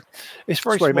very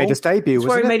small. Where he made his debut,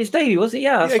 wasn't it? Where he made his debut, was it?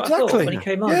 Yeah, exactly. When he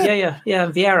came on. Yeah.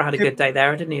 And Vieira had a good day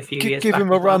there, didn't he? A few years back. Give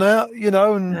him a run out,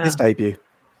 and his debut.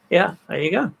 Yeah, there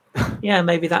you go. Yeah,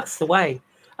 maybe that's the way.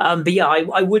 But yeah,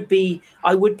 I would play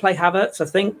Havertz, I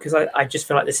think, because I just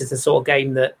feel like this is the sort of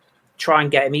game that try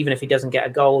and get him, even if he doesn't get a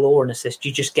goal or an assist,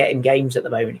 you just get him games at the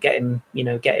moment, get him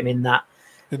in that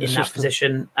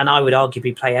position. And I would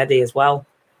arguably play Eddie as well.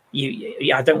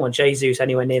 I don't want Jesus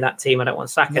anywhere near that team. I don't want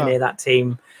Saka near that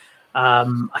team. I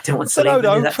don't want Saliba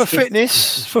near that team.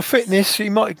 For fitness,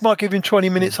 you might give him 20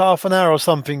 minutes, half an hour or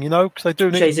something, because they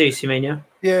do need Jesus, you mean, yeah?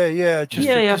 Yeah.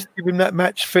 Just give him that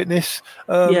match fitness.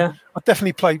 I'd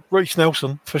definitely play Reece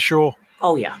Nelson for sure.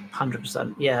 Oh yeah,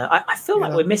 100%. Yeah, I feel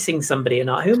like we're missing somebody, and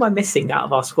who am I missing out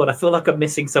of our squad? I feel like I'm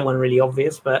missing someone really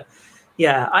obvious, but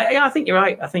yeah, I think you're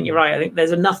right. I think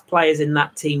there's enough players in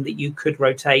that team that you could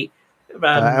rotate. El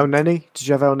Neni? Did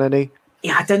you have El Neni?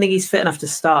 Yeah, I don't think he's fit enough to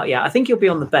start yet. I think he'll be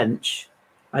on the bench.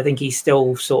 I think he's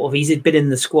still he's been in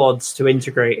the squads to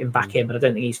integrate him back in, but I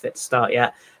don't think he's fit to start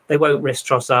yet. They won't risk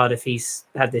Trossard if he's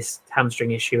had this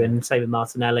hamstring issue, and same with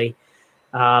Martinelli.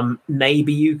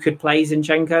 Maybe you could play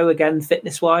Zinchenko again,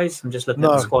 fitness-wise. I'm just looking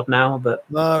at the squad now, but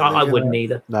I wouldn't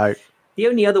either. No. The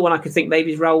only other one I could think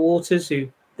maybe is Raoul Waters, who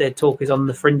their talk is on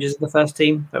the fringes of the first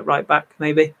team at right back,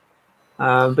 maybe.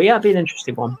 But yeah, it'd be an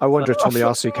interesting one. I wonder if Tommy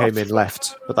Asu came in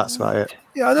left, but that's about it.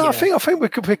 Yeah, no, I think we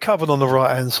could be covered on the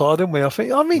right hand side, don't we?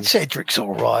 I mean, Cedric's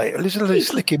all right. Let's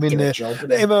slick him in there.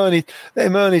 Let him earn his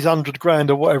 $100,000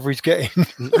 or whatever he's getting.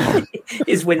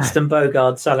 His Winston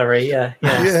Bogard salary, yeah.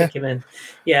 Stick him in.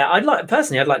 Yeah, I'd like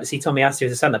to see Tommy Asu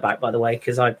as a centre back, by the way,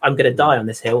 because I'm going to die on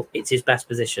this hill. It's his best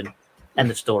position. End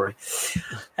of story.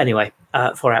 Anyway,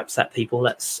 before I upset people,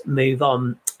 let's move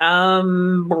on.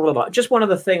 Just one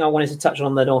other thing I wanted to touch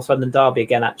on the North London derby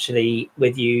again, actually,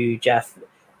 with you, Jeff.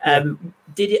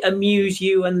 Did it amuse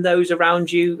you and those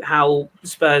around you how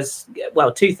Spurs,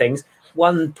 well, two things.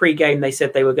 One, pre-game, they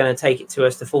said they were going to take it to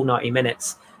us the full 90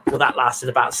 minutes. Well, that lasted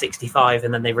about 65,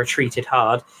 and then they retreated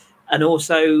hard. And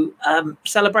also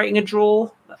celebrating a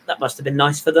draw. That must have been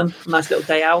nice for them. Nice little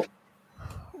day out.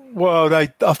 Well,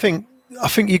 I think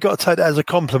you've got to take that as a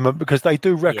compliment, because they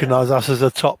do recognise us as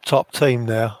a top team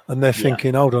now, and they're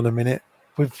thinking, hold on a minute,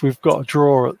 we've got a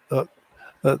draw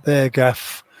at their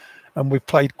gaff, and we've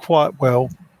played quite well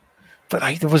but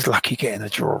they was lucky getting a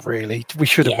draw. Really, we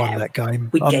should have won that game.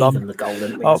 We gave them the goal,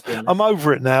 didn't we? I'm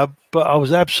over it now, but I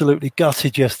was absolutely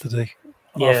gutted yesterday.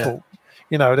 Yeah. I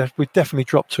thought, we definitely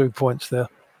dropped 2 points there.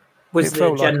 Was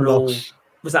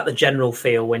that the general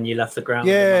feel when you left the ground?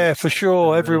 Yeah, for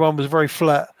sure. Everyone was very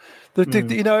flat.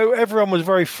 Everyone was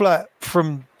very flat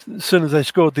from as soon as they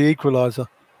scored the equaliser.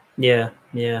 Yeah.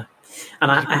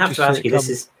 And I have to ask you,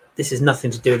 this is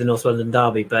nothing to do with the North London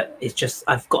derby, but it's just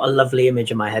I've got a lovely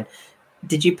image in my head.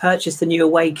 Did you purchase the new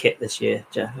away kit this year,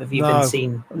 Jeff? Have you been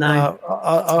seen? No.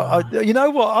 You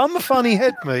know what? I'm a funny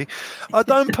head, me. I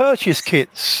don't purchase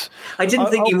kits. I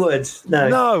didn't think you would.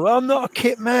 No, I'm not a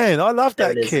kit man. I love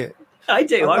that kit. I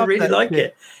do. I really like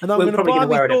it. And I'm going to buy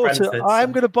my daughter. I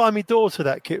am going to buy my daughter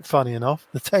that kit. Funny enough,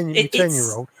 the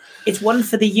 10-year-old. It's one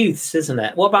for the youths, isn't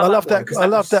it? What about? I love that. I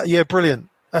love that. Yeah, brilliant.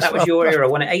 That was your era,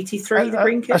 wasn't it? 83, the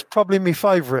green kit? That's probably my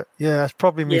favourite. Yeah, that's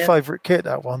probably my favourite kit,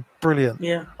 that one. Brilliant.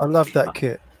 Yeah. I love that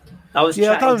kit. I was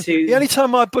chatting to... The only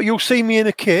time you'll see me in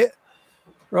a kit,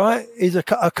 right, is a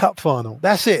cup final.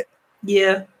 That's it.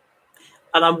 Yeah.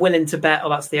 And I'm willing to bet,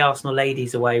 that's the Arsenal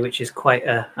ladies away, which is quite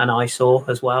an eyesore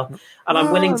as well. And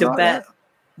I'm willing to bet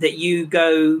that you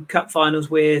go cup finals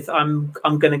with, I'm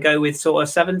going to go with sort of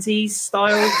 70s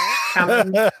style,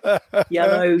 Cameron,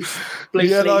 yellows, blue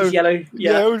sleeves, yellow.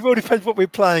 Yeah, it all depends what we're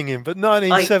playing in. But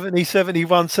 1970,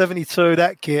 71, 72,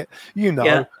 that kit,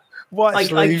 white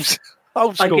sleeves,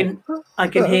 old school. I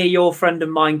can hear your friend of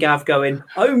mine, Gav, going,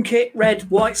 home kit, red,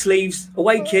 white sleeves,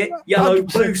 away kit, yellow,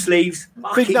 100%. Blue sleeves.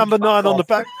 Big number 9 on the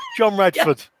back, John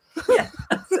Radford. Yeah,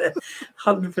 that's it.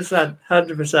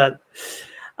 100%.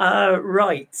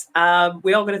 Right.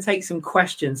 We are going to take some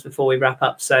questions before we wrap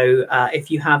up. So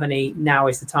if you have any, now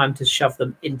is the time to shove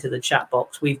them into the chat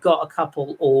box. We've got a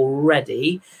couple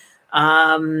already.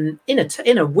 In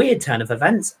a weird turn of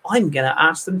events, I'm going to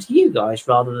ask them to you guys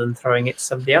rather than throwing it to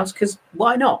somebody else, because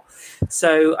why not?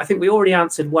 So I think we already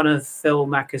answered one of Phil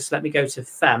Mackus. Let me go to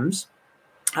Fem's.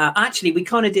 Actually, we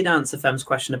kind of did answer Fem's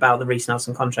question about the Reece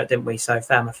Nelson contract, didn't we? So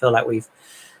Fem, I feel like we've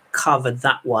covered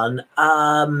that one.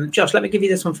 Josh, let me give you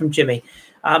this one from Jimmy.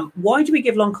 Why do we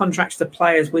give long contracts to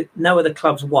players with no other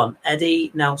clubs want?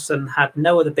 Eddie Nelson had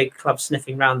no other big clubs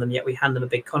sniffing around them, yet we hand them a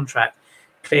big contract,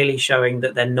 clearly showing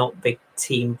that they're not big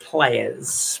team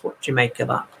players. What do you make of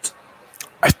that?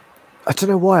 I don't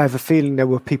know why. I have a feeling there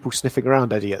were people sniffing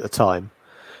around Eddie at the time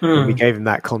when we gave him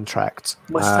that contract.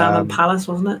 West Ham and Palace,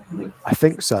 wasn't it? I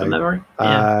think so.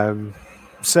 Yeah.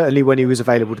 Certainly when he was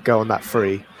available to go on that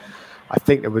free, I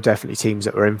think there were definitely teams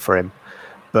that were in for him.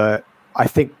 But I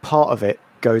think part of it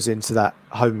goes into that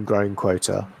homegrown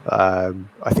quota. I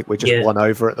think we're just one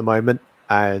over at the moment.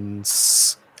 And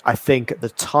I think at the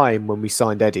time when we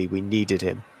signed Eddie, we needed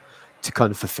him to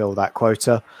kind of fulfill that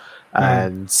quota.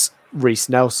 And Reece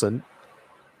Nelson,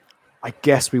 I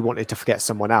guess we wanted to forget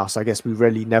someone else. I guess we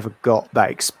really never got that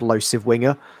explosive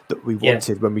winger that we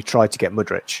wanted when we tried to get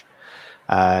Mudryk.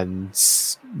 And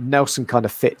Nelson kind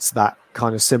of fits that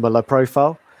kind of similar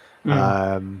profile.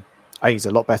 I think he's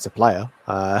a lot better player.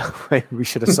 We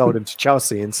should have sold him to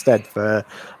Chelsea instead for,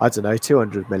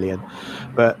 200 million.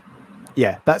 But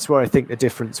yeah, that's where I think the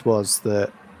difference was,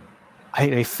 that I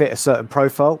think they fit a certain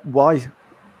profile. Why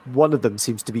one of them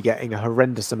seems to be getting a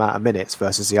horrendous amount of minutes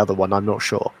versus the other one, I'm not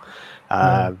sure.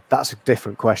 That's a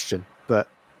different question. But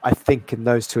I think in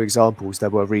those two examples, there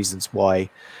were reasons why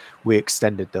we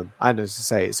extended them. And as I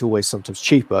say, it's always sometimes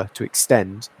cheaper to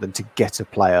extend than to get a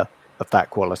player of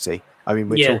that quality. I mean,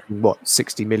 we're talking,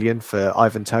 60 million for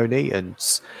Ivan Toney? And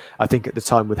I think at the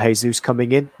time with Jesus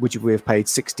coming in, would we have paid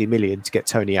 60 million to get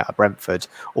Toney out of Brentford?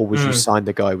 Or would you sign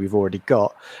the guy we've already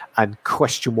got and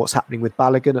question what's happening with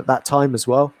Balogun at that time as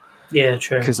well? Yeah,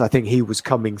 true. Because I think he was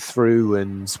coming through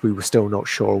and we were still not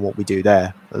sure on what we do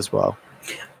there as well.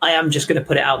 I am just going to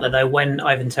put it out there, though, when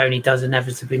Ivan Toney does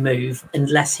inevitably move,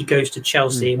 unless he goes to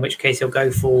Chelsea, in which case he'll go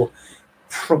for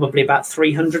probably about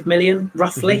 300 million,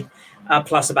 roughly,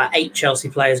 plus about 8 Chelsea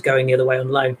players going the other way on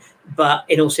loan. But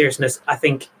in all seriousness, I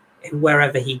think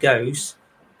wherever he goes,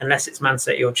 unless it's Man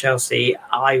City or Chelsea,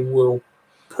 I will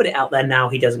put it out there now,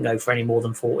 he doesn't go for any more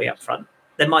than 40 up front.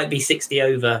 There might be 60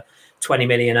 over, 20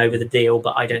 million over the deal,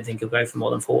 but I don't think he'll go for more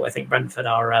than 40. I think Brentford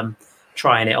are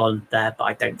trying it on there, but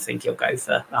I don't think he'll go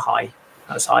for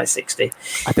as high as 60.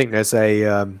 I think there's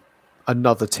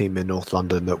another team in North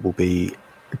London that will be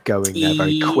going there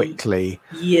very quickly.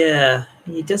 Yeah,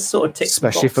 he does sort of tick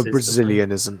especially boxes, for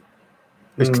Brazilianism.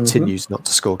 He continues not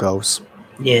to score goals.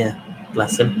 Yeah,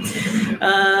 bless him.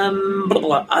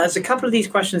 There's a couple of these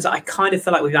questions that I kind of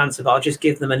feel like we've answered, but I'll just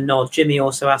give them a nod. Jimmy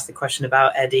also asked the question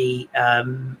about Eddie.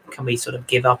 Can we sort of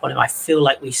give up on him? I feel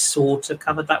like we sort of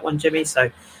covered that one, Jimmy,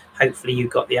 so hopefully you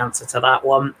got the answer to that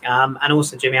one. And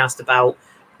also Jimmy asked about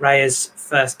Raya's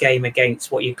first game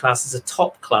against what you class as a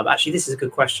top club. Actually, this is a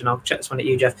good question. I'll check this one at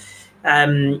you, Jeff.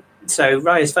 So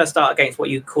Raya's first start against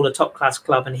what you call a top class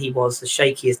club, and he was as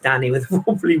shaky as Danny with a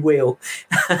wobbly wheel.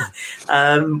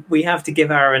 We have to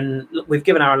give Aaron. We've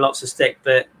given Aaron lots of stick,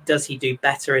 but does he do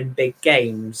better in big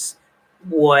games?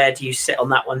 Where do you sit on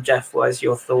that one, Jeff? Where's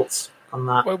your thoughts on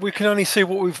that? Well, we can only see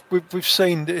what we've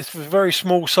seen. It's a very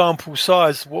small sample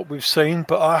size what we've seen,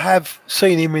 but I have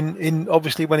seen him in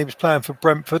obviously when he was playing for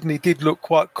Brentford, and he did look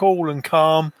quite cool and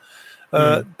calm.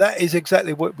 That is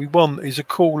exactly what we want, is a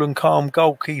cool and calm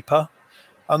goalkeeper.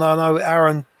 And I know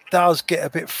Aaron does get a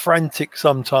bit frantic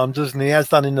sometimes, doesn't he? He has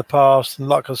done in the past. And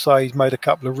like I say, he's made a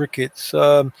couple of rickets.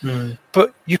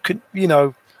 But you can,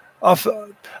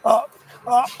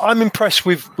 I'm impressed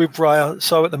with Raya.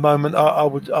 So at the moment, I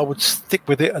would stick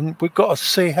with it. And we've got to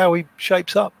see how he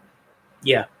shapes up.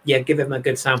 Yeah, give him a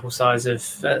good sample size of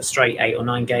straight 8 or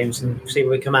 9 games and see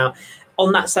where we come out.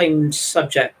 On that same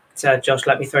subject, Josh,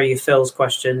 let me throw you Phil's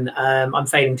question. I'm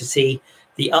failing to see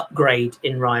the upgrade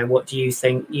in Raya. What do you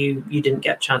think? You didn't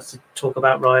get a chance to talk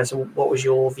about Raya, so what was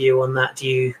your view on that? Do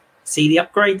you see the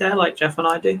upgrade there like Jeff and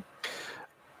I do?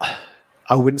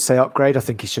 I wouldn't say upgrade. I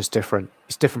think it's just different.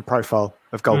 It's different profile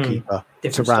of goalkeeper to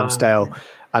Ramsdale. Style.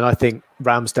 And I think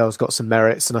Ramsdale's got some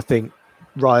merits, and I think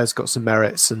Raya's got some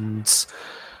merits. And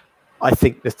I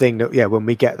think the thing that, when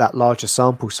we get that larger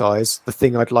sample size, the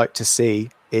thing I'd like to see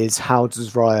is how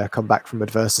does Raya come back from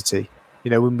adversity?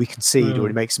 When we concede or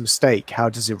he makes a mistake, how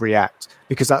does he react?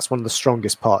 Because that's one of the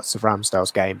strongest parts of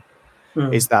Ramsdale's game,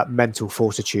 is that mental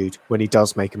fortitude when he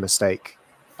does make a mistake.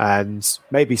 And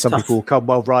maybe some people will come,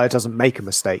 well, Raya doesn't make a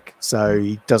mistake, so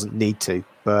he doesn't need to.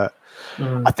 But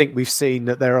I think we've seen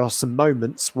that there are some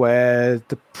moments where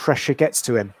the pressure gets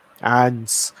to him.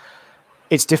 And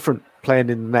it's different playing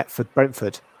in the net for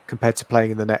Brentford compared to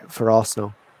playing in the net for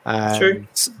Arsenal. And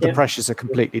the pressures are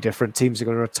completely different. Teams are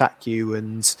going to attack you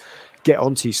and get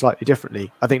onto you slightly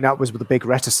differently. I think that was the big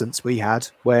reticence we had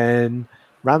when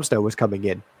Ramsdale was coming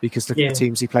in, because the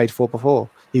teams he played for before,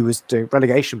 he was doing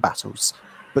relegation battles,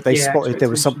 but they spotted there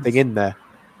was something in there.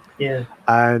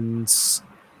 And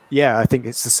I think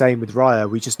it's the same with Raya.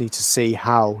 We just need to see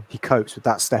how he copes with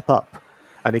that step up.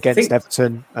 And against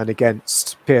Everton and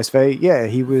against PSV,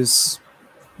 he was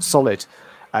solid.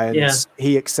 And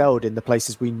he excelled in the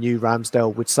places we knew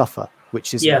Ramsdale would suffer,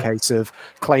 which is in the case of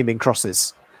claiming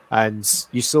crosses. And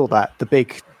you saw that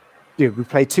we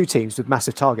played 2 teams with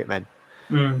massive target men.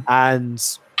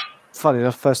 And funny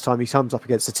enough, first time he comes up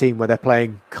against a team where they're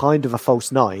playing kind of a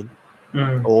false 9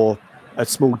 or a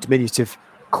small, diminutive,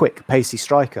 quick, pacey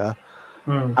striker,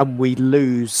 and we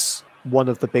lose one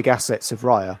of the big assets of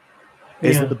Raya,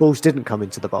 is that the balls didn't come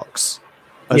into the box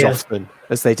as often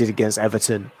as they did against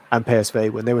Everton and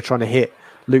PSV when they were trying to hit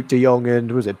Luke de Jong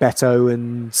and was it Beto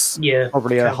and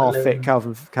probably a half-fit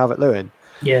Calvert-Lewin.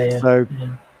 So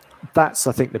that's,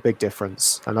 I think, the big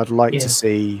difference. And I'd like to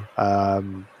see,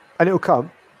 and it'll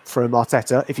come from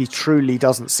Arteta. If he truly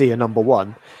doesn't see a number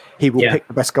 1, he will pick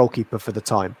the best goalkeeper for the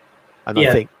time. And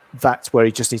I think that's where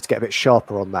he just needs to get a bit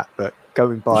sharper on that. But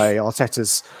going by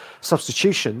Arteta's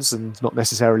substitutions and not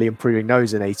necessarily improving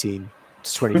those in 18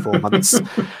 to 24 months,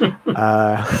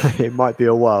 it might be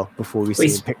a while before we see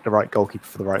him pick the right goalkeeper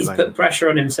for the right moment. He's put pressure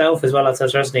on himself as well,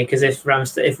 Arteta, hasn't he? Because if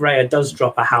Raya does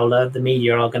drop a howler, the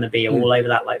media are going to be all over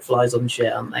that like flies on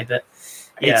shit, aren't they? But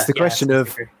it's the question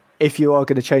of, if you are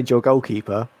going to change your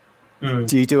goalkeeper,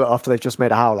 do you do it after they've just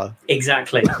made a howler?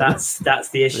 Exactly. That's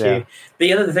the issue.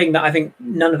 The other thing that I think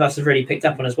none of us have really picked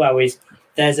up on as well is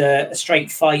there's a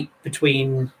straight fight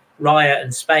between Raya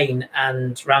and Spain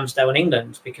and Ramsdale and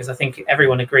England, because I think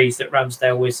everyone agrees that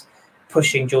Ramsdale was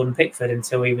pushing Jordan Pickford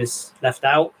until he was left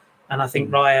out. And I think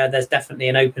Raya, there's definitely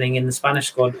an opening in the Spanish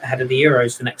squad ahead of the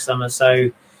Euros for next summer. So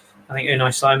I think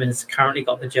Unai Simon's currently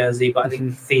got the jersey, but I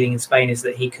think the feeling in Spain is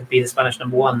that he could be the Spanish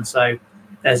number 1. So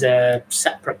there's a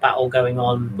separate battle going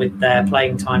on with their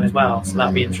playing time as well. So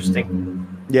that'll be interesting.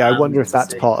 Yeah, I wonder if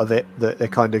that's part of it, that they're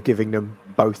kind of giving them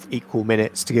both equal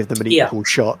minutes to give them an equal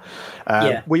shot.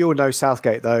 We all know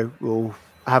Southgate, though, will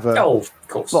have a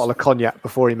bottle of cognac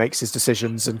before he makes his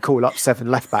decisions and call up 7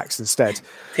 left-backs instead.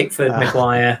 Pickford,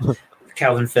 Maguire,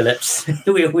 Calvin Phillips.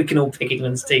 we can all pick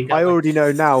England's team. I already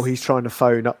know now he's trying to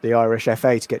phone up the Irish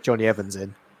FA to get Johnny Evans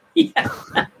in. Yeah,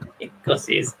 of course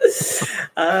he is.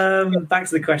 Back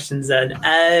to the questions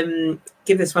then.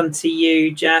 Give this one to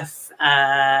you, Jeff.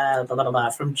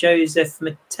 From Joseph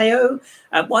Mateo.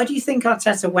 Why do you think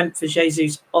Arteta went for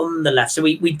Jesus on the left? So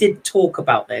we did talk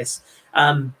about this,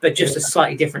 but just a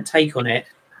slightly different take on it.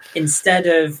 Instead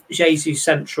of Jesus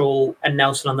central and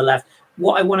Nelson on the left,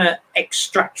 what I want to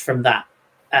extract from that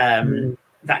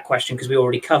that question, because we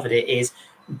already covered it, is: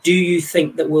 do you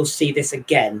think that we'll see this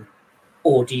again,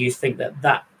 or do you think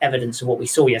that evidence of what we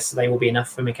saw yesterday will be enough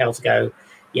for Mikel to go,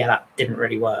 yeah, that didn't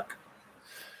really work?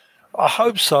 I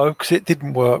hope so, because it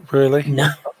didn't work really.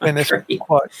 No, I mean,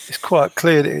 it's quite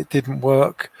clear that it didn't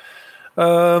work.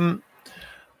 I'm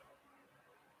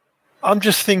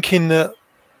just thinking that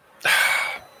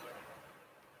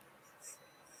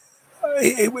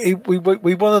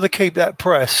we wanted to keep that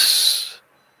press,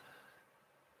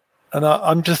 and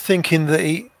I'm just thinking that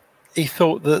he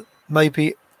thought that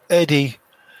maybe Eddie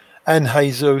and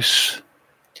Jesus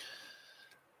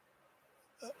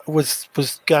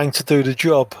was going to do the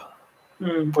job.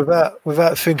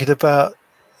 Without thinking about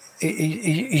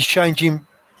he's changing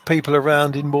people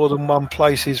around in more than one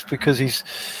places, because he's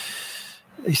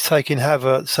taking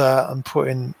Havertz out and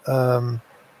putting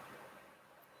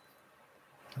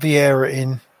Vieira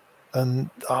in,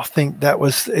 and I think that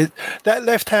was it. That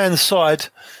left hand side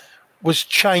was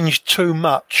changed too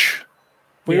much.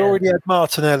 We already had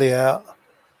Martinelli out,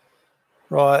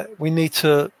 right? We need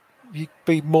to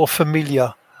be more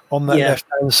familiar on that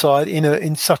left-hand side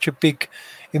in such a big,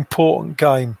 important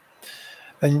game.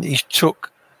 And he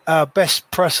took our best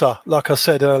presser, like I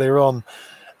said earlier on,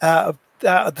 out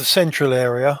of the central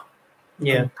area,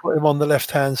 and put him on the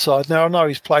left-hand side. Now, I know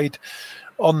he's played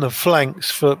on the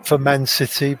flanks for Man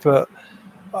City, but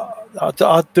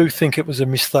I do think it was a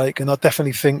mistake, and I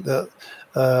definitely think that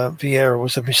Vieira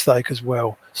was a mistake as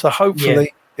well. So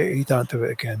hopefully he don't do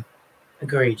it again.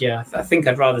 Agreed, yeah. I think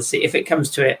I'd rather see, if it comes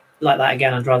to it like that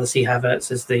again, I'd rather see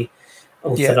Havertz as the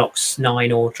orthodox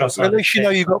 9 or Trossard. At least you know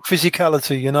you've got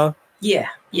physicality, you know? Yeah,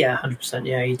 100%.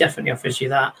 Yeah, he definitely offers you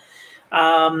that.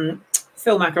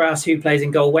 Phil Macker asks who plays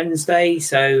in goal Wednesday.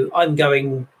 So I'm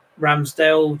going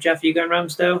Ramsdale. Jeff, are you going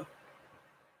Ramsdale?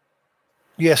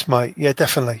 Yes, mate. Yeah,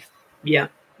 definitely. Yeah.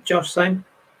 Josh, same?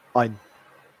 Fine.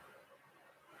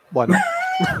 Why not?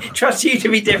 Trust you to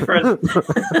be different.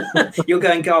 You're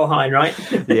going Carl Hein, right?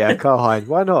 Yeah, Carl Hein.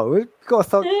 Why not? We've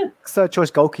got a third choice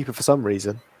goalkeeper for some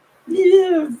reason.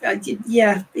 Yeah,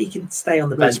 he can stay on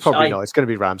the bench. It's probably not. It's going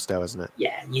to be Ramsdale, isn't it?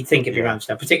 Yeah, you'd think it'd be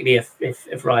Ramsdale, particularly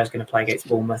if Raya's going to play against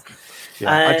Bournemouth.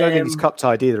 Yeah, I don't think he's cup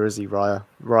tied either, is he, Raya?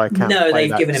 Raya can't. No,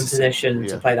 they've given him position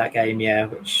to play that game.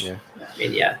 Which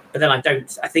but then I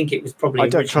think it was probably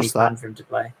originally planned for him to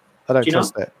play. I don't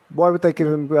trust it. Why would they give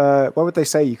him? Why would they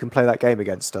say you can play that game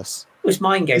against us? It was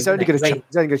mind games. He's only going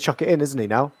to chuck it in, isn't he?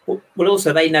 Now. Well,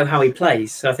 also they know how he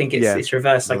plays, so I think it's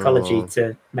reverse psychology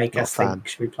to make us think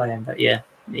should we play him. But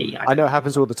I know it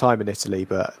happens all the time in Italy,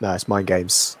 but no, it's mind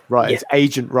games. Right, it's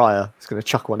Agent Raya. It's going to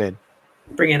chuck one in.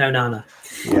 Bring in Onana.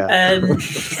 Yeah.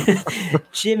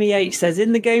 Jimmy H says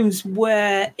in the games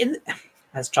where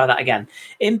let's try that again.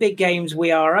 In big games,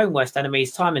 we are our own worst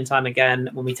enemies time and time again.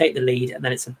 When we take the lead, and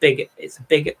then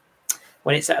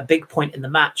when it's at a big point in the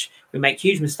match, we make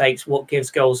huge mistakes. What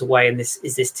gives goals away? And this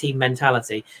is this team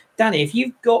mentality. Danny, if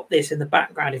you've got this in the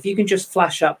background, if you can just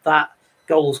flash up that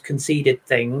goals conceded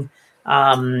thing,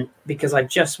 because I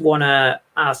just want to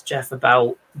ask Jeff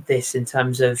about this in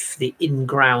terms of the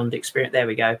in-ground experience. There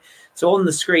we go. So on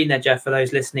the screen there, Jeff, for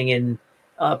those listening in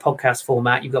podcast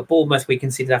format, you've got Bournemouth we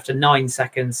conceded after 9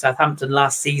 seconds. Southampton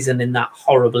last season in that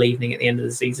horrible evening at the end of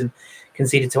the season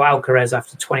conceded to Alcaraz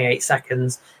after 28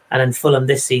 seconds. And then Fulham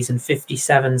this season,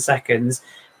 57 seconds.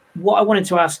 What I wanted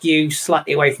to ask you,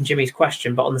 slightly away from Jimmy's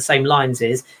question, but on the same lines,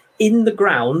 is in the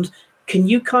ground, can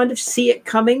you kind of see it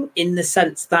coming in the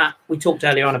sense that we talked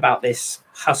earlier on about this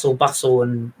hustle, bustle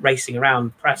and racing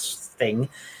around press thing?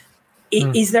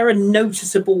 Is there a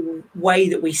noticeable way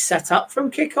that we set up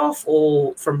from kickoff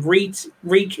or from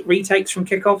retakes from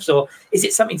kickoffs? Or is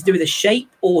it something to do with the shape?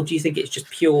 Or do you think it's just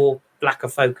pure lack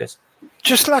of focus?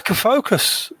 Just lack of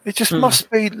focus. It just must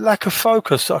be lack of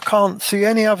focus. I can't see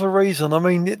any other reason. I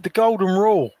mean, the golden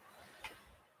rule,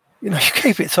 you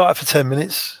keep it tight for 10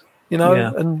 minutes,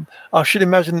 and I should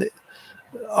imagine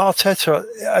Arteta,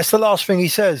 it's the last thing he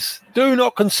says. Do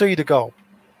not concede a goal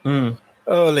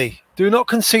early. Do not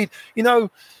concede.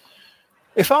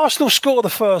 If Arsenal score the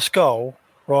first goal,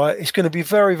 right, it's going to be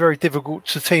very, very difficult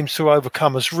for teams to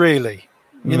overcome us, really.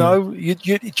 You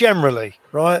generally,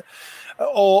 right?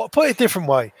 Or put it a different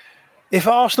way, if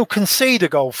Arsenal concede a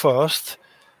goal first,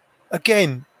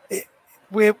 again,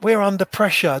 we're under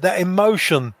pressure. That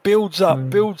emotion builds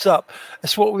up.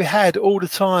 That's what we had all the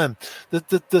time.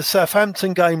 The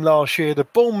Southampton game last year, the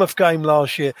Bournemouth game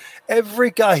last year,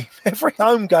 every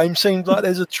home game seems like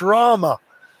there's a drama,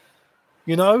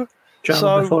 Drama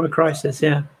before a crisis,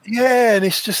 yeah. Yeah, and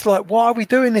it's just like, why are we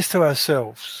doing this to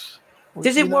ourselves?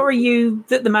 Does it worry you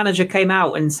that the manager came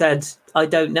out and said, I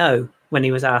don't know? when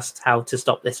he was asked how to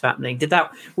stop this happening?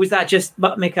 Was that just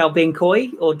Mikel being coy,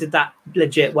 or did that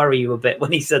legit worry you a bit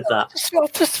when he said that? I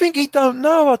just think he don't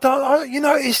know.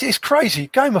 It's crazy.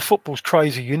 Game of football's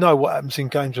crazy. You know what happens in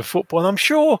games of football, and I'm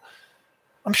sure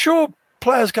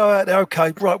players go out there.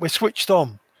 Okay, right, we're switched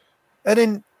on, and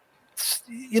then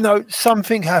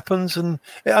something happens, and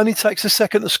it only takes a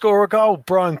second to score a goal.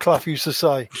 Brian Clough used to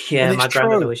say. Yeah, my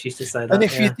granddad always used to say that. And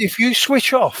if you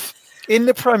switch off in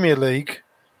the Premier League,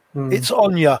 it's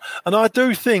on you. And I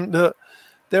do think that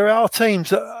there are teams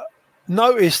that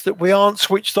notice that we aren't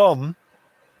switched on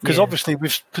because obviously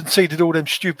we've conceded all them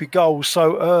stupid goals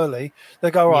so early. They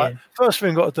go, right, first thing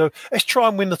we've got to do, let's try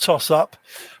and win the toss-up,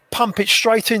 pump it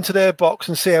straight into their box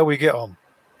and see how we get on.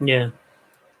 Yeah.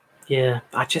 Yeah.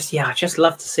 I just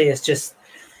love to see us just,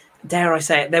 dare I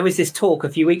say it, there was this talk a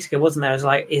few weeks ago, wasn't there? It was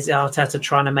like, is Arteta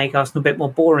trying to make Arsenal a bit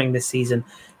more boring this season?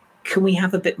 Can we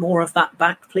have a bit more of that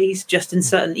back, please? Just in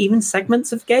certain, even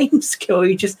segments of games? Or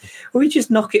we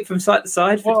just knock it from side to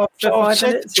side for 5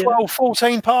 minutes? 12,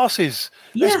 14 passes.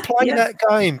 Let's play that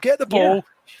game. Get the ball.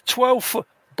 12,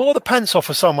 bore the pants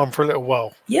off of someone for a little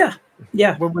while. Yeah.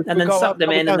 And then suck them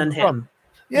in and then hit them.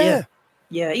 Yeah.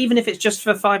 Yeah, even if it's just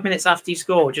for 5 minutes after you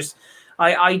score. Just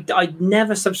I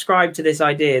never subscribe to this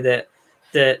idea that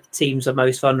teams are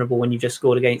most vulnerable when you just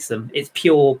scored against them. It's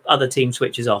pure other team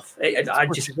switches off. I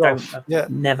just don't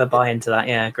never buy into that.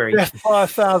 Yeah, I agree.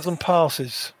 5,000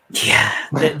 passes. Yeah.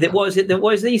 What was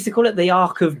they used to call it? The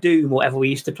Arc of Doom, whatever we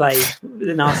used to play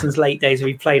in Arsenal's late days.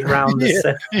 We played around this.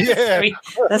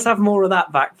 Let's have more of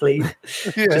that back, please.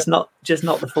 Yeah. Just not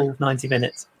the full 90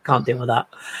 minutes. Can't deal with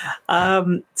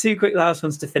that. 2 quick last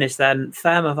ones to finish then.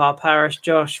 Femme of our parish,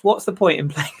 Josh. What's the point in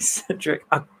playing Cedric?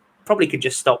 I probably could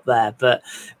just stop there, but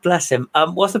bless him.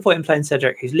 What's the point in playing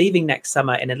Cedric, who's leaving next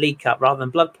summer in a League Cup, rather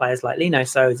than blood players like Lino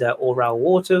Souza or Raul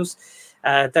Waters?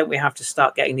 Don't we have to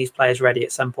start getting these players ready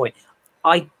at some point?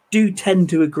 I do tend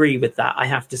to agree with that, I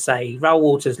have to say. Raul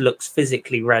Waters looks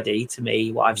physically ready to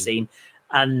me, what I've seen.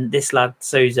 And this lad,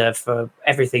 Souza, for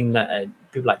everything that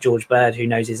people like George Bird, who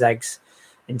knows his eggs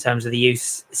in terms of the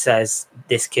youth, says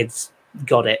this kid's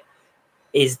got it.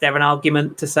 Is there an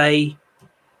argument to say,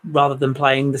 rather than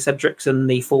playing the Cedrics and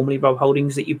the formerly Rob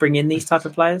Holdings, that you bring in these type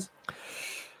of players?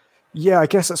 Yeah, I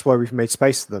guess that's why we've made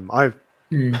space for them.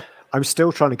 I'm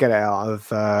still trying to get it out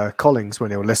of Collins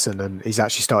when he'll listen, and he's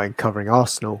actually starting covering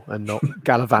Arsenal and not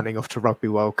gallivanting off to Rugby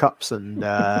World Cups and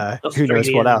who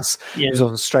knows what else. Yeah. He was in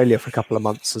Australia for a couple of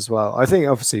months as well. I think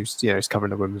obviously he's covering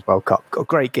the Women's World Cup. Got a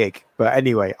great gig. But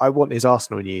anyway, I want his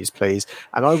Arsenal news, please.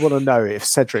 And I want to know if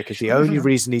Cedric is the only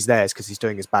reason he's there is because he's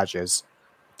doing his badges.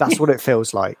 That's what it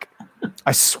feels like.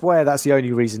 I swear that's the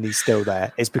only reason he's still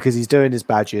there. It's because he's doing his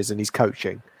badges and he's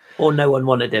coaching. Or no one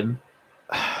wanted him.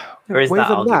 Or is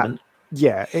that argument?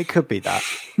 Yeah, it could be that.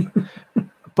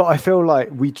 But I feel like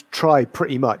we try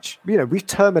pretty much. We've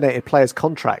terminated players'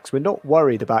 contracts. We're not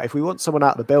worried about if we want someone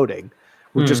out of the building.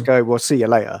 We'll just go, we'll see you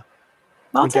later.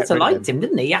 Arteta liked him,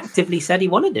 didn't he? He actively said he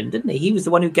wanted him, didn't he? He was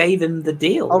the one who gave him the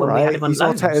deal. All right, he's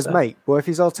Arteta's mate. Well, if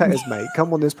he's Arteta's mate,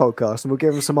 come on this podcast and we'll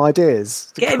give him some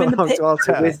ideas. Get him in the pit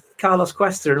with Carlos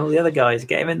Cuesta and all the other guys.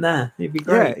 Get him in there. He'd be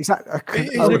great. Yeah, exactly.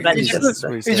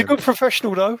 He's a good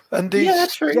professional, though. And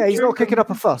that's true. Yeah, he's not kicking up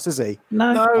a fuss, is he?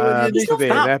 No, he's not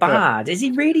that bad. Is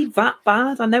he really that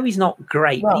bad? I know he's not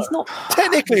great, but he's not.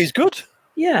 Technically, he's good.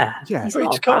 Yeah. He's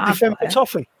not can't defend for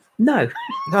toffee. No.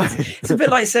 It's a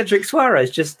bit like Cedric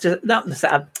Suarez. He is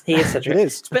Cedric.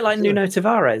 It's a bit like Nuno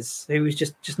Tavares, who was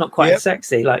just not quite as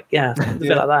sexy. It's a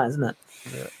bit like that, isn't it?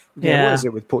 Yeah. What is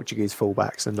it with Portuguese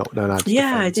fullbacks and not known how to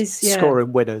defend? It is. Yeah.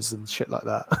 Scoring winners and shit like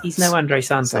that. He's no Andre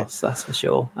Santos, that's for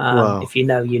sure. If you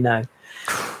know, you know.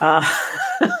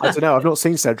 I don't know. I've not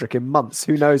seen Cedric in months.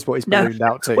 Who knows what he's ballooned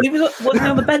out to? Well, wasn't he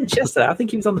on the bench yesterday? I think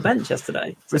he was on the bench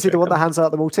yesterday. Was he the one that hands out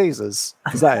the Maltesers?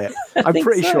 Is that it? I'm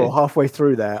pretty sure halfway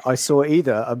through there, I saw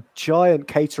either a giant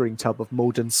catering tub of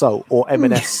Malden salt or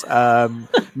M&S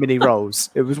mini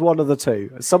rolls. It was one of the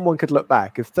two. Someone could look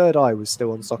back. If Third Eye was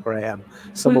still on Soccer AM,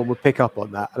 someone would pick up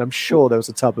on that. And I'm sure there was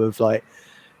a tub of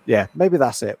maybe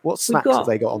that's it. What snacks have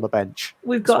they got on the bench?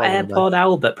 We've got AirPod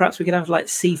Albert. Perhaps we could have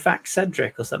CFAX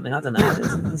Cedric or something. I don't know.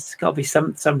 There's got to be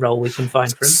some role we can find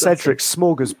for him. Cedric's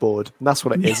smorgasbord. And that's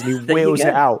what it is. And he wheels it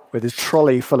out with his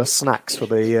trolley full of snacks for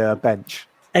the bench.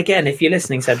 Again, if you're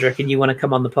listening, Cedric, and you want to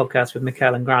come on the podcast with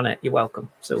Mikel and Granite, you're welcome.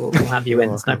 So we'll have you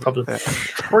in. It's no problem. Yeah.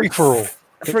 Free for all.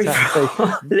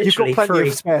 You've got plenty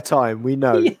of spare time, we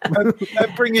know. And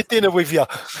bring your dinner with you.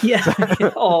 Yeah.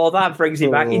 Oh, that brings you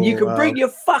back. And you can bring your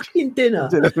fucking dinner.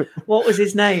 What was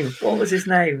his name?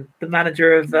 The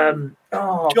manager of John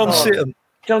Sitton.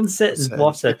 John Sitton,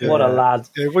 what a lad.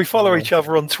 Yeah, we follow each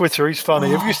other on Twitter. He's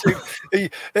funny. Have you seen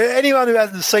anyone who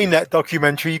hasn't seen that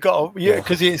documentary? You got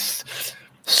because it's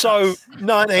so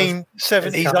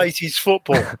 1970s, 80s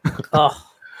football. Oh,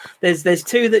 there's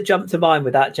two that jump to mind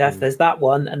with that, Jeff. There's that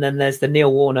one, and then there's the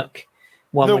Neil Warnock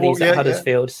one when he's at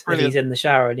Huddersfield and he's in the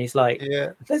shower and he's like,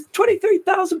 "There's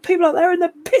 23,000 people out there in the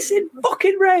pissing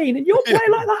fucking rain, and you're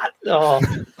playing like that." Oh,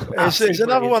 there's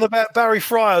another one about Barry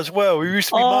Fry as well. Who used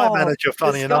to be my manager.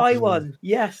 Funny enough, the Sky one,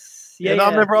 yes. Yeah, I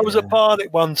remember I was at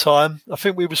Barnet one time. I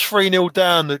think we was 3-0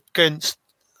 down against.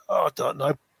 I don't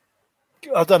know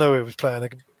who he was playing.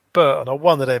 Burton or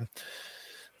one of them.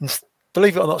 And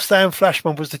believe it or not, Stan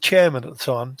Flashman was the chairman at the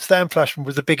time. Stan Flashman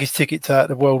was the biggest ticket tout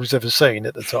the world has ever seen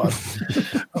at the time.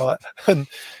 Right. And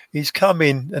he's come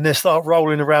in and they start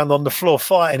rolling around on the floor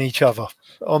fighting each other.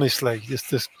 Honestly, it's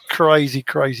just crazy.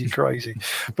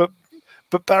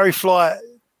 But Barry Fly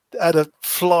had a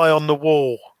fly on the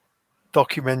wall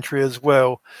documentary as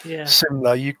well. Yeah.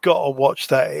 Similar. You've got to watch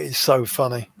that. It is so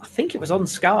funny. I think it was on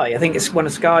Sky. I think it's one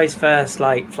of Sky's first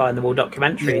fly in the wall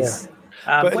documentaries.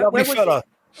 Yeah. But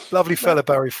lovely fella,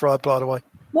 Barry Fry, by the way.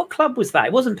 What club was that?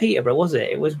 It wasn't Peterborough, was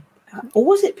it? Or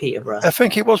was it Peterborough? I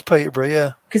think it was Peterborough,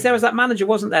 yeah. Because there was that manager,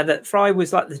 wasn't there, that Fry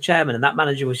was like the chairman, and that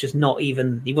manager was just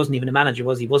he wasn't even a manager,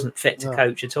 was he? He wasn't fit to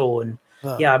coach at all. And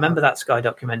I remember that Sky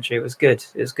documentary. It was good.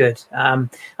 And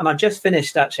I've just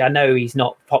finished, actually, I know he's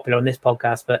not popular on this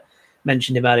podcast, but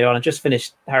mentioned him earlier on. I just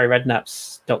finished Harry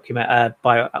Redknapp's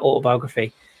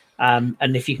autobiography.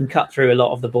 And if you can cut through a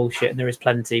lot of the bullshit, and there is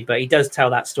plenty, but he does tell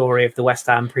that story of the West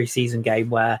Ham pre-season game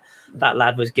where that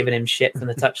lad was giving him shit from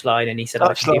the touchline, and he said,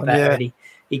 "I can do better." Yeah. And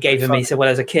he gave him. He said, "Well,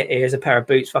 there's a kit. Here's a pair of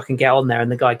boots. Fucking get on there."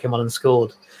 And the guy came on and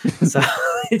scored. So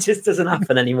it just doesn't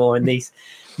happen anymore in these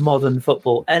modern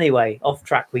football. Anyway, off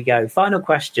track we go. Final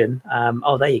question.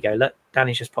 There you go. Look,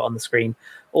 Danny's just put on the screen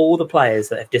all the players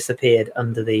that have disappeared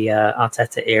under the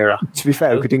Arteta era. To be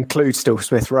fair, we could include still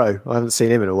Smith Rowe. I haven't seen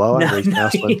him in a while.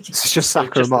 It's just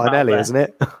Saka and Martinelli, isn't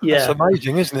it? Yeah, it's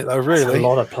amazing, isn't it? Though, really, that's a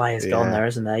lot of players gone there,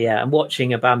 isn't there? Yeah, and watching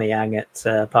Aubameyang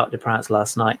at Parc des Princes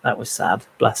last night, that was sad.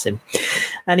 Bless him.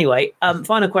 Anyway,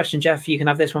 final question, Jeff. You can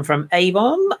have this one from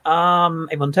Avon.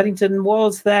 Avon Teddington.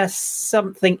 Was there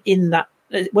something that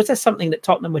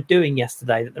Tottenham were doing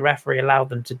yesterday that the referee allowed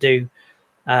them to do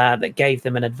that gave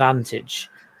them an advantage?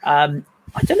 I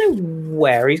don't know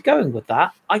where he's going with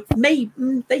that. They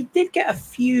did get a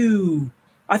few.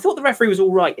 I thought the referee was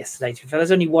all right yesterday. To be fair,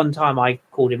 there's only one time I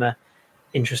called him a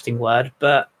interesting word,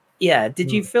 but yeah.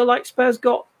 Did you feel like Spurs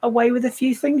got away with a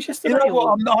few things yesterday? You know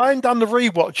what? I haven't done the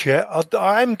rewatch yet.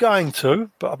 I am going to,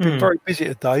 but I've been very busy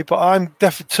today. But I'm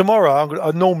definitely tomorrow.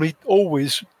 I normally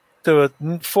always do a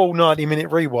full 90-minute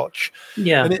rewatch.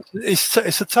 Yeah, and it's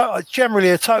generally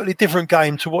a totally different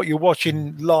game to what you're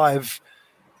watching live.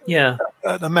 Yeah,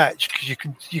 at the match, because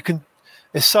you can.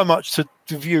 There's so much to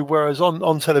view, whereas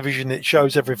on television it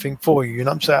shows everything for you, and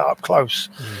I'm saying up close.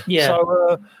 Yeah.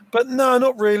 So, but no,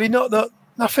 not really.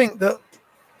 Nothing that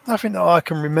I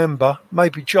can remember.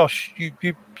 Maybe Josh, you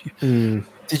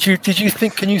Did you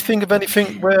think? Can you think of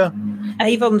anything where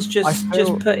Avon's just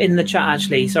put in the chat?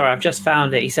 Actually, sorry, I've just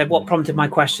found it. He said what prompted my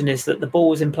question is that the ball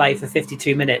was in play for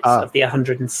 52 minutes of the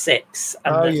 106,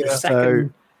 and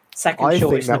the second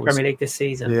shortest in the Premier League this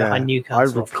season behind Newcastle. I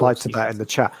replied to that in the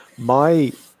chat.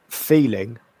 My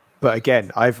feeling, but again,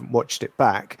 I haven't watched it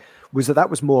back, was that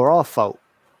was more our fault.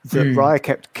 That Raya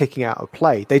kept kicking out of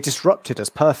play. They disrupted us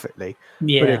perfectly, but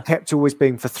it kept always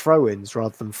being for throw-ins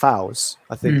rather than fouls.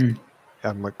 I think.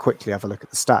 I might quickly have a look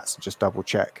at the stats and just double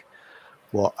check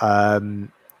what.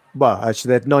 Well, actually,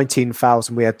 they had 19 fouls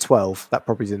and we had 12. That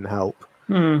probably didn't help.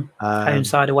 Home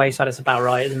side, away side, it's about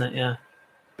right, isn't it? Yeah.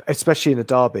 Especially in a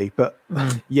derby. But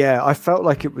yeah, I felt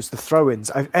like it was the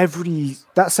throw-ins.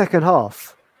 That second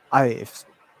half, if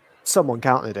someone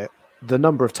counted it, the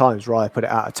number of times Raya put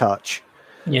it out of touch,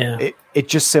 it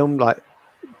just seemed like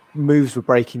moves were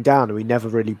breaking down and we never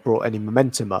really brought any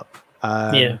momentum up.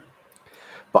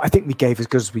 But I think we gave as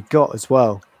good as we got as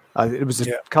well. It was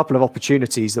a couple of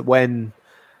opportunities that when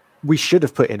we should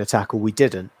have put in a tackle, we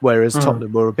didn't. Whereas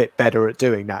Tottenham were a bit better at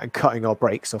doing that and cutting our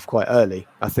breaks off quite early.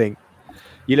 I think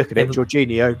you look at it,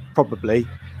 Jorginho probably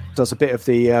does a bit of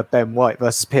the Ben White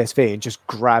versus PSV and just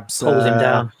pulls him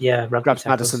down. Grabs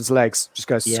Maddison's legs, just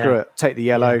goes, screw it, take the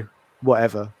yellow,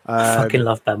 whatever. I fucking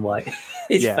love Ben White.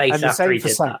 His face and after he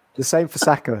did that. The same for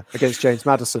Saka against James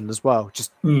Maddison as well.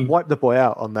 Just wipe the boy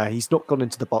out on there. He's not gone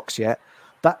into the box yet.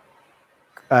 That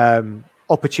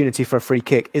opportunity for a free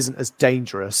kick isn't as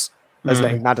dangerous as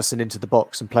letting Maddison into the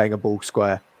box and playing a ball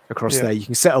square across there. You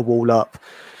can set a wall up.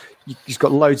 He's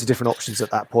got loads of different options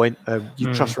at that point.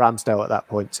 You trust Ramsdale at that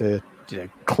point to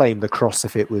claim the cross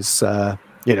if it was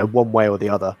one way or the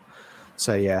other.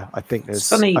 So yeah, I think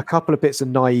there's a couple of bits of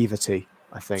naivety.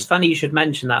 I think it's funny you should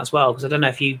mention that as well, because I don't know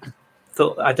if you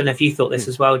thought this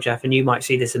as well, Jeff, and you might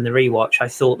see this in the rewatch. I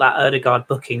thought that Ødegaard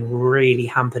booking really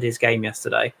hampered his game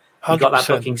yesterday. 100%. He got that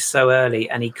booking so early,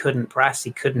 and he couldn't press.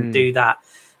 He couldn't do that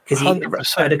because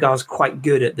Ødegaard's quite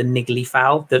good at the niggly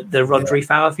foul, the Rodri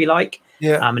foul, if you like.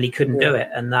 Yeah. And he couldn't do it,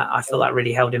 and that I feel that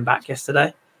really held him back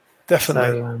yesterday.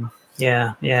 Definitely. So,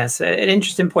 yeah. So an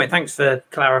interesting point. Thanks for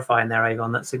clarifying there,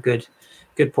 Avon. That's a good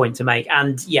point to make.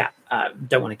 And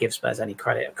don't want to give Spurs any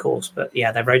credit, of course, but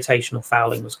their rotational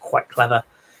fouling was quite clever.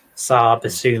 Sarr,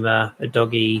 Basuma,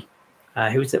 Udogie,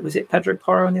 who was it? Was it Pedro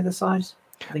Porro on the other side?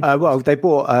 Well, they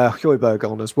brought Højbjerg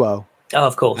on as well. Oh,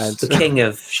 of course, the king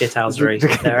of shithousery,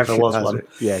 if there ever was one.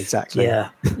 Yeah, exactly.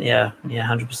 Yeah,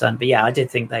 100%. But I did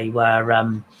think they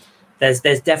were. There's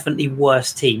definitely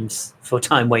worse teams for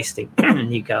time wasting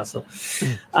Newcastle.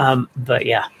 But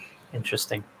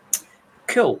interesting.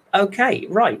 Cool. Okay.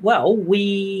 Right. Well,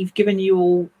 we've given you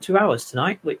all 2 hours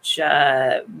tonight, which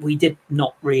we did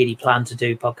not really plan to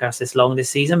do podcasts this long this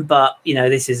season. But,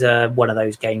 this is one of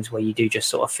those games where you do just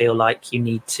sort of feel like you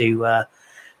need to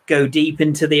go deep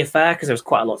into the affair because there was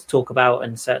quite a lot to talk about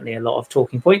and certainly a lot of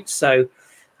talking points. So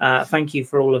thank you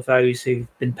for all of those who've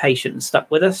been patient and stuck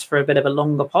with us for a bit of a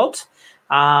longer pod.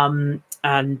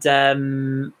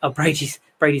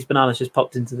 Brady's Bananas just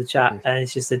popped into the chat and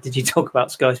it's just said, did you talk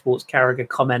about Sky Sports Carragher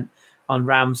comment on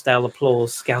Ramsdale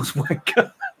applause, Scouse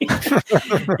wanker?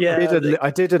 I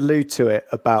did allude to it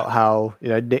about how,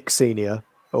 Nick Senior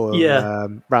or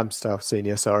Ramsdale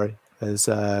Senior,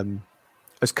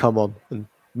 has come on and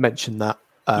mentioned that.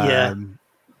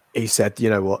 He said,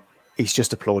 you know what, he's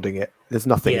just applauding it. There's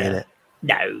nothing in it.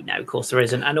 No, of course there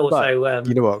isn't. And also...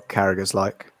 you know what Carragher's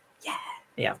like.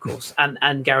 Yeah, of course.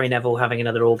 And Gary Neville having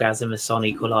another orgasm as Son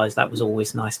equalised. That was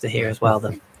always nice to hear as well,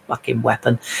 the fucking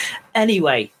weapon.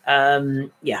 Anyway,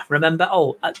 remember...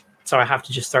 sorry, I have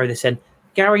to just throw this in.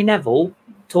 Gary Neville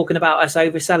talking about us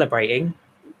over-celebrating.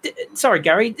 Sorry,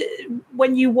 Gary,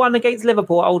 when you won against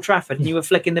Liverpool at Old Trafford and you were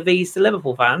flicking the V's to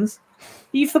Liverpool fans,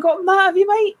 you've forgotten that, have you,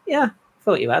 mate? Yeah,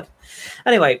 thought you had.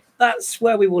 Anyway, that's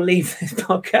where we will leave this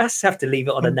podcast. Have to leave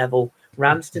it on a Neville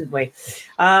rant, didn't we?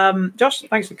 Josh,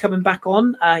 thanks for coming back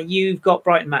on. You've got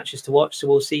Brighton matches to watch, so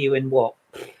we'll see you in what,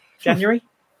 January?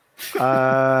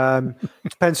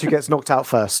 Depends who gets knocked out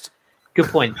first. Good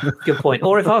point.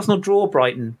 Or if Arsenal draw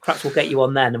Brighton, perhaps we'll get you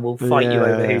on then and we'll fight you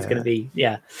over who's going to be.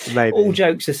 Maybe. All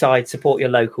jokes aside, support your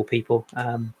local people.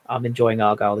 I'm enjoying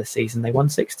Argyle this season. They won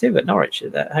 6-2 at Norwich,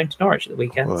 at home to Norwich at the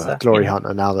weekend. Well, so, glory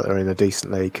hunter now that they're in a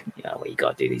decent league. Yeah, well, you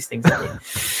got to do these things, haven't you?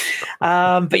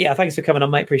 But thanks for coming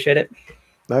on, mate. Appreciate it.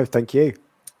 No, thank you.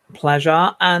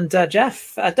 Pleasure. And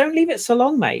Jeff, don't leave it so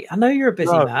long, mate. I know you're a busy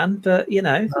man, but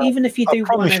even if you do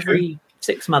one every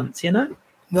 6 months,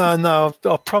 No,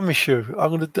 I promise you,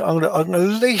 I'm gonna at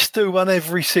least do one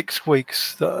every 6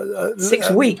 weeks.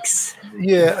 6 weeks?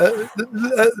 Yeah,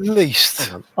 at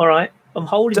least. All right, I'm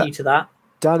holding you to that.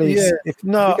 Danny's. If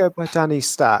you go by Danny's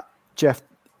stat, Jeff,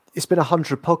 it's been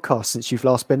 100 podcasts since you've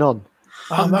last been on.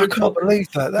 Oh, I can't believe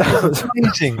that. That was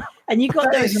amazing. And you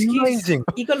got no excuse.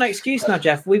 You got no excuse now,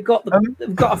 Jeff. We've got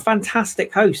a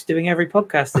fantastic host doing every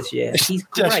podcast this year. He's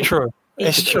great. That's true.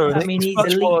 It's true. I mean, he's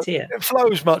elite here. It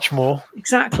flows much more.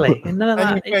 Exactly. And none of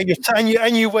that.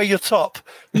 You wear your top.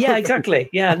 Yeah, exactly.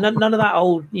 Yeah, none of that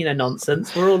old,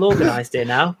 nonsense. We're all organised here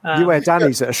now. You wear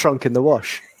Danny's that are shrunk in the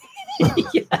wash.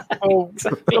 Well,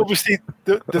 exactly. Obviously,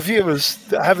 the viewers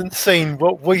that haven't seen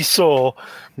what we saw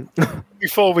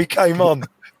before we came on.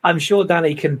 I'm sure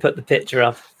Danny can put the picture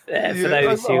up. For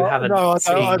those who haven't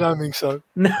seen. I don't think so.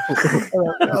 No.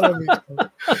 I don't think so.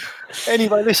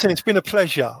 Anyway, listen, it's been a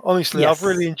pleasure. Honestly, yes. I've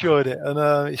really enjoyed it, and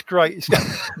it's great.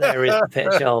 There is the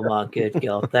picture. Oh my good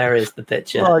God, there is the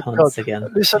picture once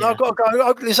again. Listen, I've got to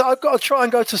go. Listen, I've got to try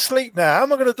and go to sleep now. How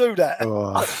am I going to do that?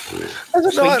 Oh.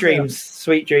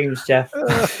 Sweet dreams, Jeff.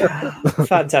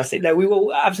 Fantastic. No, we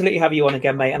will absolutely have you on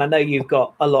again, mate. And I know you've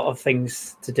got a lot of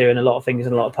things to do and a lot of fingers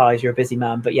and a lot of pies. You're a busy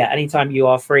man, but anytime you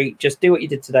are free, just do what you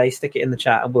did today. Stick it in the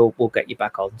chat, and we'll get you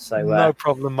back on. So no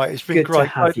problem, mate. It's been great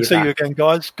to see you again,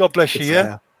 guys. God bless you.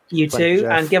 Yeah. You too,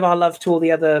 and give our love to all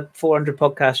the other 400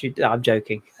 podcasts. I'm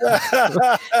joking.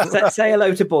 Say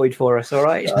hello to Boyd for us, all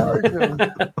right?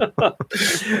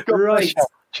 Right.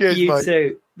 Cheers, you mate.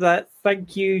 too.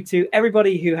 Thank you to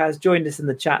everybody who has joined us in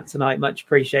the chat tonight. Much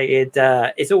appreciated.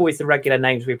 It's always the regular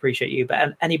names. We appreciate you,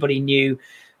 but anybody new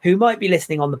who might be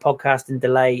listening on the podcast in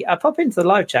delay, pop into the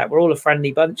live chat. We're all a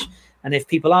friendly bunch. And if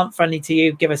people aren't friendly to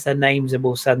you, give us their names and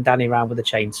we'll send Danny around with a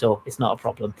chainsaw. It's not a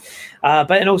problem.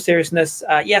 But in all seriousness,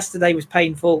 yesterday was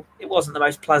painful. It wasn't the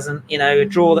most pleasant, a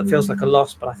draw that feels like a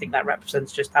loss, but I think that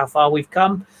represents just how far we've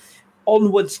come.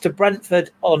 Onwards to Brentford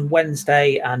on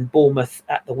Wednesday and Bournemouth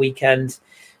at the weekend.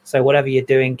 So whatever you're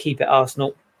doing, keep it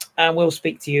Arsenal. And we'll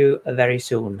speak to you very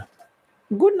soon.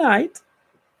 Good night.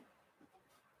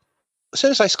 As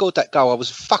soon as I scored that goal, I was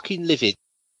fucking livid.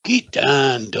 Get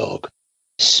down, dog.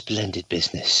 Splendid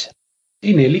business.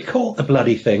 He nearly caught the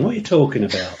bloody thing. What are you talking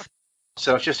about?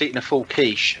 So I was just eating a full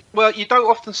quiche. Well, you don't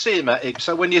often see them at it.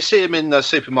 So when you see them in the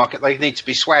supermarket, they need to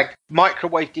be swagged,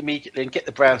 microwaved immediately and get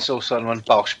the brown sauce on and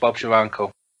bosh, Bob's your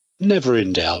uncle. Never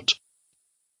in doubt.